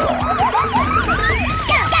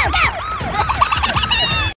 Go, go, go!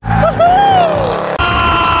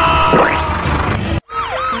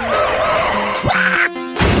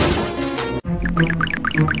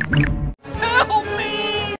 Help me!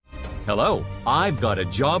 Hello, I've got a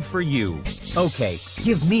job for you. Okay,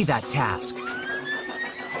 give me that task.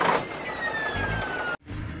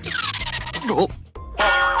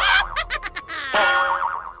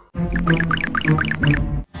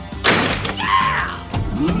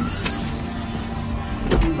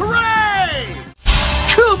 Hooray!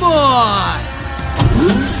 Come on!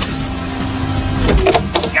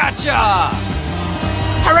 Gotcha!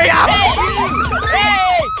 Hurry up! Hey, you!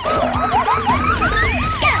 Hey!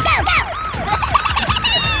 Go, go, go!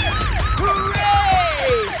 Hooray!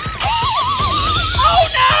 Oh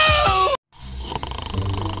no!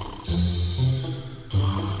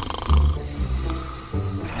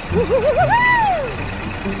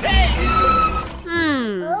 Hey, you!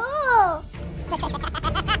 Oh!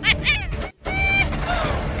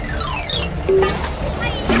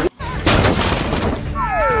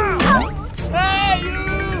 Hey, you!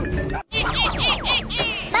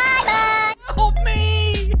 Bye-bye! Help me!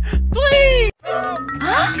 Please!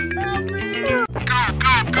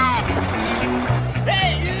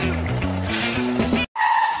 Hey, you!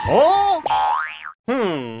 Oh?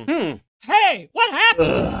 Hey, what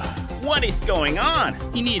happened? What is going on?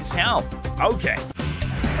 He needs help. Okay.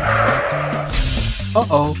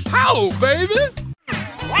 Uh-oh. How, baby?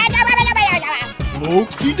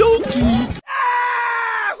 Okie dokie.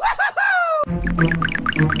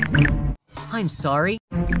 I'm sorry.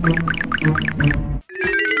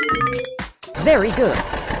 Very good.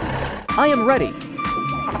 I am ready.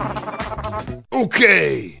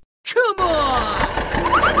 Okay. Come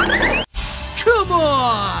on! Come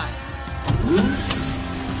on!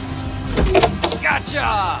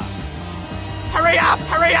 Gotcha! Hurry up!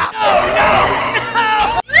 Hurry up!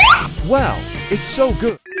 Wow, it's so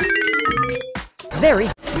good. Very.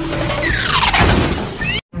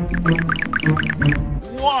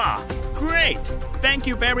 Wow, great. Thank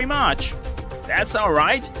you very much. That's all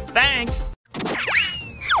right. Thanks.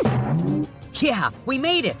 Yeah, we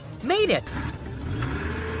made it! Made it!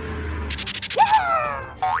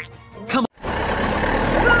 Come on.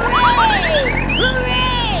 Hooray!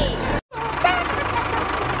 Hooray!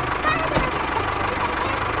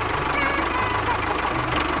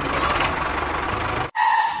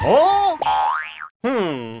 Oh?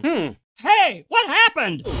 Hey, what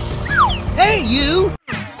happened? Hey, you!